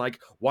annoying, which is like,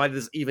 why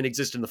does this even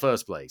exist in the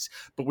first place?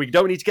 But we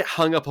don't need to get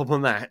hung up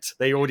on that.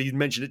 They already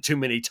mentioned it too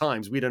many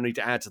times. We don't need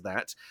to add to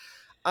that.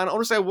 And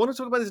honestly, I want to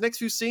talk about these next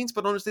few scenes,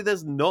 but honestly,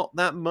 there's not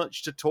that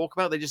much to talk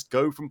about. They just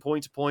go from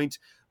point to point,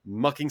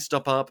 mucking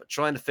stuff up,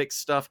 trying to fix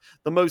stuff.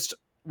 The most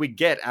we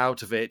get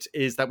out of it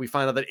is that we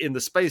find out that in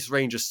the Space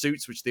Ranger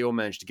suits, which they all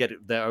managed to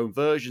get their own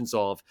versions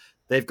of,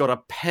 they've got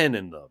a pen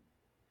in them.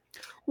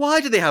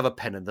 Why do they have a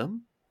pen in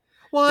them?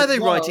 Why are they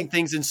writing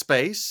things in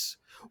space?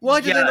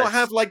 Why do they not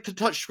have, like, the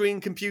touchscreen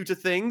computer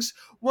things?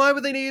 Why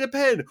would they need a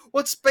pen?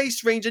 What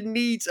Space Ranger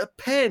needs a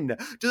pen?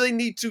 Do they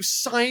need to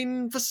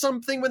sign for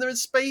something when they're in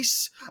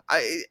space?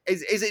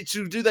 Is it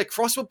to do their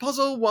crossword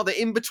puzzle while they're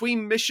in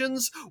between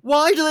missions?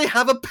 Why do they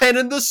have a pen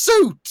in the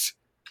suit?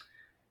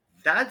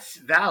 That's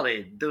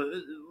valid.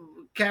 The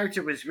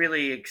character was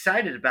really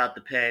excited about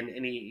the pen,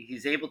 and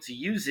he's able to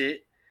use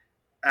it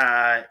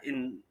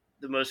in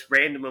the most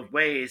random of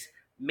ways.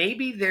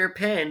 Maybe their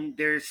pen,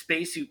 their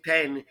spacesuit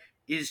pen,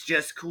 is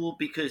just cool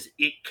because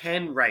it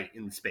can write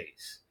in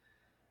space.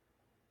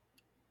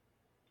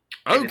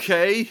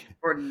 Okay,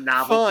 for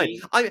novelty.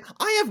 Fine.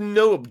 I have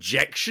no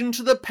objection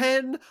to the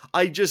pen.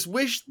 I just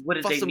wish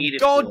for some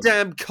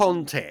goddamn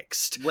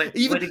context. What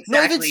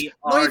exactly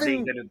are they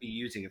going to be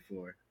using it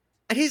for?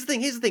 And here's the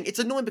thing. It's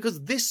annoying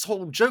because this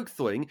whole joke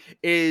thing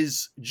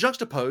is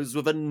juxtaposed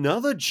with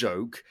another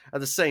joke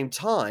at the same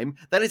time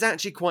that is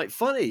actually quite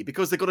funny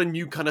because they've got a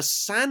new kind of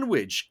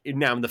sandwich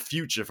now in the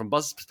future from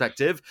Buzz's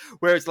perspective,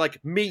 where it's like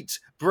meat,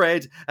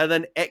 bread, and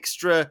then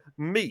extra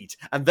meat.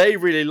 And they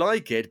really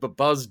like it, but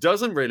Buzz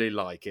doesn't really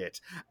like it.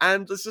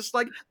 And it's just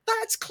like,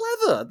 that's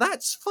clever.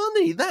 That's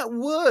funny. That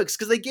works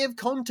because they give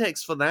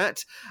context for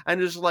that.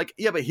 And it's like,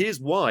 yeah, but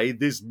here's why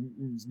this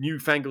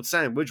newfangled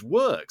sandwich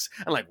works.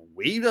 And like,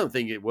 we don't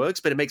think it works,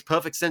 but it makes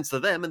perfect sense to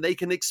them and they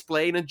can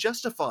explain and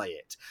justify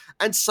it.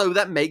 And so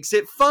that makes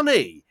it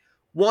funny.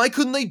 Why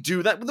couldn't they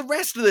do that with the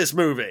rest of this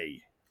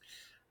movie?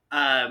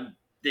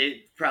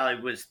 It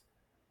probably was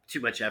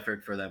too much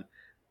effort for them.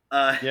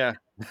 Yeah.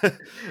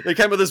 They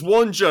came with this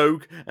one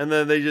joke and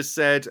then they just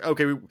said,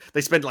 okay,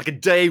 they spent like a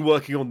day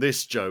working on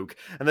this joke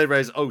and they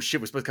realized, oh shit,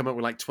 we're supposed to come up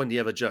with like 20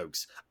 other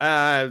jokes.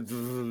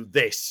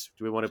 This.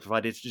 Do we want to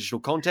provide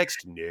additional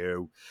context?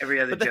 No. Every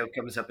other joke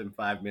comes up in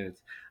 5 minutes.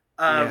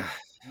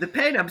 The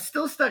pen, I'm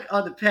still stuck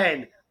on the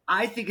pen.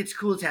 I think it's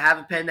cool to have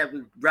a pen that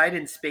would write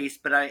in space,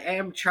 but I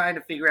am trying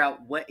to figure out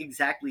what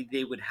exactly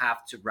they would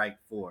have to write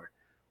for.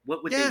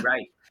 What would they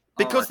write?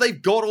 Because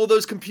they've got all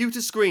those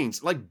computer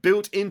screens, like,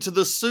 built into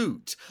the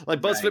suit.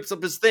 Like, Buzz flips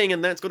up his thing,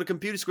 and that's got a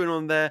computer screen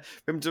on there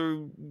for him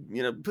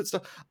to, put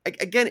stuff...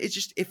 Again,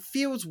 it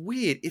feels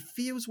weird. It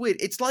feels weird.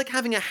 It's like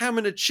having a hammer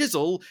and a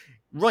chisel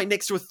right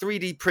next to a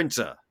 3D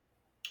printer.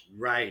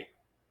 Right.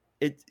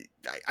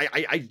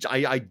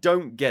 I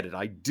don't get it.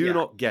 I do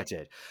not get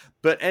it.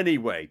 But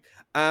anyway,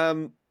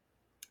 okay,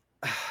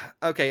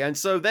 and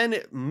so then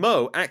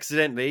Mo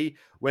accidentally,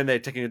 when they're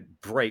taking a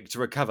break to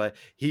recover,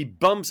 he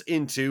bumps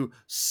into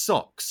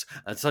Socks,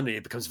 and suddenly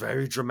it becomes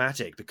very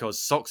dramatic because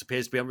Socks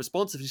appears to be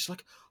unresponsive. He's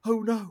like, oh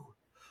no,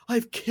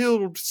 I've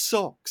killed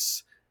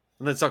Socks.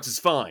 And then Socks is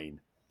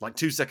fine, like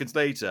 2 seconds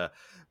later.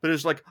 But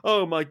it's like,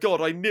 oh my god,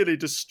 I nearly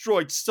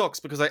destroyed Socks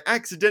because I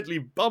accidentally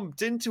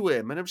bumped into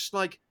him. And I'm just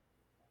like,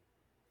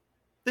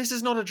 This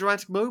is not a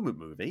dramatic moment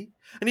movie.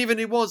 And even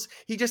if it was,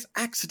 he just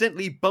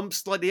accidentally bumped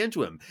slightly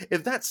into him.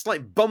 If that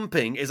slight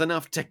bumping is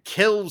enough to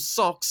kill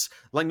Socks,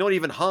 like not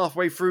even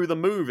halfway through the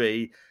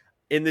movie,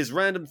 in this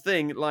random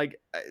thing, like,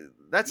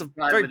 that's a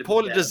very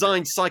poorly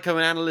designed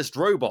psychoanalyst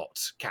robot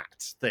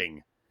cat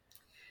thing.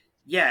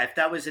 Yeah, if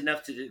that was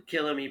enough to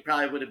kill him, he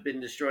probably would have been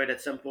destroyed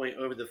at some point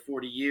over the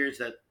 40 years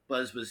that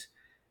Buzz was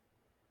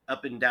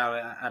up and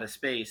down out of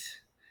space.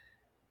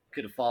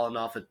 Could have fallen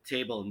off a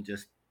table and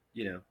just,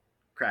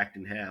 cracked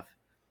in half.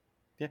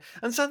 Yeah,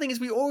 and the sad thing is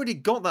we already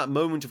got that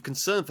moment of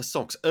concern for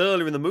Socks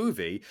earlier in the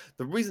movie.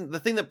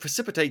 The thing that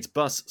precipitates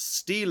Buzz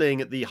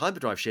stealing the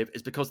hyperdrive ship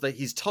is because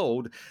he's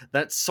told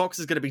that Socks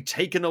is going to be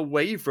taken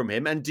away from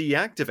him and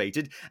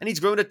deactivated, and he's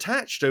grown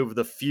attached over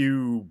the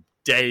few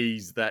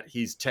days that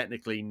he's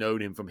technically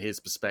known him from his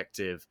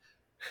perspective.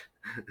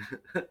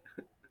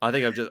 I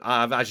think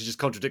I've actually just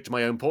contradicted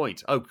my own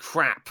point. Oh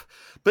crap!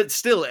 But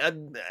still,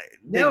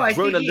 they've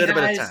grown a little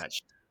bit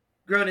attached.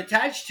 Grown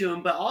attached to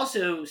him, but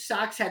also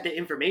Socks had the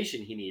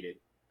information he needed,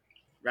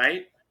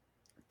 right?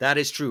 That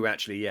is true,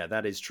 actually. Yeah,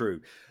 that is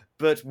true.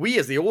 But we,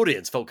 as the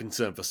audience, felt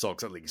concerned for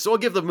Socks at least. So I'll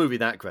give the movie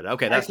that credit.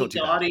 Okay, that's not too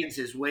bad. I think the audience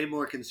is way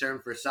more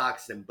concerned for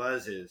Socks than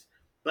Buzz is.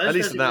 Buzz at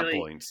least at that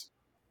point.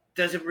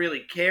 Doesn't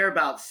really care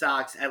about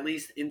Socks, at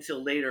least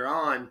until later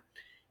on.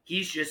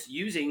 He's just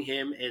using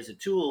him as a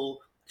tool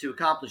to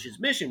accomplish his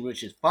mission,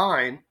 which is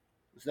fine.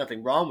 There's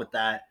nothing wrong with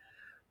that.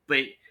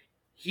 But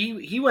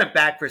he went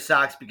back for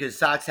Socks because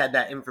Socks had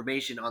that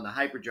information on the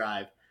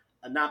hyperdrive,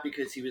 and not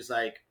because he was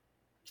like,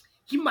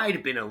 he might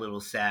have been a little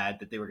sad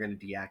that they were going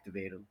to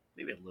deactivate him.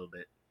 Maybe a little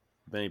bit.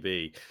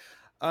 Maybe.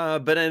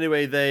 But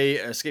anyway, they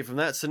escape from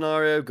that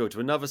scenario, go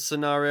to another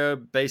scenario.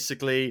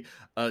 Basically,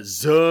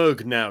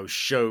 Zurg now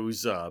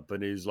shows up,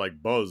 and he's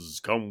like, Buzz,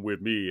 come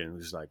with me. And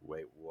he's like,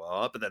 wait,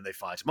 what? But then they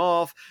fight him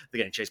off. They're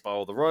getting chased by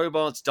all the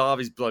robots.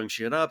 Darby's blowing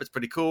shit up. It's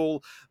pretty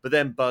cool. But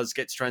then Buzz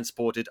gets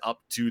transported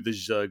up to the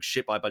Zurg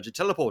ship by a bunch of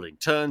teleporting.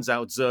 Turns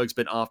out Zurg's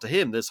been after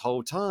him this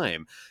whole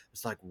time.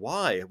 It's like,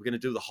 why? Are we going to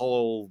do the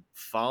whole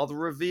father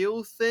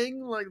reveal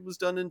thing like it was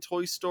done in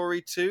Toy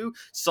Story 2?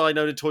 Side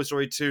note, in Toy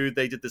Story 2,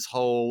 they did this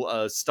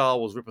whole Star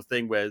Wars ripper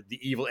thing where the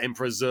evil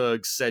Emperor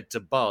Zurg said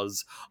to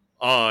Buzz,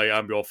 I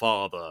am your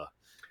father.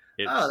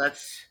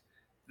 That's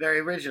very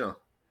original.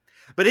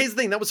 But here's the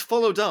thing, that was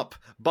followed up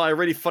by a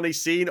really funny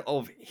scene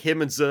of him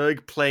and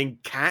Zurg playing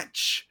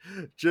catch.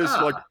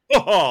 Just like,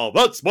 oh,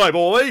 that's my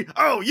boy.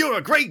 Oh, you're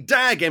a great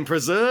dag, Emperor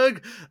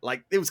Zurg.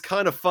 Like, it was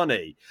kind of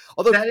funny.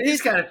 Although that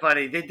is kind of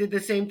funny. They did the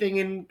same thing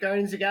in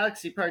Guardians of the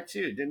Galaxy Part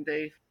 2, didn't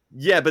they?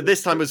 Yeah, but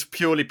this time it was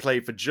purely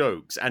played for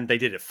jokes, and they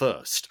did it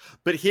first.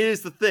 But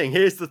here's the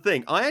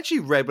thing. I actually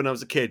read when I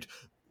was a kid,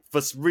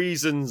 for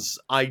reasons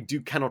I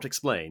cannot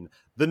explain,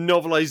 the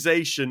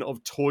novelization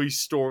of Toy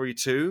Story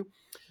 2.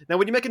 Now,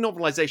 when you make a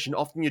novelization,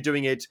 often you're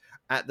doing it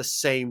at the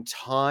same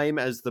time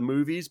as the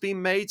movie's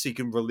being made, so you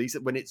can release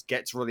it when it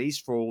gets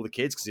released for all the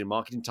kids, because you're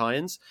marketing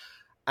tie-ins.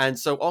 And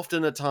so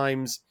often at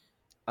times,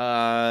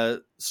 writers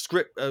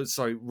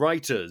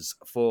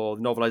for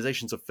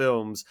novelizations of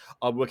films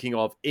are working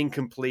off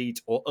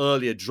incomplete or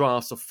earlier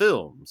drafts of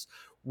films,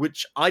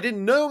 which I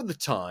didn't know at the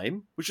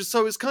time,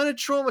 so it's kind of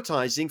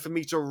traumatizing for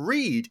me to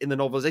read in the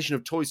novelization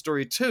of Toy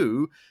Story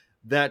 2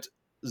 that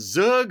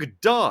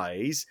Zurg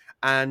dies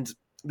and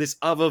this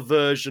other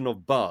version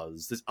of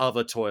Buzz, this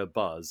other toy of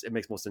Buzz, it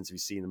makes more sense if you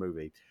see in the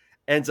movie,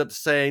 ends up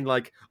saying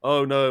like,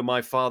 oh no,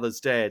 my father's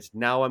dead.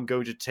 Now I'm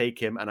going to take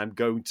him and I'm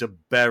going to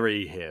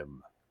bury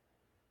him.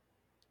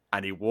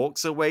 And he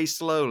walks away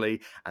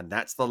slowly, and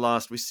that's the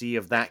last we see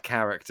of that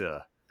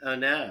character. Oh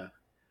no.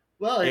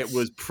 Well, it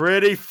was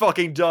pretty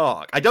fucking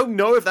dark. I don't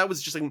know if that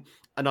was just an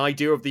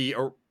idea of the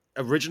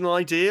original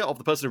idea of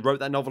the person who wrote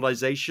that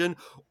novelization,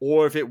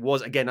 or if it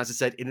was, again, as I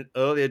said, in an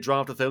earlier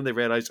draft of the film, they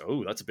realized,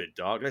 oh, that's a bit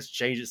dark. Let's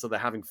change it so they're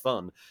having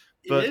fun.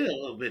 But it is a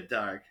little bit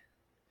dark.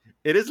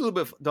 It is a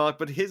little bit dark,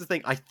 but here's the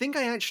thing. I think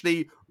I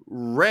actually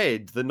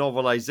read the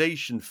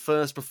novelization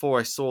first before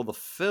I saw the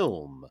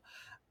film.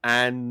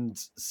 And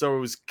so it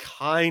was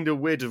kind of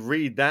weird to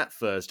read that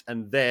first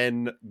and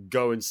then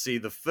go and see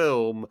the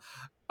film,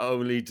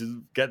 only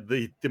to get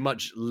the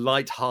much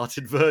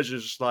light-hearted version.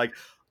 Just like,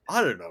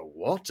 I don't know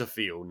what to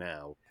feel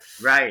now.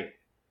 Right.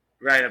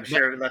 I'm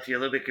sure it left you a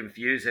little bit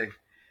confusing.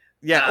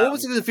 Yeah,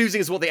 almost as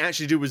confusing as what they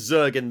actually do with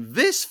Zurg in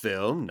this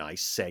film.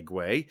 Nice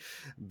segue.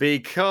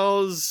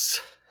 Because,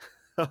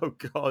 oh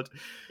god,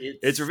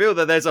 it's revealed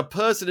that there's a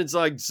person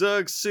inside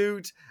Zurg's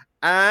suit,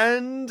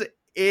 and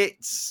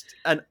it's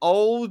an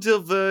older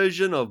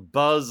version of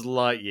Buzz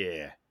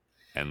Lightyear.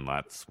 And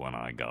that's when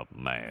I got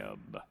mad.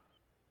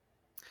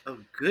 Oh,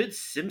 good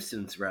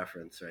Simpsons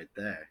reference right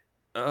there.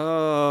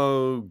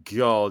 Oh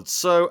god.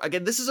 So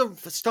again, this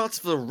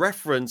starts with a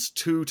reference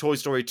to Toy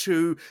Story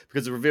 2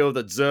 because it revealed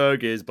that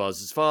Zurg is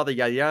Buzz's father,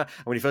 and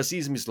when he first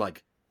sees him, he's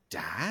like,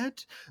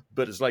 Dad?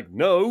 But it's like,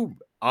 no,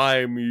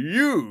 I'm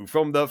you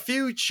from the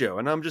future.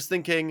 And I'm just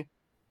thinking,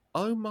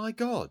 oh my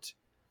god.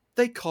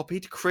 They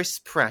copied Chris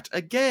Pratt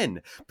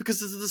again,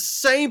 because this is the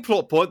same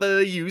plot point that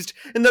they used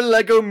in the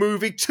Lego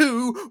Movie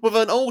 2 with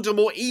an older,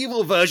 more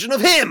evil version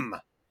of him.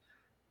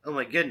 Oh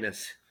my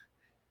goodness.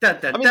 Dun,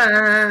 dun,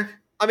 dun.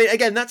 I mean,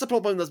 again, that's a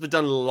problem that's been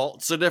done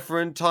lots of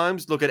different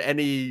times. Look at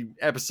any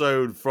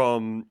episode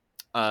from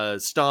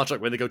Star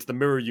Trek when they go to the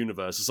Mirror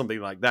Universe or something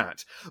like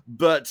that.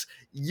 But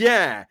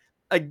yeah,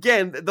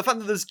 again, the fact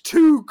that there's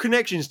 2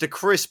 connections to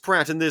Chris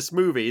Pratt in this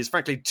movie is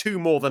frankly 2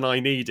 more than I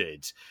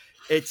needed.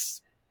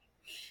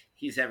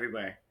 He's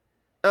everywhere.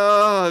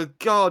 Oh,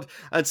 God.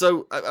 And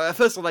so, at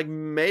first I'm like,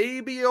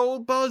 maybe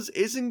old Buzz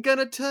isn't going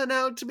to turn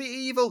out to be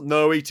evil.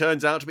 No, he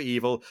turns out to be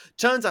evil.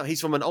 Turns out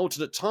he's from an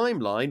alternate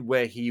timeline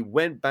where he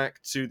went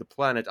back to the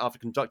planet after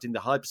conducting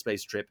the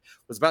hyperspace trip,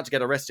 was about to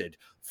get arrested,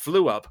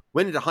 flew up,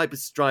 went into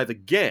hyperdrive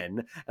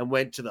again, and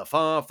went to the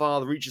far,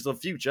 far reaches of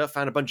the future,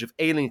 found a bunch of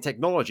alien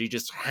technology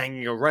just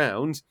hanging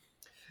around,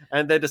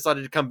 and then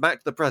decided to come back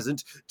to the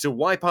present to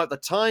wipe out the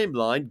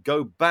timeline,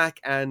 go back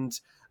and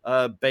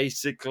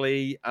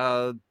basically...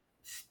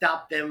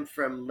 stop them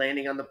from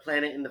landing on the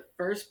planet in the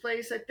first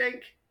place, I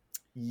think.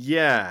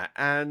 Yeah,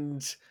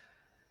 and...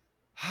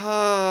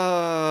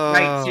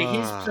 Right, so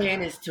his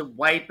plan is to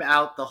wipe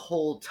out the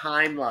whole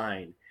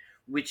timeline,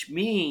 which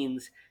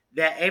means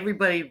that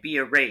everybody would be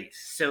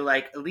erased. So,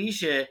 like,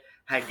 Alicia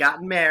had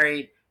gotten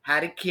married,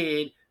 had a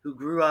kid who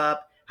grew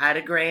up, had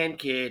a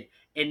grandkid,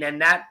 and then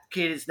that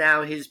kid is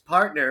now his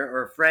partner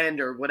or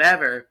friend or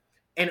whatever,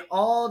 and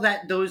all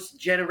that those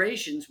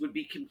generations would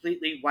be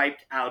completely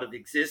wiped out of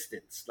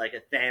existence, like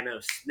a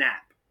Thanos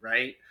snap,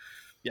 right?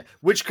 Yeah,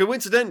 which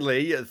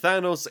coincidentally,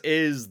 Thanos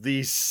is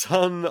the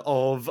son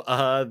of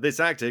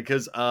this actor,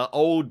 because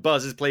old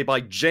Buzz is played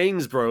by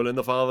James Brolin,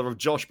 the father of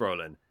Josh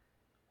Brolin.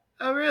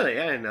 Oh, really?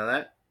 I didn't know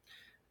that.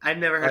 I've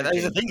never heard of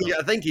James Brolin.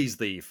 I think he's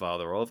the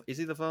father of... Is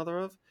he the father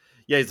of?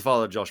 Yeah, he's the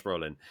father of Josh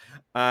Brolin.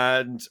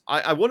 And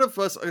I wonder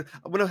first,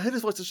 when I heard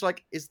his voice, I was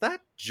like, is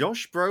that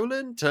Josh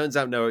Brolin? Turns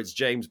out, no, it's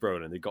James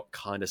Brolin. They've got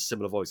kind of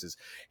similar voices.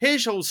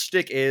 His whole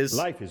shtick is...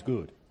 life is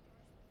good,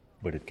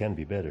 but it can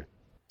be better.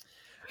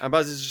 And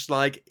Buzz is just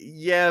like,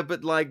 yeah,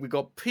 but like, we've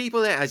got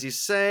people there, as you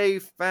say,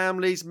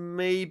 families,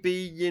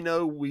 maybe,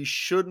 we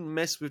shouldn't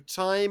mess with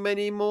time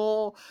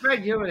anymore.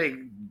 Right, you want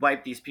to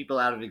wipe these people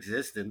out of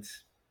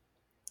existence.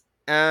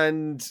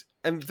 And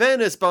then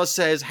as Buzz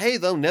says, hey,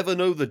 they'll never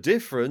know the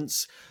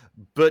difference,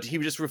 but he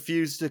just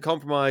refused to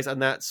compromise,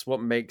 and that's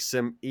what makes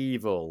him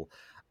evil.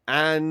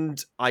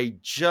 And I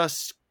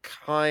just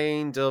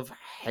kind of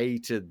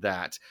hated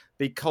that,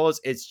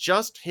 because it's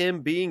just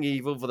him being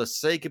evil for the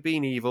sake of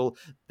being evil.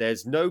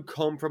 There's no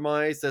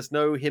compromise, there's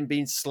no him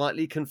being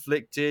slightly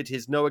conflicted,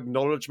 there's no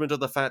acknowledgement of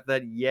the fact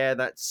that, yeah,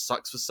 that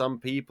sucks for some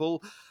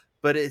people.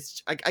 But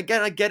it's,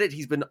 again, I get it,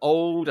 he's been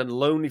old and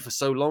lonely for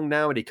so long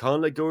now, and he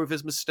can't let go of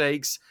his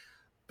mistakes.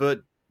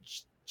 But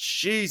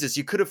Jesus,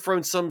 you could have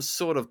thrown some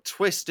sort of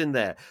twist in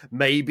there.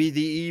 Maybe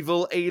the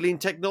evil alien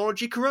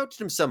technology corrupted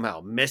him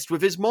somehow, messed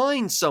with his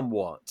mind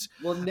somewhat.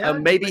 Well, now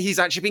maybe he's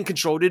actually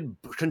been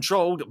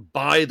controlled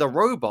by the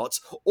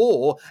robots,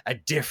 or a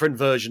different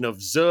version of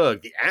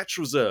Zurg, the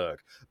actual Zurg.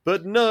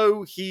 But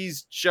no,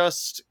 he's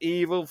just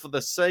evil for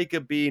the sake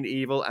of being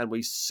evil, and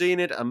we've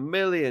seen it a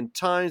million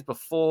times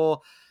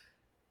before.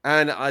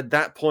 And at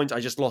that point, I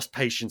just lost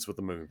patience with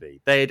the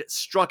movie. They'd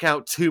struck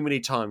out too many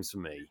times for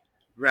me.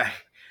 Right.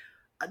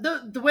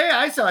 The way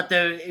I saw it,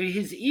 though,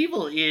 his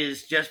evil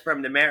is just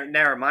from the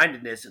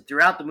narrow-mindedness.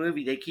 Throughout the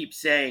movie, they keep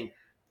saying,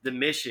 the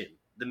mission.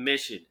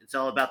 It's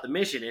all about the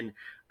mission. And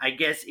I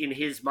guess in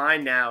his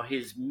mind now,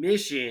 his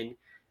mission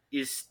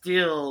is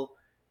still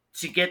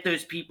to get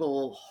those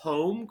people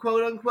home,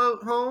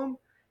 quote-unquote, home.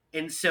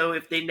 And so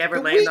if they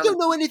never land on... We don't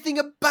know anything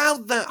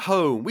about that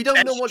home. We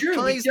don't know what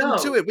ties them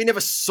to it. We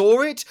never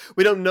saw it.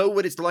 We don't know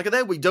what it's like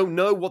there. We don't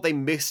know what they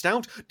missed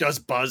out. Does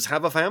Buzz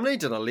have a family?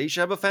 Did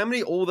Alicia have a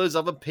family? All those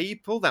other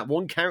people? That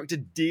one character,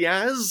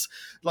 Diaz?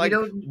 Like,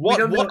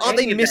 what are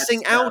they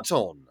missing out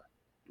on?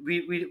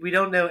 We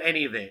don't know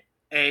any of it.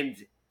 And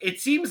it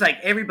seems like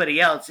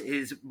everybody else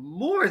is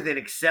more than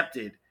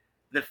accepted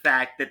the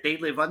fact that they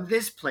live on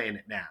this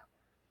planet now.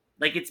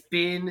 Like, it's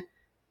been...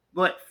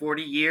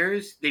 40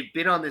 years? They've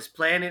been on this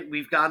planet.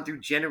 We've gone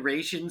through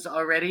generations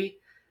already.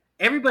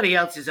 Everybody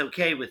else is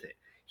okay with it.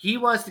 He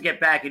wants to get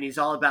back, and he's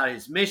all about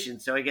his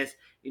mission. So I guess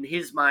in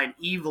his mind,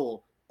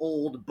 evil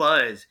old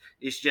Buzz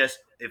is just,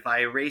 if I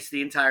erase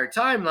the entire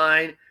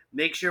timeline,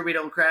 make sure we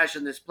don't crash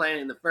on this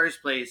planet in the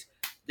first place,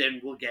 then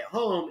we'll get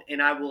home,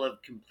 and I will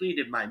have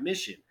completed my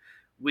mission,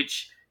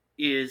 which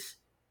is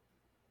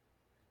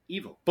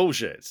evil.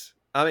 Bullshit.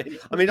 I mean,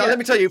 let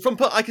me tell you,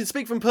 I can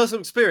speak from personal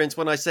experience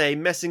when I say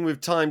messing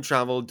with time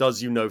travel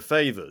does you no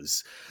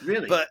favors.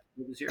 Really? But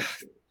what was your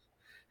experience?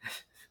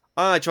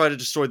 I tried to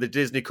destroy the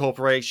Disney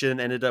Corporation,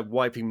 ended up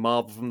wiping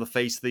Marvel from the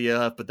face of the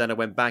earth, but then I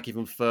went back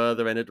even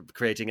further, ended up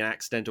creating an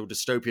accidental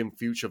dystopian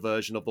future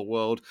version of the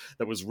world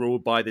that was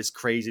ruled by this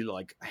crazy,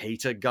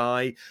 hater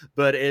guy.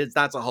 But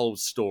that's a whole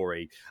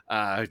story.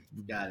 Got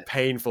it.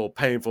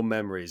 Painful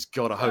memories.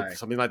 God, I hope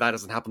something like that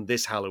doesn't happen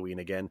this Halloween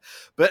again.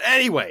 But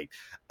anyway,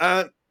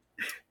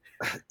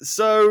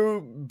 so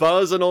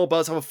Buzz and old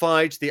Buzz have a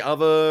fight. The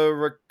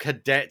other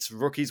cadets,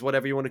 rookies,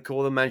 whatever you want to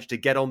call them, manage to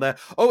get on there.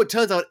 Oh, it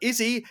turns out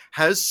Izzy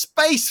has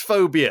space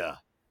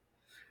phobia.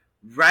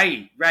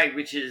 Right,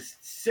 which is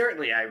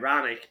certainly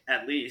ironic,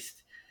 at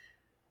least.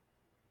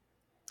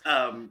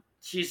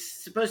 She's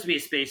supposed to be a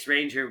space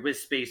ranger with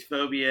space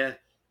phobia.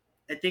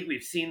 I think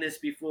we've seen this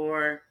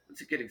before.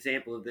 What's a good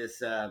example of this?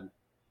 God,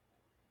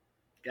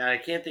 I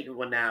can't think of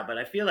one now, but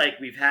I feel like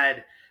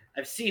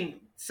I've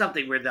seen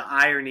something where the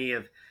irony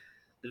of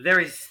the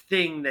very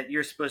thing that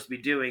you're supposed to be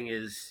doing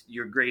is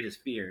your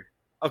greatest fear.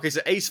 Okay,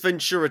 so Ace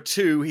Ventura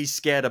 2, he's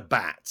scared of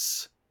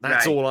bats.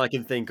 That's all I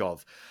can think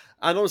of.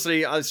 And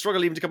honestly, I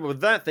struggle even to come up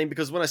with that thing,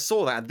 because when I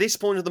saw that, at this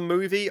point of the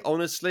movie,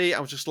 honestly, I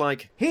was just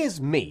like...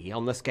 Here's me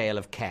on the scale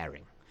of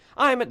caring.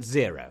 I'm at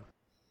 0.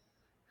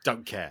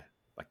 Don't care.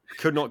 I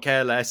could not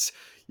care less.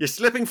 You're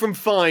slipping from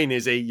fine,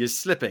 Izzy. You're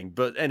slipping.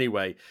 But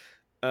anyway,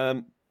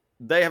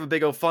 they have a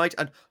big old fight.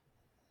 And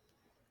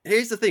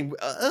here's the thing.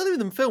 Earlier in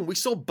the film, we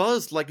saw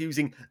Buzz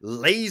using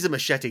laser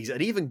machetes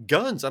and even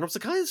guns. And I was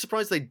kind of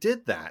surprised they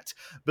did that.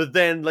 But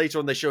then later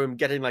on, they show him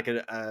getting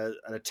an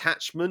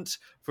attachment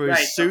for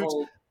his suit.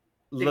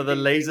 The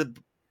laser...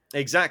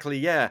 Exactly,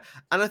 yeah.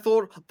 And I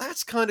thought,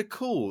 that's kind of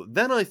cool.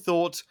 Then I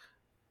thought...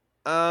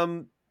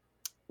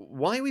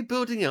 why are we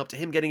building up to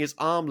him getting his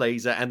arm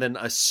laser and then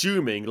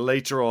assuming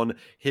later on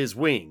his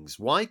wings?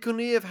 Why couldn't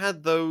he have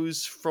had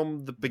those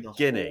from the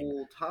beginning? The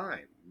whole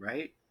time,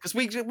 right? Because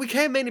we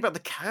care mainly about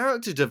the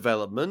character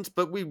development,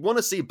 but we want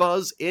to see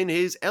Buzz in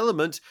his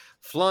element,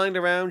 flying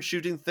around,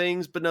 shooting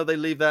things, but no, they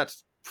leave that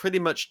pretty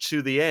much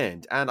to the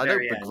end. And I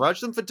don't begrudge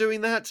them for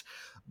doing that.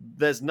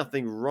 There's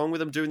nothing wrong with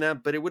them doing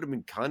that, but it would have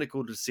been kind of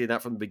cool to see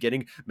that from the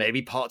beginning.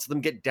 Maybe parts of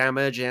them get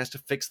damaged, he has to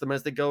fix them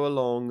as they go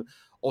along,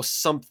 or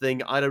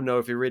something. I don't know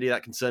if you're really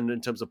that concerned in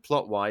terms of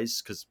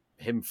plot-wise, because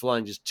him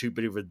flying is too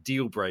big of a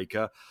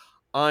deal-breaker.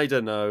 I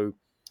don't know.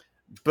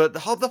 But the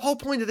whole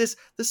point of this,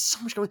 there's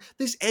so much going on.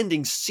 This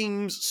ending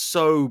seems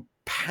so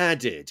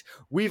padded.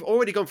 We've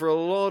already gone through a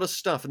lot of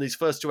stuff in these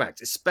first 2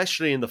 acts,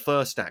 especially in the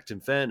first act,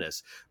 in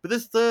fairness. But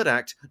this third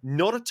act,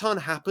 not a ton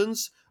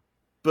happens,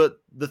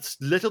 but the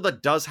little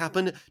that does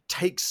happen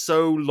takes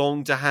so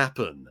long to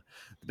happen.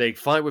 The big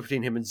fight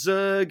between him and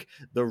Zurg,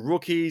 the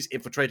rookies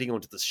infiltrating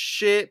onto the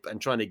ship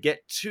and trying to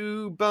get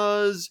to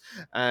Buzz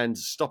and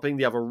stopping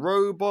the other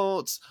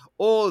robots.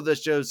 All of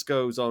this just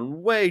goes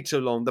on way too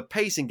long. The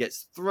pacing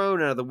gets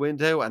thrown out of the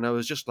window, and I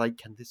was just like,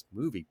 can this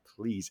movie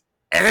please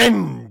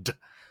end?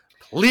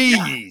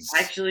 Please!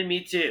 Yeah, actually,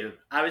 me too.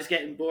 I was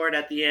getting bored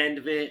at the end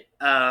of it.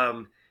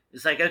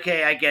 It's like,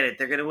 okay, I get it.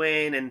 They're going to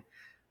win, and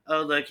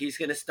oh, look, he's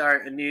going to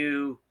start a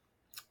new,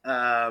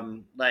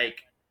 we'll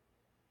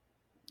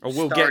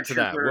get to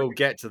that. We'll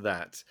get to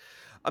that.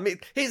 I mean,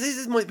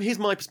 here's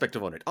my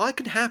perspective on it. I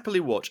can happily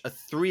watch a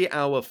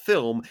 3-hour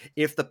film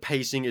if the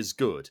pacing is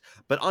good,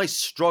 but I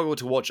struggle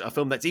to watch a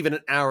film that's even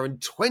 1 hour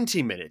and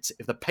 20 minutes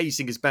if the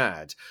pacing is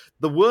bad.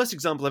 The worst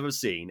example I've ever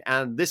seen,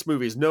 and this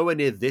movie is nowhere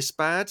near this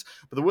bad,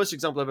 but the worst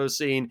example I've ever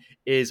seen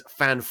is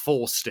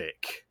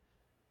Fan4Stick.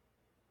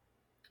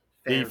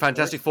 The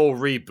Fantastic Four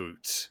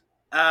reboot.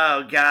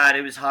 Oh, God,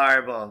 it was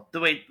horrible.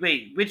 Wait,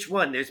 which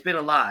one? There's been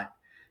a lot.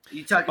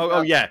 You talking about...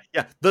 Oh, yeah.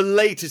 The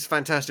latest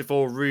Fantastic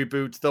Four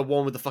reboot, the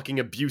one with the fucking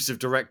abusive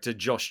director,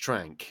 Josh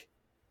Trank.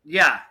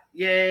 Yeah.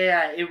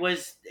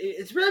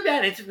 It's really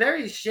bad. It's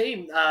very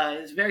shame.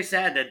 It's very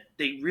sad that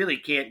they really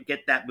can't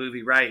get that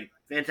movie right.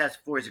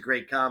 Fantastic Four is a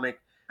great comic.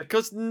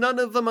 Because none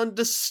of them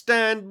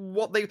understand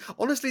what they...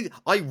 Honestly,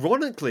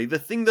 ironically, the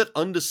thing that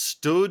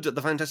understood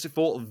the Fantastic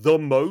Four the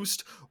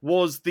most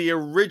was the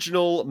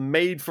original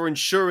made for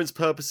insurance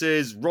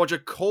purposes Roger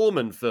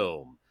Corman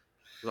film.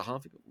 Was it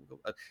Harvey?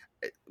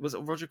 Was it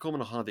Roger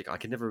Corman or Harvey? I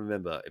can never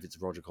remember if it's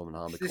Roger Corman or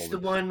Harvey Corman. Is this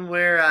the one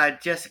where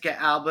Jessica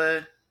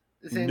Alba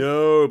is in?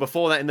 No,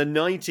 before that in the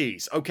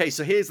 90s. Okay,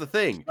 so here's the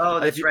thing.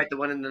 Oh, that's right, the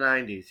one in the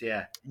 90s,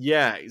 yeah.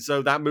 Yeah,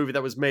 so that movie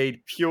that was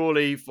made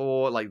purely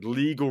for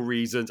legal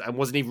reasons and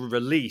wasn't even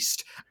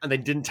released, and they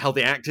didn't tell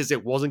the actors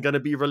it wasn't going to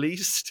be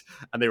released,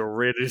 and they were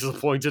really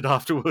disappointed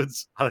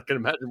afterwards. I can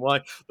imagine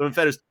why.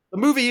 The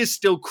movie is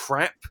still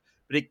crap,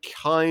 but it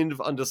kind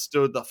of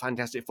understood the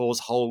Fantastic Four's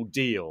whole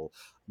deal.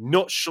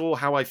 Not sure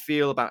how I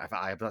feel about...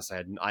 I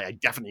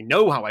definitely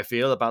know how I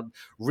feel about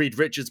Reed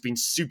Richards being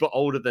super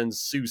older than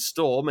Sue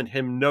Storm and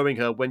him knowing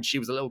her when she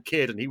was a little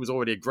kid and he was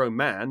already a grown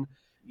man.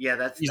 Yeah,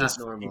 that's Jesus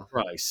not normal.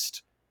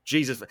 Christ.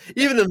 Jesus.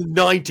 Even in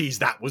the 90s,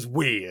 that was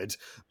weird.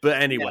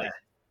 But anyway.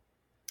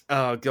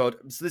 Yeah. Oh, God.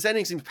 So this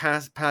ending seems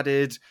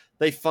padded.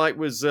 They fight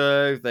with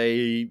Zurg.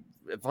 They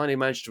finally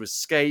manage to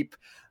escape.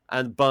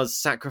 And Buzz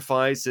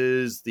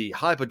sacrifices the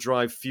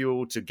hyperdrive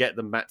fuel to get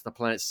them back to the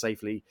planet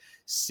safely,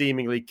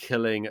 seemingly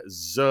killing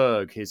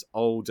Zurg, his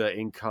older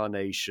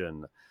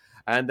incarnation.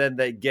 And then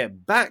they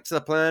get back to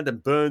the planet,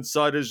 and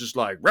Burnside is just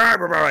like, rah,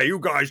 rah, rah, you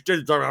guys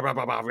did, rah, rah,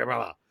 rah, rah,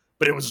 rah,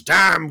 but it was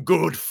damn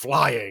good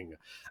flying.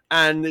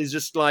 And is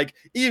just like,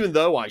 even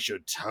though I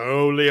should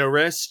totally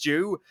arrest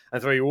you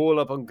and throw you all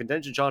up on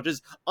contention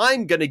charges,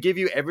 I'm going to give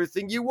you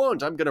everything you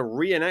want. I'm going to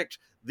reenact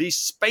the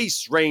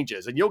Space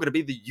Rangers, and you're going to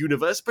be the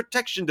Universe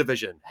Protection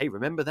Division. Hey,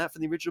 remember that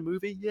from the original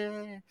movie?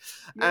 Yeah.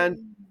 And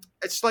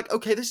it's like,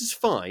 okay, this is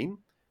fine.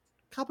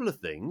 Couple of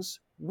things.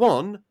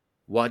 One,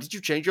 why did you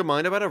change your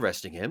mind about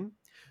arresting him?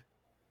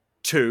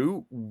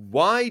 2,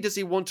 why does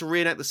he want to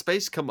reenact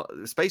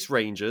the Space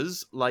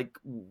Rangers? Like,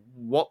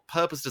 what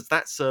purpose does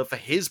that serve for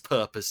his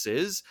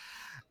purposes?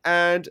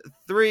 And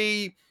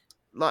 3,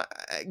 like,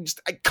 just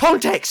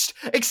context.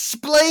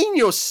 Explain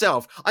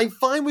yourself. I'm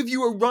fine with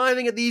you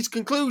arriving at these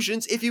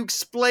conclusions if you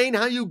explain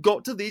how you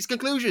got to these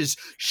conclusions.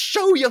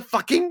 Show your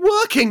fucking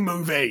working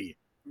movie.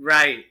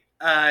 Right.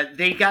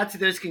 They got to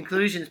those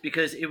conclusions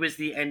because it was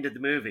the end of the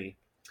movie.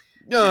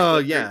 Oh,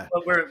 yeah.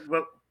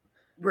 What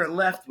we're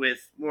left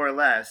with, more or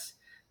less.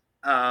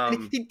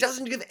 He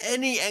doesn't give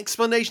any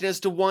explanation as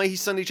to why he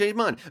suddenly changed his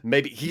mind.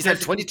 Maybe he's had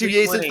 22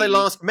 years since they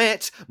last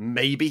met.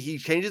 Maybe he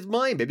changed his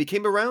mind. Maybe he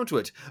came around to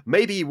it.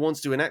 Maybe he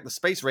wants to enact the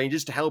Space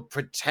Rangers to help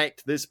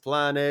protect this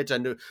planet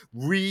and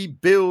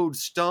rebuild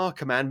Star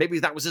Command. Maybe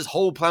that was his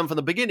whole plan from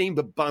the beginning,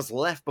 but Buzz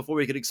left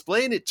before he could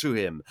explain it to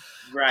him.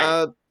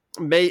 Right.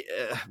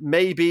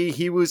 Maybe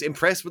he was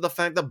impressed with the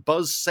fact that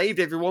Buzz saved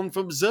everyone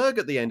from Zurg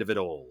at the end of it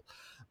all.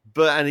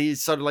 And he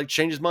sort of like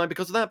changed his mind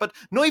because of that. But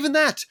not even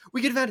that.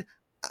 We could have had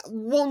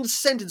one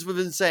sentence with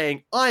him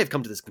saying, I have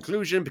come to this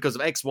conclusion because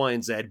of X, Y,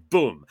 and Z.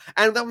 Boom.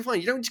 And that would be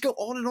fine. You don't need to go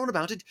on and on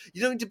about it.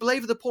 You don't need to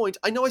belabor the point.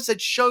 I know I said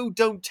show,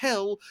 don't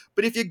tell,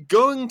 but if you're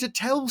going to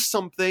tell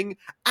something,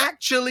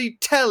 actually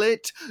tell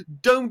it.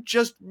 Don't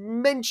just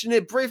mention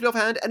it briefly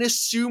offhand and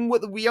assume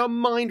whether we are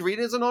mind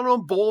readers and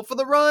on board for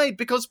the ride,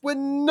 because we're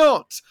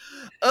not.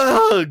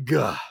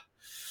 Ugh.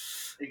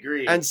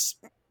 Agreed.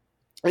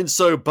 And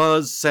so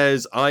Buzz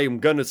says, I am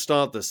going to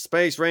start the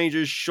Space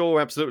Rangers, sure,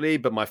 absolutely,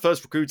 but my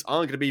first recruits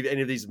aren't going to be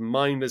any of these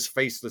mindless,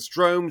 faceless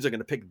drones. They're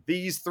going to pick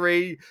these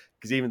 3,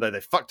 because even though they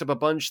fucked up a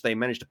bunch, they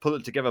managed to pull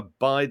it together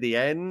by the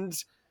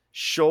end,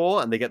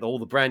 sure, and they get all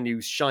the brand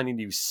new, shiny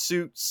new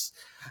suits,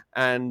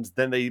 and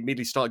then they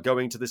immediately start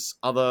going to this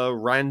other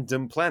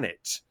random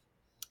planet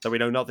that we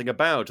know nothing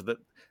about, that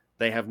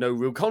they have no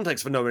real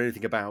context for knowing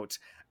anything about,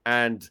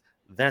 and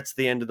that's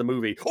the end of the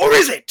movie. Or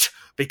is it?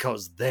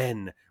 Because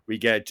then we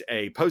get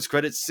a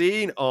post-credits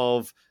scene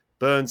of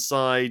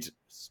Burnside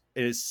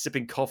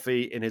sipping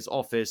coffee in his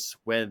office,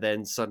 where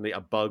then suddenly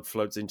a bug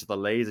floats into the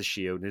laser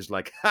shield and is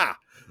like, ha!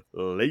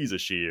 Laser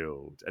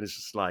shield. And it's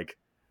just like,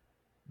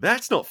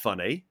 that's not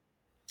funny.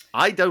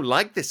 I don't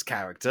like this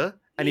character.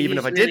 And even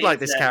if I did like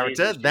this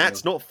character,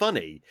 that's not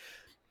funny.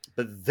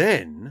 But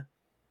then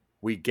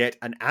we get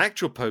an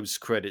actual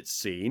post-credits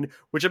scene,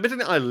 which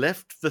admittedly I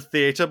left the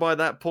theater by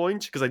that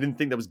point because I didn't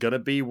think there was going to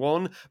be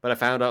one, but I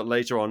found out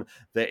later on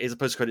there is a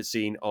post-credits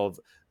scene of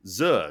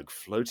Zurg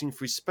floating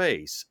through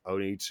space,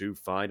 only to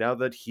find out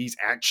that he's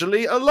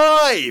actually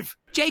alive!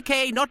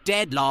 JK, not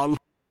dead, lol.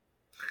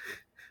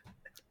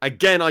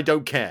 Again, I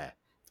don't care.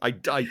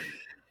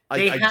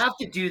 They have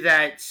to do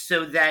that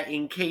so that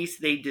in case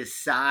they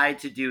decide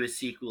to do a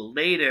sequel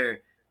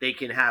later, they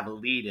can have a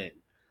lead-in.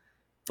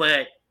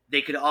 But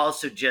they could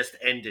also just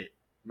end it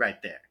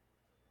right there.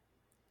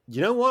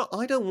 You know what?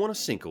 I don't want a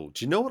sequel.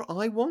 Do you know what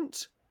I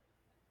want?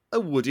 A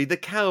Woody the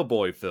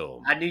Cowboy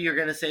film. I knew you were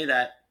going to say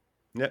that.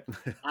 Yep.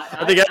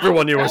 I think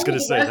everyone knew I was going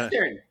to say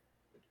Western.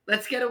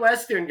 Let's get a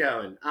Western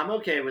going. I'm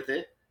okay with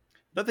it.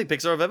 I don't think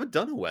Pixar have ever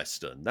done a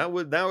Western. That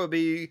would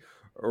be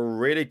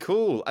really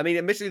cool. I mean,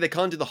 admittedly, they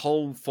can't do the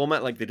whole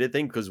format like they did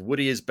think, because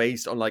Woody is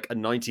based on like a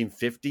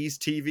 1950s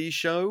TV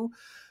show.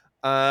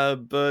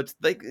 But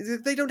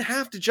they don't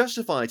have to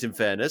justify it, in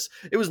fairness.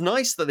 It was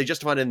nice that they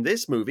justified it in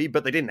this movie,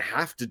 but they didn't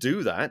have to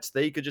do that.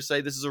 They could just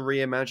say this is a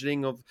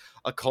reimagining of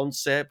a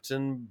concept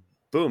and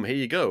boom, here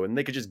you go. And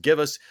they could just give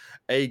us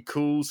a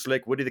cool,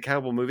 slick Woody the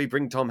Cowboy movie,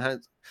 bring Tom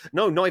Hanks.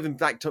 No, not even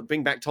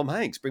bring back Tom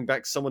Hanks. Bring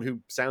back someone who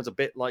sounds a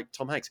bit like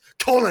Tom Hanks.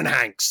 Colin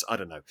Hanks! I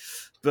don't know.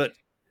 But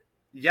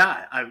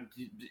yeah,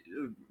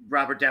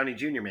 Robert Downey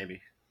Jr.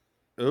 maybe.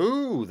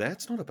 Ooh,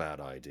 that's not a bad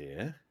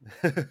idea.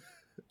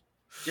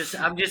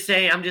 I'm just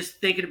saying, I'm just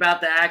thinking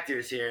about the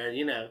actors here,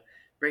 you know.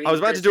 I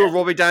was about to do a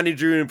Robert Downey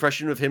Jr.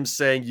 impression of him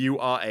saying, "You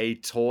are a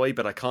toy,"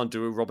 but I can't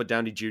do a Robert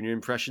Downey Jr.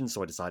 impression,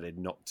 so I decided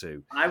not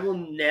to. I will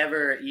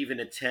never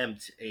even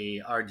attempt a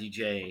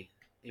RDJ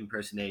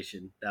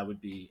impersonation. That would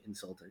be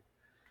insulting.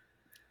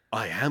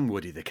 I am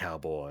Woody the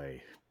Cowboy.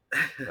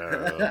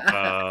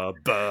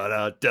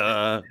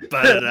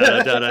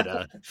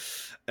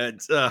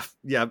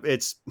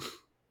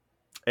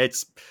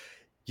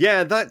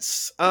 Yeah,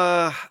 that's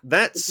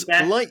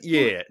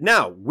Lightyear.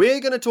 Now, we're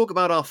going to talk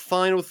about our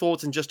final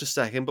thoughts in just a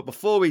second, but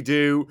before we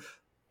do,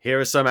 here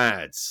are some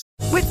ads.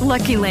 With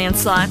Lucky Land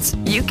Slots,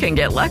 you can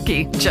get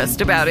lucky just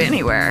about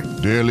anywhere.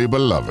 Dearly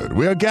beloved,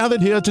 we are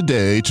gathered here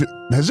today to...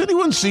 Has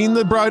anyone seen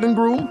the bride and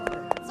groom?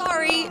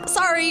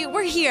 Sorry,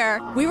 we're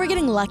here. We were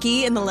getting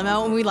lucky in the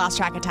limo and we lost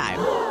track of time.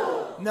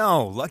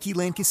 No, Lucky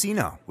Land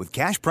Casino, with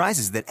cash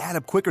prizes that add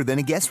up quicker than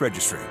a guest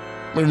registry.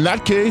 In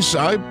that case,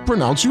 I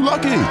pronounce you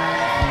lucky.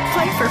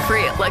 Play for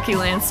free at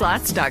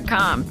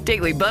LuckyLandSlots.com.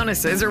 Daily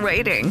bonuses are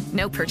waiting.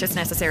 No purchase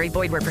necessary.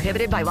 Void where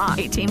prohibited by law.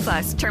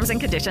 18+. Terms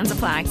and conditions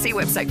apply. See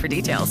website for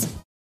details.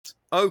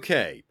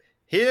 Okay,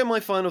 here are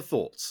my final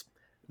thoughts.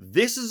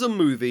 This is a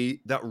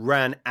movie that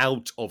ran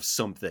out of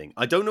something.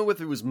 I don't know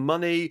whether it was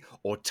money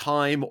or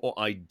time or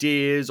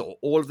ideas or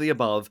all of the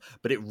above,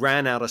 but it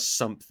ran out of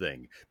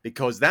something.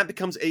 Because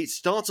it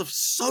starts off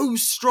so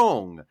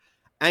strong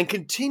and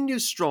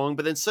continues strong,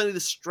 but then suddenly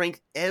the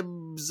strength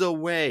ebbs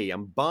away.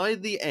 And by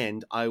the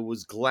end, I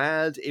was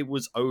glad it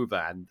was over.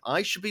 And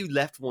I should be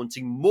left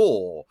wanting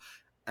more.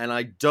 And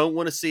I don't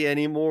want to see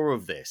any more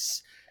of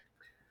this.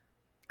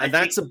 And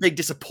that's a big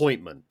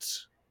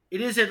disappointment. It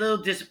is a little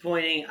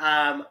disappointing.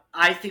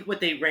 I think what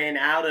they ran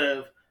out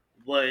of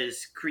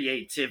was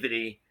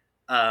creativity.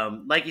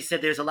 Like you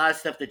said, there's a lot of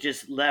stuff that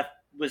just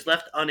was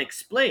left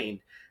unexplained.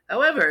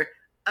 However,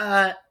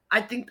 I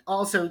think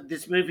also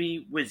this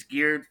movie was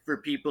geared for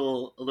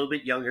people a little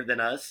bit younger than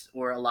us,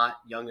 or a lot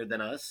younger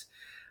than us.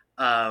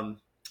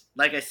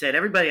 Like I said,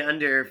 everybody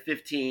under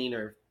 15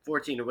 or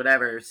 14 or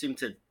whatever seemed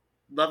to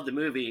love the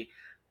movie.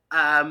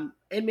 And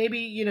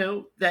maybe,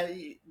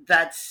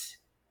 that's...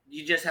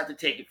 You just have to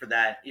take it for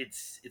that.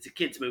 It's a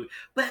kid's movie.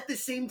 But at the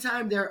same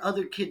time, there are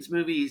other kids'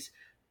 movies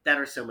that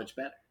are so much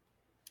better.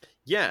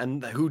 Yeah,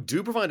 and who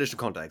do provide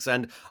additional context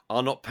and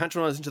are not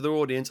patronizing to their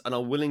audience and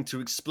are willing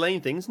to explain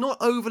things, not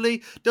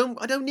overly.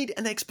 I don't need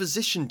an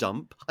exposition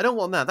dump. I don't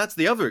want that. That's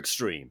the other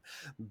extreme.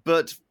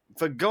 But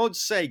for God's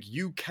sake,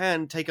 you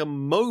can take a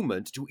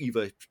moment to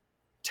either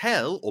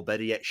tell or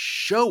better yet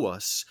show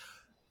us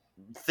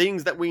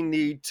things that we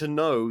need to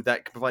know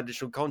that can provide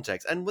additional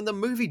context. And when the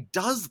movie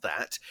does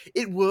that,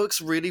 it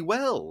works really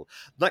well.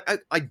 Like,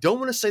 I don't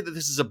want to say that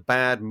this is a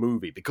bad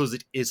movie, because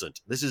it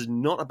isn't. This is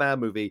not a bad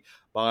movie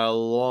by a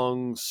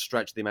long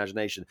stretch of the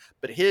imagination.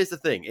 But here's the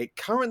thing. It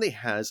currently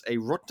has a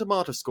Rotten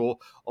Tomato score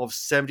of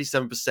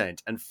 77%.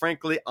 And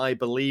frankly, I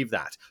believe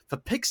that. For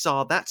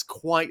Pixar, that's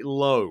quite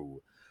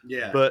low.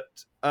 Yeah.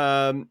 But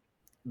that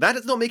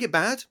does not make it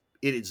bad.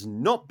 It is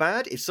not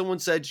bad. If someone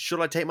said,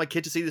 should I take my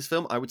kid to see this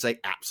film? I would say,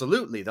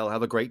 absolutely. They'll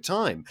have a great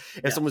time.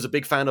 If someone's a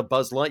big fan of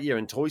Buzz Lightyear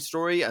and Toy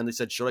Story and they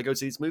said, should I go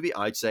see this movie?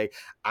 I'd say,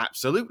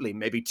 absolutely.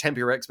 Maybe temper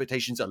your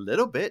expectations a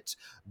little bit,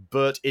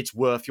 but it's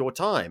worth your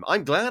time.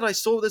 I'm glad I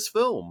saw this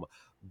film,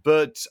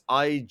 but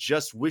I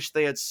just wish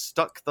they had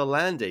stuck the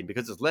landing,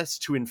 because it's less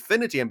to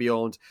infinity and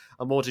beyond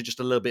and more to just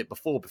a little bit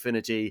before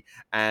infinity.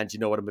 And you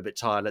know what? I'm a bit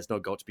tired. Let's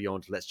not go to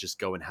beyond. Let's just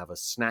go and have a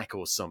snack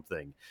or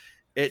something.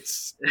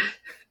 It's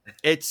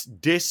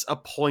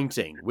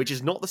disappointing, which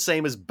is not the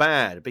same as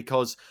bad,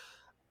 because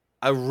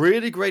a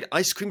really great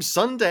ice cream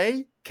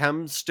sundae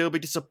can still be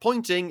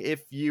disappointing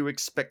if you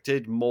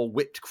expected more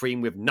whipped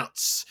cream with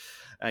nuts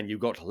and you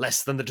got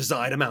less than the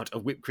desired amount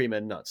of whipped cream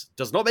and nuts.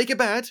 Does not make it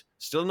bad.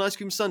 Still an ice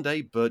cream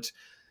sundae, but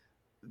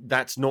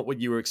that's not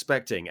what you were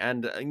expecting.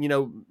 And,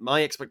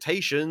 my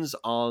expectations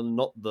are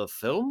not the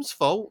film's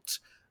fault.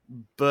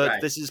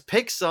 But This is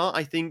Pixar.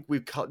 I think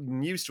we've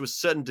gotten used to a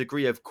certain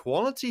degree of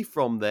quality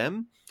from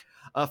them.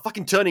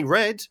 Fucking Turning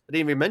Red. I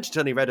didn't even mention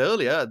Turning Red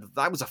earlier.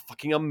 That was a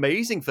fucking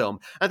amazing film.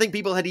 I think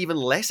people had even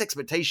less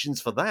expectations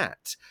for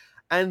that.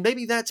 And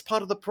maybe that's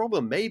part of the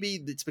problem.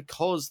 Maybe it's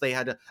because they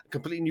had a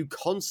completely new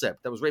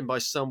concept that was written by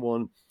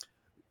someone.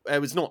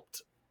 It was not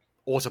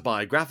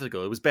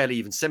autobiographical. It was barely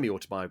even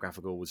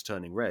semi-autobiographical, was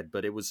Turning Red.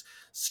 But it was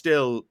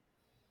still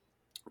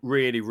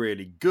really,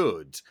 really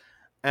good.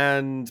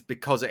 And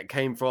because it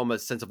came from a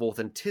sense of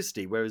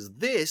authenticity. Whereas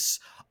this,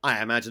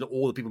 I imagine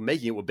all the people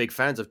making it were big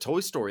fans of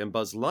Toy Story and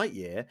Buzz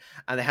Lightyear,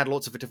 and they had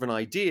lots of different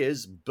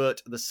ideas,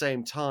 but at the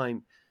same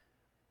time,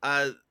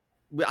 I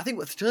think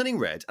with Turning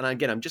Red, and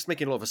again, I'm just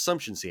making a lot of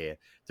assumptions here,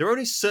 there are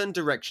only certain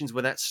directions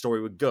where that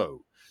story would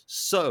go.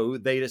 So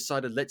they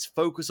decided, let's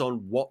focus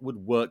on what would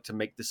work to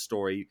make the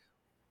story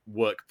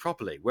work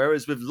properly.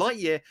 Whereas with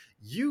Lightyear,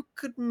 you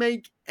could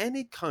make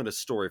any kind of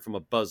story from a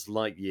Buzz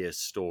Lightyear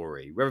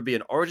story, whether it be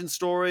an origin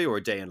story or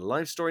a day in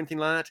life story, anything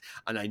like that.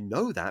 And I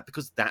know that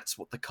because that's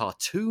what the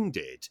cartoon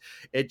did.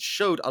 It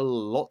showed a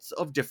lot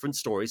of different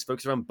stories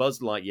focused around Buzz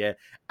Lightyear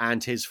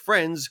and his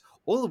friends,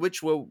 all of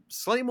which were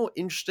slightly more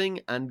interesting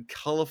and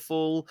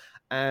colorful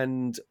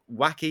and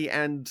wacky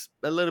and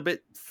a little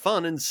bit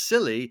fun and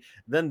silly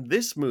than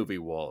this movie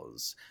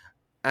was.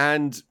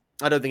 And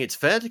I don't think it's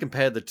fair to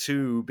compare the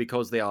two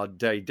because they are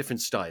very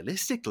different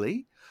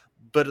stylistically,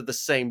 but at the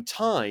same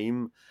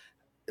time,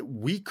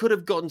 we could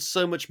have gotten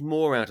so much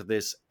more out of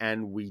this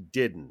and we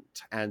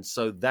didn't. And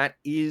so that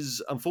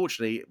is,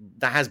 unfortunately,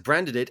 that has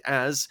branded it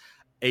as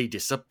a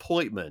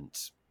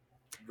disappointment.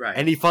 Right.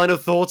 Any final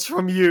thoughts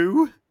from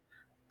you?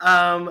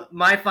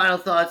 My final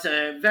thoughts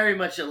are very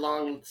much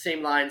along the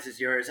same lines as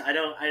yours.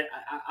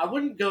 I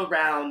wouldn't go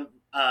around,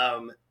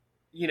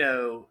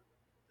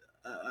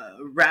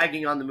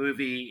 ragging on the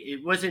movie.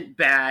 It wasn't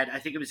bad. I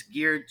think it was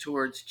geared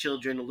towards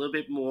children a little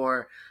bit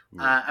more.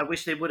 I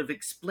wish they would have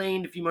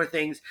explained a few more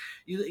things.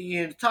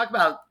 You talk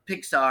about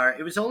Pixar.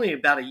 It was only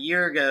about a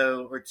year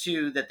ago or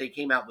two that they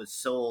came out with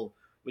Soul,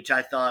 which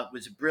I thought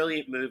was a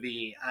brilliant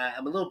movie.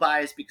 I'm a little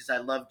biased because I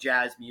love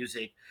jazz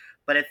music,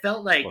 but it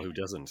felt like... Well, who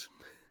doesn't?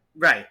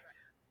 Right.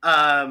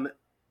 I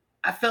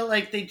felt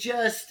like they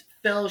just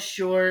fell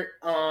short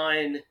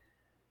on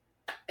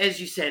as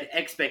you said,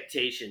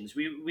 expectations.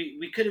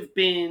 We could have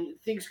been,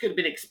 things could have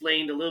been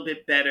explained a little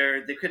bit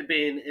better. There could have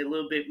been a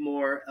little bit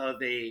more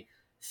of a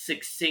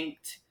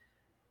succinct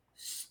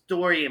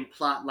story and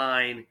plot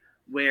line,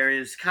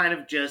 whereas kind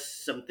of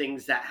just some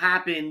things that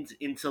happened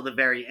until the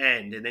very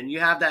end. And then you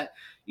have that,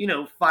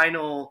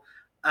 final,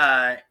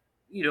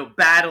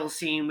 battle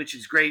scene, which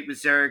is great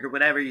with Zurg or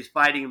whatever. He's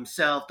fighting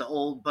himself, the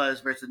old Buzz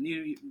versus the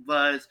new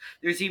Buzz.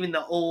 There's even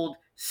the old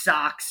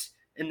Sox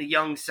and the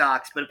young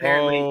Sox, but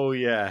apparently... Oh,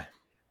 yeah.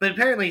 But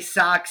apparently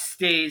Sox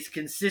stays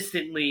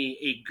consistently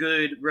a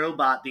good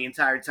robot the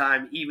entire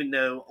time, even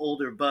though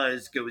older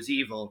Buzz goes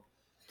evil.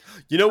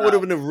 You know what would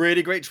have been a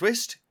really great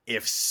twist?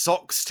 If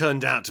Sox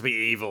turned out to be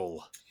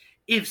evil.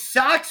 If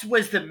Sox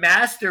was the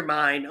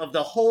mastermind of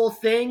the whole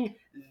thing,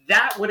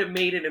 that would have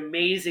made an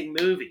amazing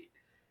movie.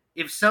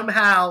 If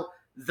somehow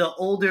the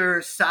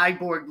older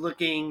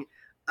cyborg-looking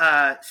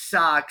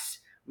Sox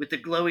with the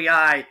glowy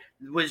eye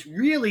was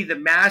really the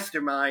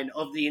mastermind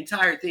of the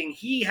entire thing,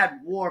 he had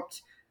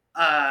warped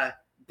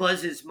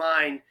Buzz's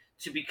mind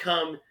to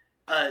become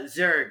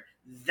Zurg,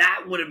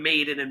 that would have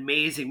made an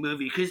amazing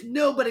movie because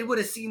nobody would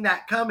have seen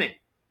that coming.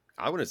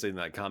 I wouldn't have seen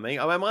that coming.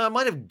 I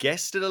might have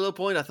guessed it at a little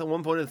point. I thought at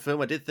one point in the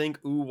film I did think,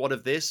 ooh, what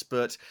of this?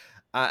 But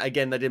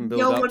again, they didn't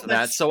build up to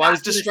that. So I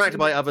was distracted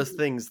by other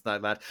things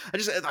like that.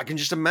 I can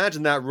just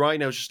imagine that right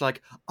now. It's just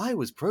like, I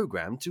was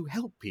programmed to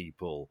help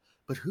people.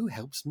 But who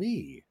helps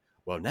me?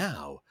 Well,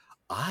 now,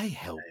 I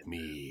help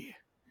me.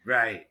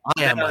 Right.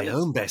 I am my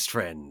own best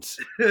friend.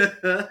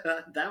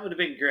 That would have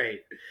been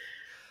great.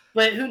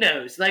 But who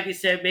knows? Like I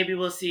said, maybe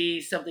we'll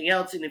see something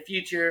else in the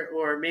future,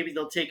 or maybe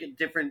they'll take a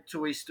different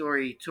Toy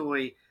Story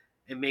toy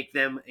and make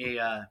them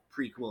a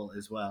prequel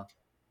as well.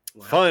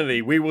 Wow.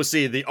 Finally, we will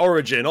see the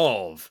origin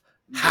of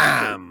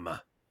Ham.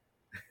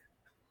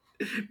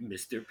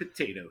 Mr.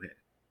 Potato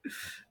Head.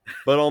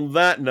 But on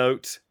that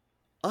note,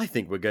 I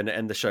think we're going to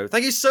end the show.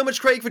 Thank you so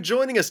much, Craig, for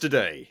joining us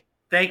today.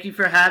 Thank you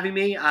for having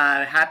me.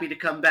 Happy to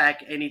come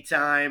back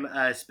anytime,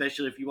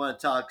 especially if you want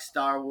to talk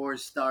Star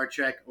Wars, Star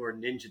Trek, or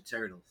Ninja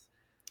Turtles.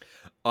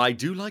 I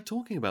do like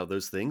talking about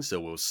those things, so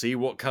we'll see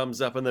what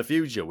comes up in the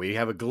future. We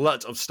have a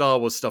glut of Star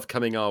Wars stuff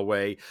coming our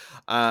way.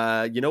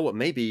 You know what?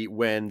 Maybe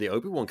when the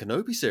Obi-Wan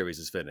Kenobi series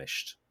is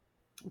finished.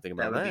 Think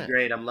about that. That would be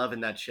great. I'm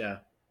loving that show.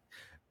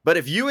 But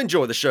if you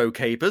enjoy the show,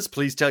 Capers,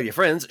 please tell your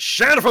friends,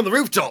 shout it from the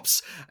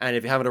rooftops! And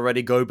if you haven't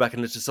already, go back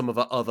and listen to some of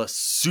our other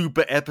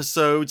super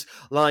episodes,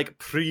 like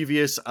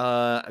previous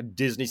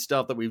Disney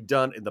stuff that we've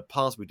done in the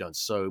past. We've done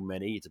so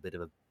many. It's a bit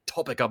of a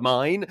topic of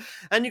mine.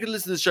 And you can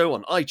listen to the show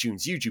on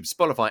iTunes, YouTube,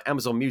 Spotify,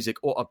 Amazon Music,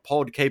 or at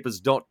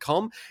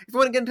podcapers.com. If you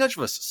want to get in touch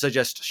with us,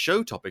 suggest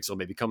show topics, or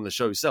maybe come on the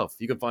show yourself,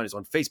 you can find us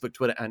on Facebook,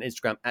 Twitter, and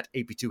Instagram at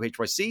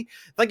AP2HYC.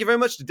 Thank you very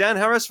much to Dan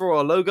Harris for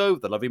our logo,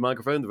 the lovely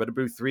microphone, the red and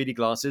blue 3D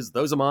glasses.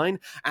 Those are mine.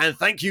 And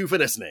thank you for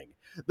listening.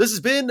 This has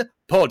been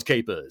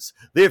Podcapers,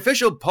 the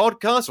official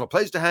podcast for a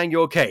place to hang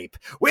your cape.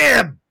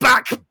 We're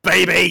back,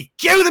 baby!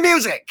 Cue the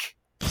music!